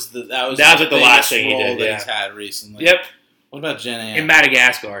 that was like the last thing he did. That he's had recently. Yep. What about Jen Ann? In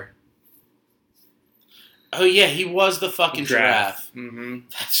Madagascar. Oh yeah, he was the fucking giraffe. Mm-hmm.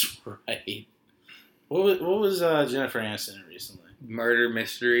 That's right. What was Jennifer Aniston in recently? Murder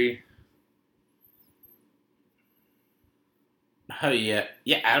mystery. Oh yeah,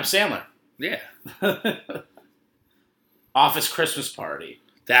 Adam Sandler. Yeah. Office Christmas Party.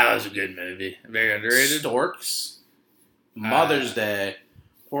 That was a good movie. Very underrated. Storks. Mother's Day.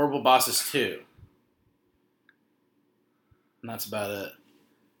 Horrible Bosses 2. And that's about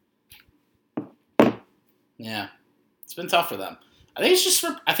it. Yeah. It's been tough for them. I think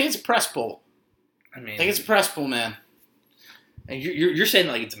it's a press pull. I think it's a press pull, man. And you're saying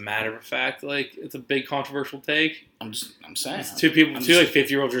like it's a matter of fact, like it's a big controversial take. I'm saying it's two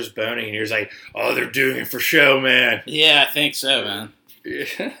 50-year-olds just boning, and you're just like, oh, they're doing it for show, man. Yeah, I think so, man. Yeah,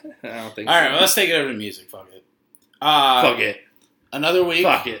 I don't think. All so. right, well, let's take it over to music. Fuck it. Fuck it. Another week.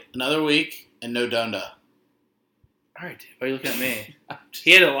 Fuck it. Another week and no Donda. All right, dude. Why are you looking at me?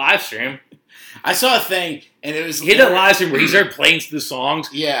 He had a live stream. I saw a thing, and it was... He had a live stream where he started playing the songs,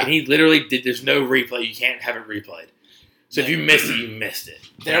 yeah, and he literally did... There's no replay. You can't have it replayed. So if you missed it, you missed it.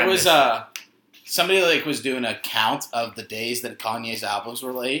 There was somebody like was doing a count of the days that Kanye's albums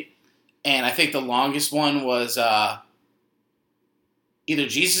were late, And I think the longest one was either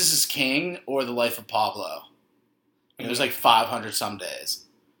Jesus is King or The Life of Pablo. And it was like 500 some days.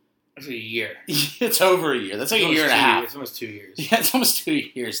 That's a year. It's over a year. That's like a year and a half. It's almost 2 years. Yeah, it's almost 2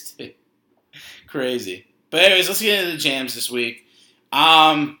 years, too. Crazy. But anyways, let's get into the jams this week.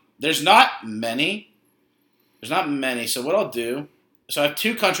 There's not many. So what I'll do, so I have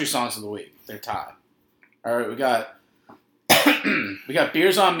 2 country songs of the week. They're tied. All right, we got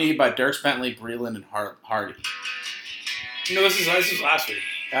Beers on Me by Dierks Bentley, Breland, and Hardy. No, this is last week.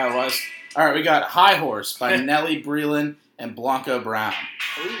 That was. All right, we got High Horse by Nelly Breland and Blanco Brown.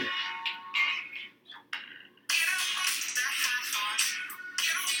 Ooh.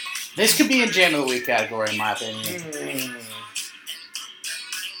 This could be in Jam of the Week category, in my opinion.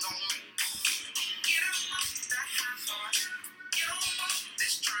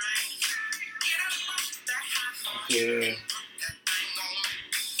 Yeah.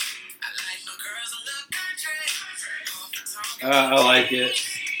 I like it.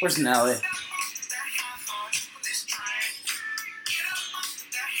 Where's Nelly?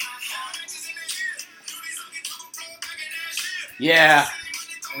 Yeah.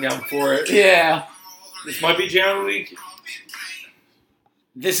 I'm for it. Yeah. This might be Jam of the Week.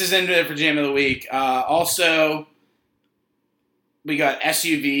 This is into it for Jam of the Week. Also, we got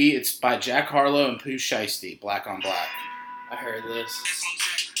SUV. It's by Jack Harlow and Pooh Shiesty, Black on Black. I heard this.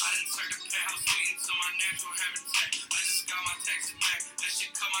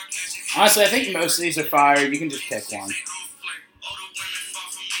 Honestly, I think most of these are fire. You can just pick one.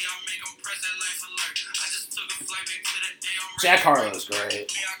 Jack Harlow's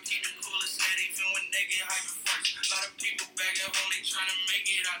great.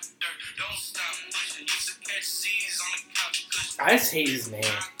 I just hate his name.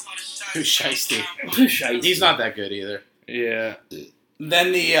 Pooh Shiesty. Pooh Shiesty. He's not that good either. Yeah.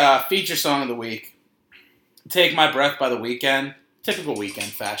 Then the feature song of the week, Take My Breath by The Weeknd. Typical Weeknd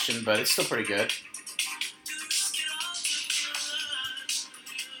fashion, but it's still pretty good.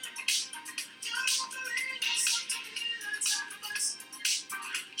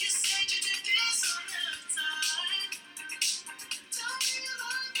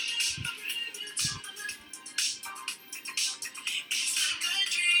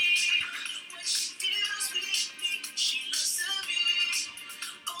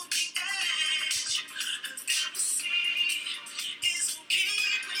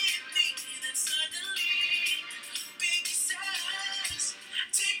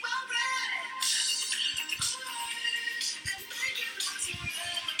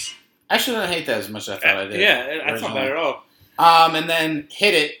 Actually, I don't hate that as much as I thought I did. Yeah, that's not bad at all. And then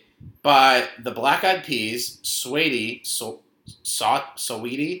Hit It by the Black Eyed Peas, Saweetie,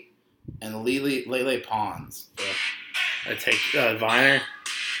 Saweetie, and Lele Pons. So, I take Viner.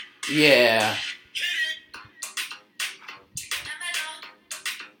 yeah.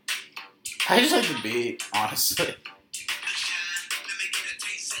 I just like the beat, honestly.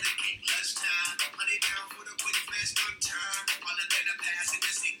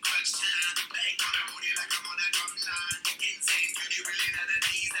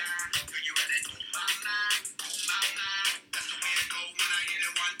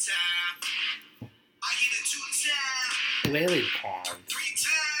 Lele Pons.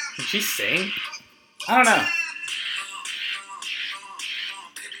 Can she sing? I don't know.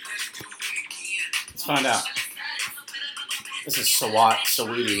 Let's find out. This is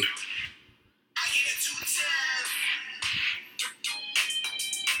Saweetie.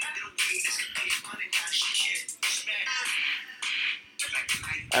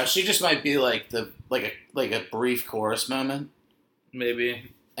 She just might be like a brief chorus moment,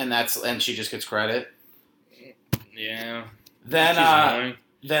 Maybe. and she just gets credit. Yeah. Then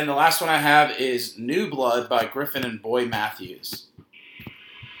the last one I have is New Blood by Griffin and Boy Matthews.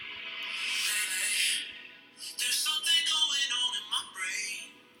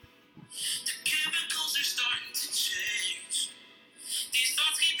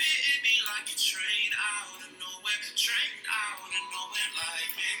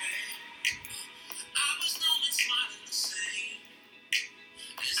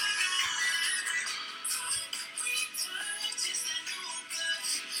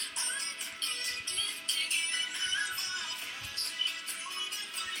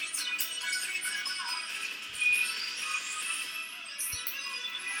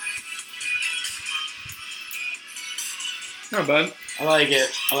 Not bad. I like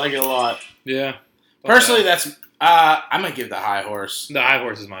it. I like it a lot. Yeah. Personally, that's I'm gonna give the High Horse. The High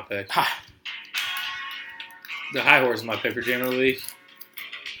Horse is my pick. The High Horse is my pick for Jam of the Week.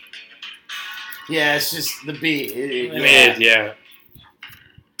 Yeah, it's just the beat. It is, yeah.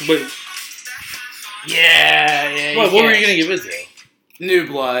 But Yeah. what were you gonna give it to? New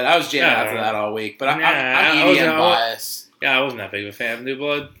Blood. I was jamming Yeah. after that all week, but I'm I EDM biased. Yeah, I wasn't that big of a fan of New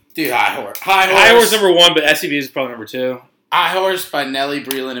Blood. Dude, High Horse. High Horse number 1, but SCB is probably number 2. High Horse by Nelly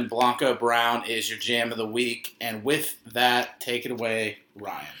Breland and Blanco Brown is your jam of the week. And with that, take it away,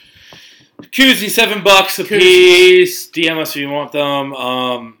 Ryan. Koozie, $7 a piece. DM us if you want them.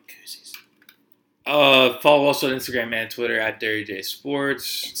 Koozies. Follow us on Instagram and Twitter at DairyJ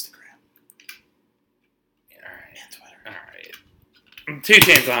Sports. Instagram. All right. And Twitter. All right. 2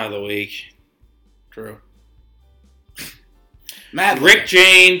 Chainz line of the week. True. Mad Rick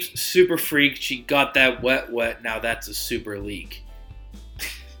James, super freak. She got that wet. Now that's a super leak.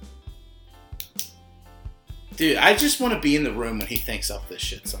 Dude, I just want to be in the room when he thinks up this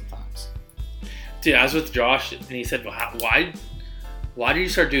shit sometimes. Dude, I was with Josh and he said, well, why did you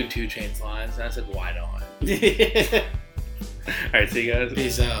start doing 2 Chainz lines? And I said, why not? All right, see you guys.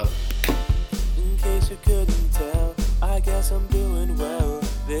 Peace out. In case you couldn't tell, I guess I'm doing well.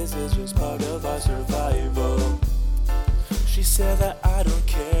 This is just part of our survival. She said that I don't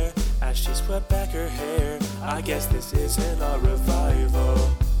care as she swept back her hair. I guess this isn't our revival.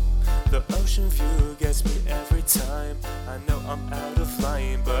 The ocean view gets me every time. I know I'm out of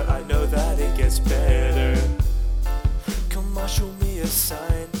line, but I know that it gets better. Come on, show me a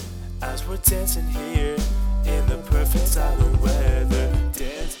sign as we're dancing here in the perfect silent weather.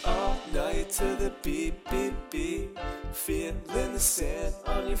 Dance all night to the beat, beat, beat. Feeling the sand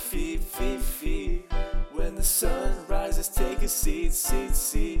on your feet, feet, feet. When the sun rises, take a seat, seat,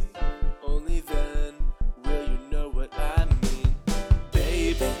 seat. Only then will you know what I mean.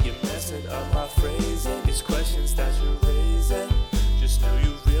 Baby, you're messing up my phrasing. These questions that you're raising, just know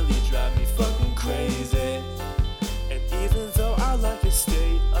you really drive me fucking crazy. And even though I like your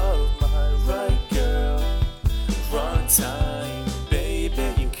state of mind, right girl, wrong time.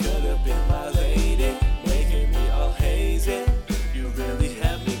 Baby, you could have been my lady, making me all hazy. You really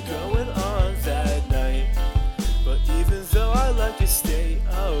had me going on that night. But even though I like your state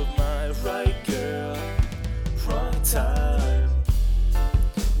of mind, right girl, wrong time.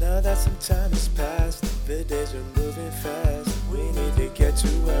 Now that some time has passed, the days are moving fast. We need to get to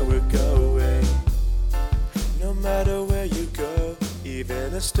where we're going. No matter where you go,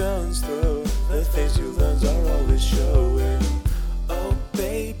 even a stone's throw, the things you learn are always showing. Oh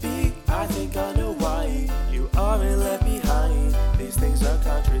baby, I think I know why you aren't left behind. These things are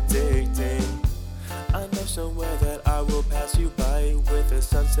contradicting. I know somewhere that I will pass you by with the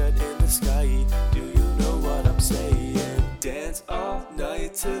sunset in the sky. Do you know what I'm saying? Dance all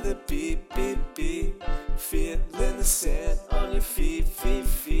night to the beat, beat, beat. Feeling the sand on your feet, feet,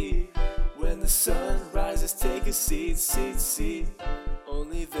 feet. When the sun rises, take a seat, seat, seat.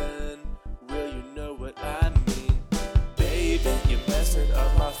 Only then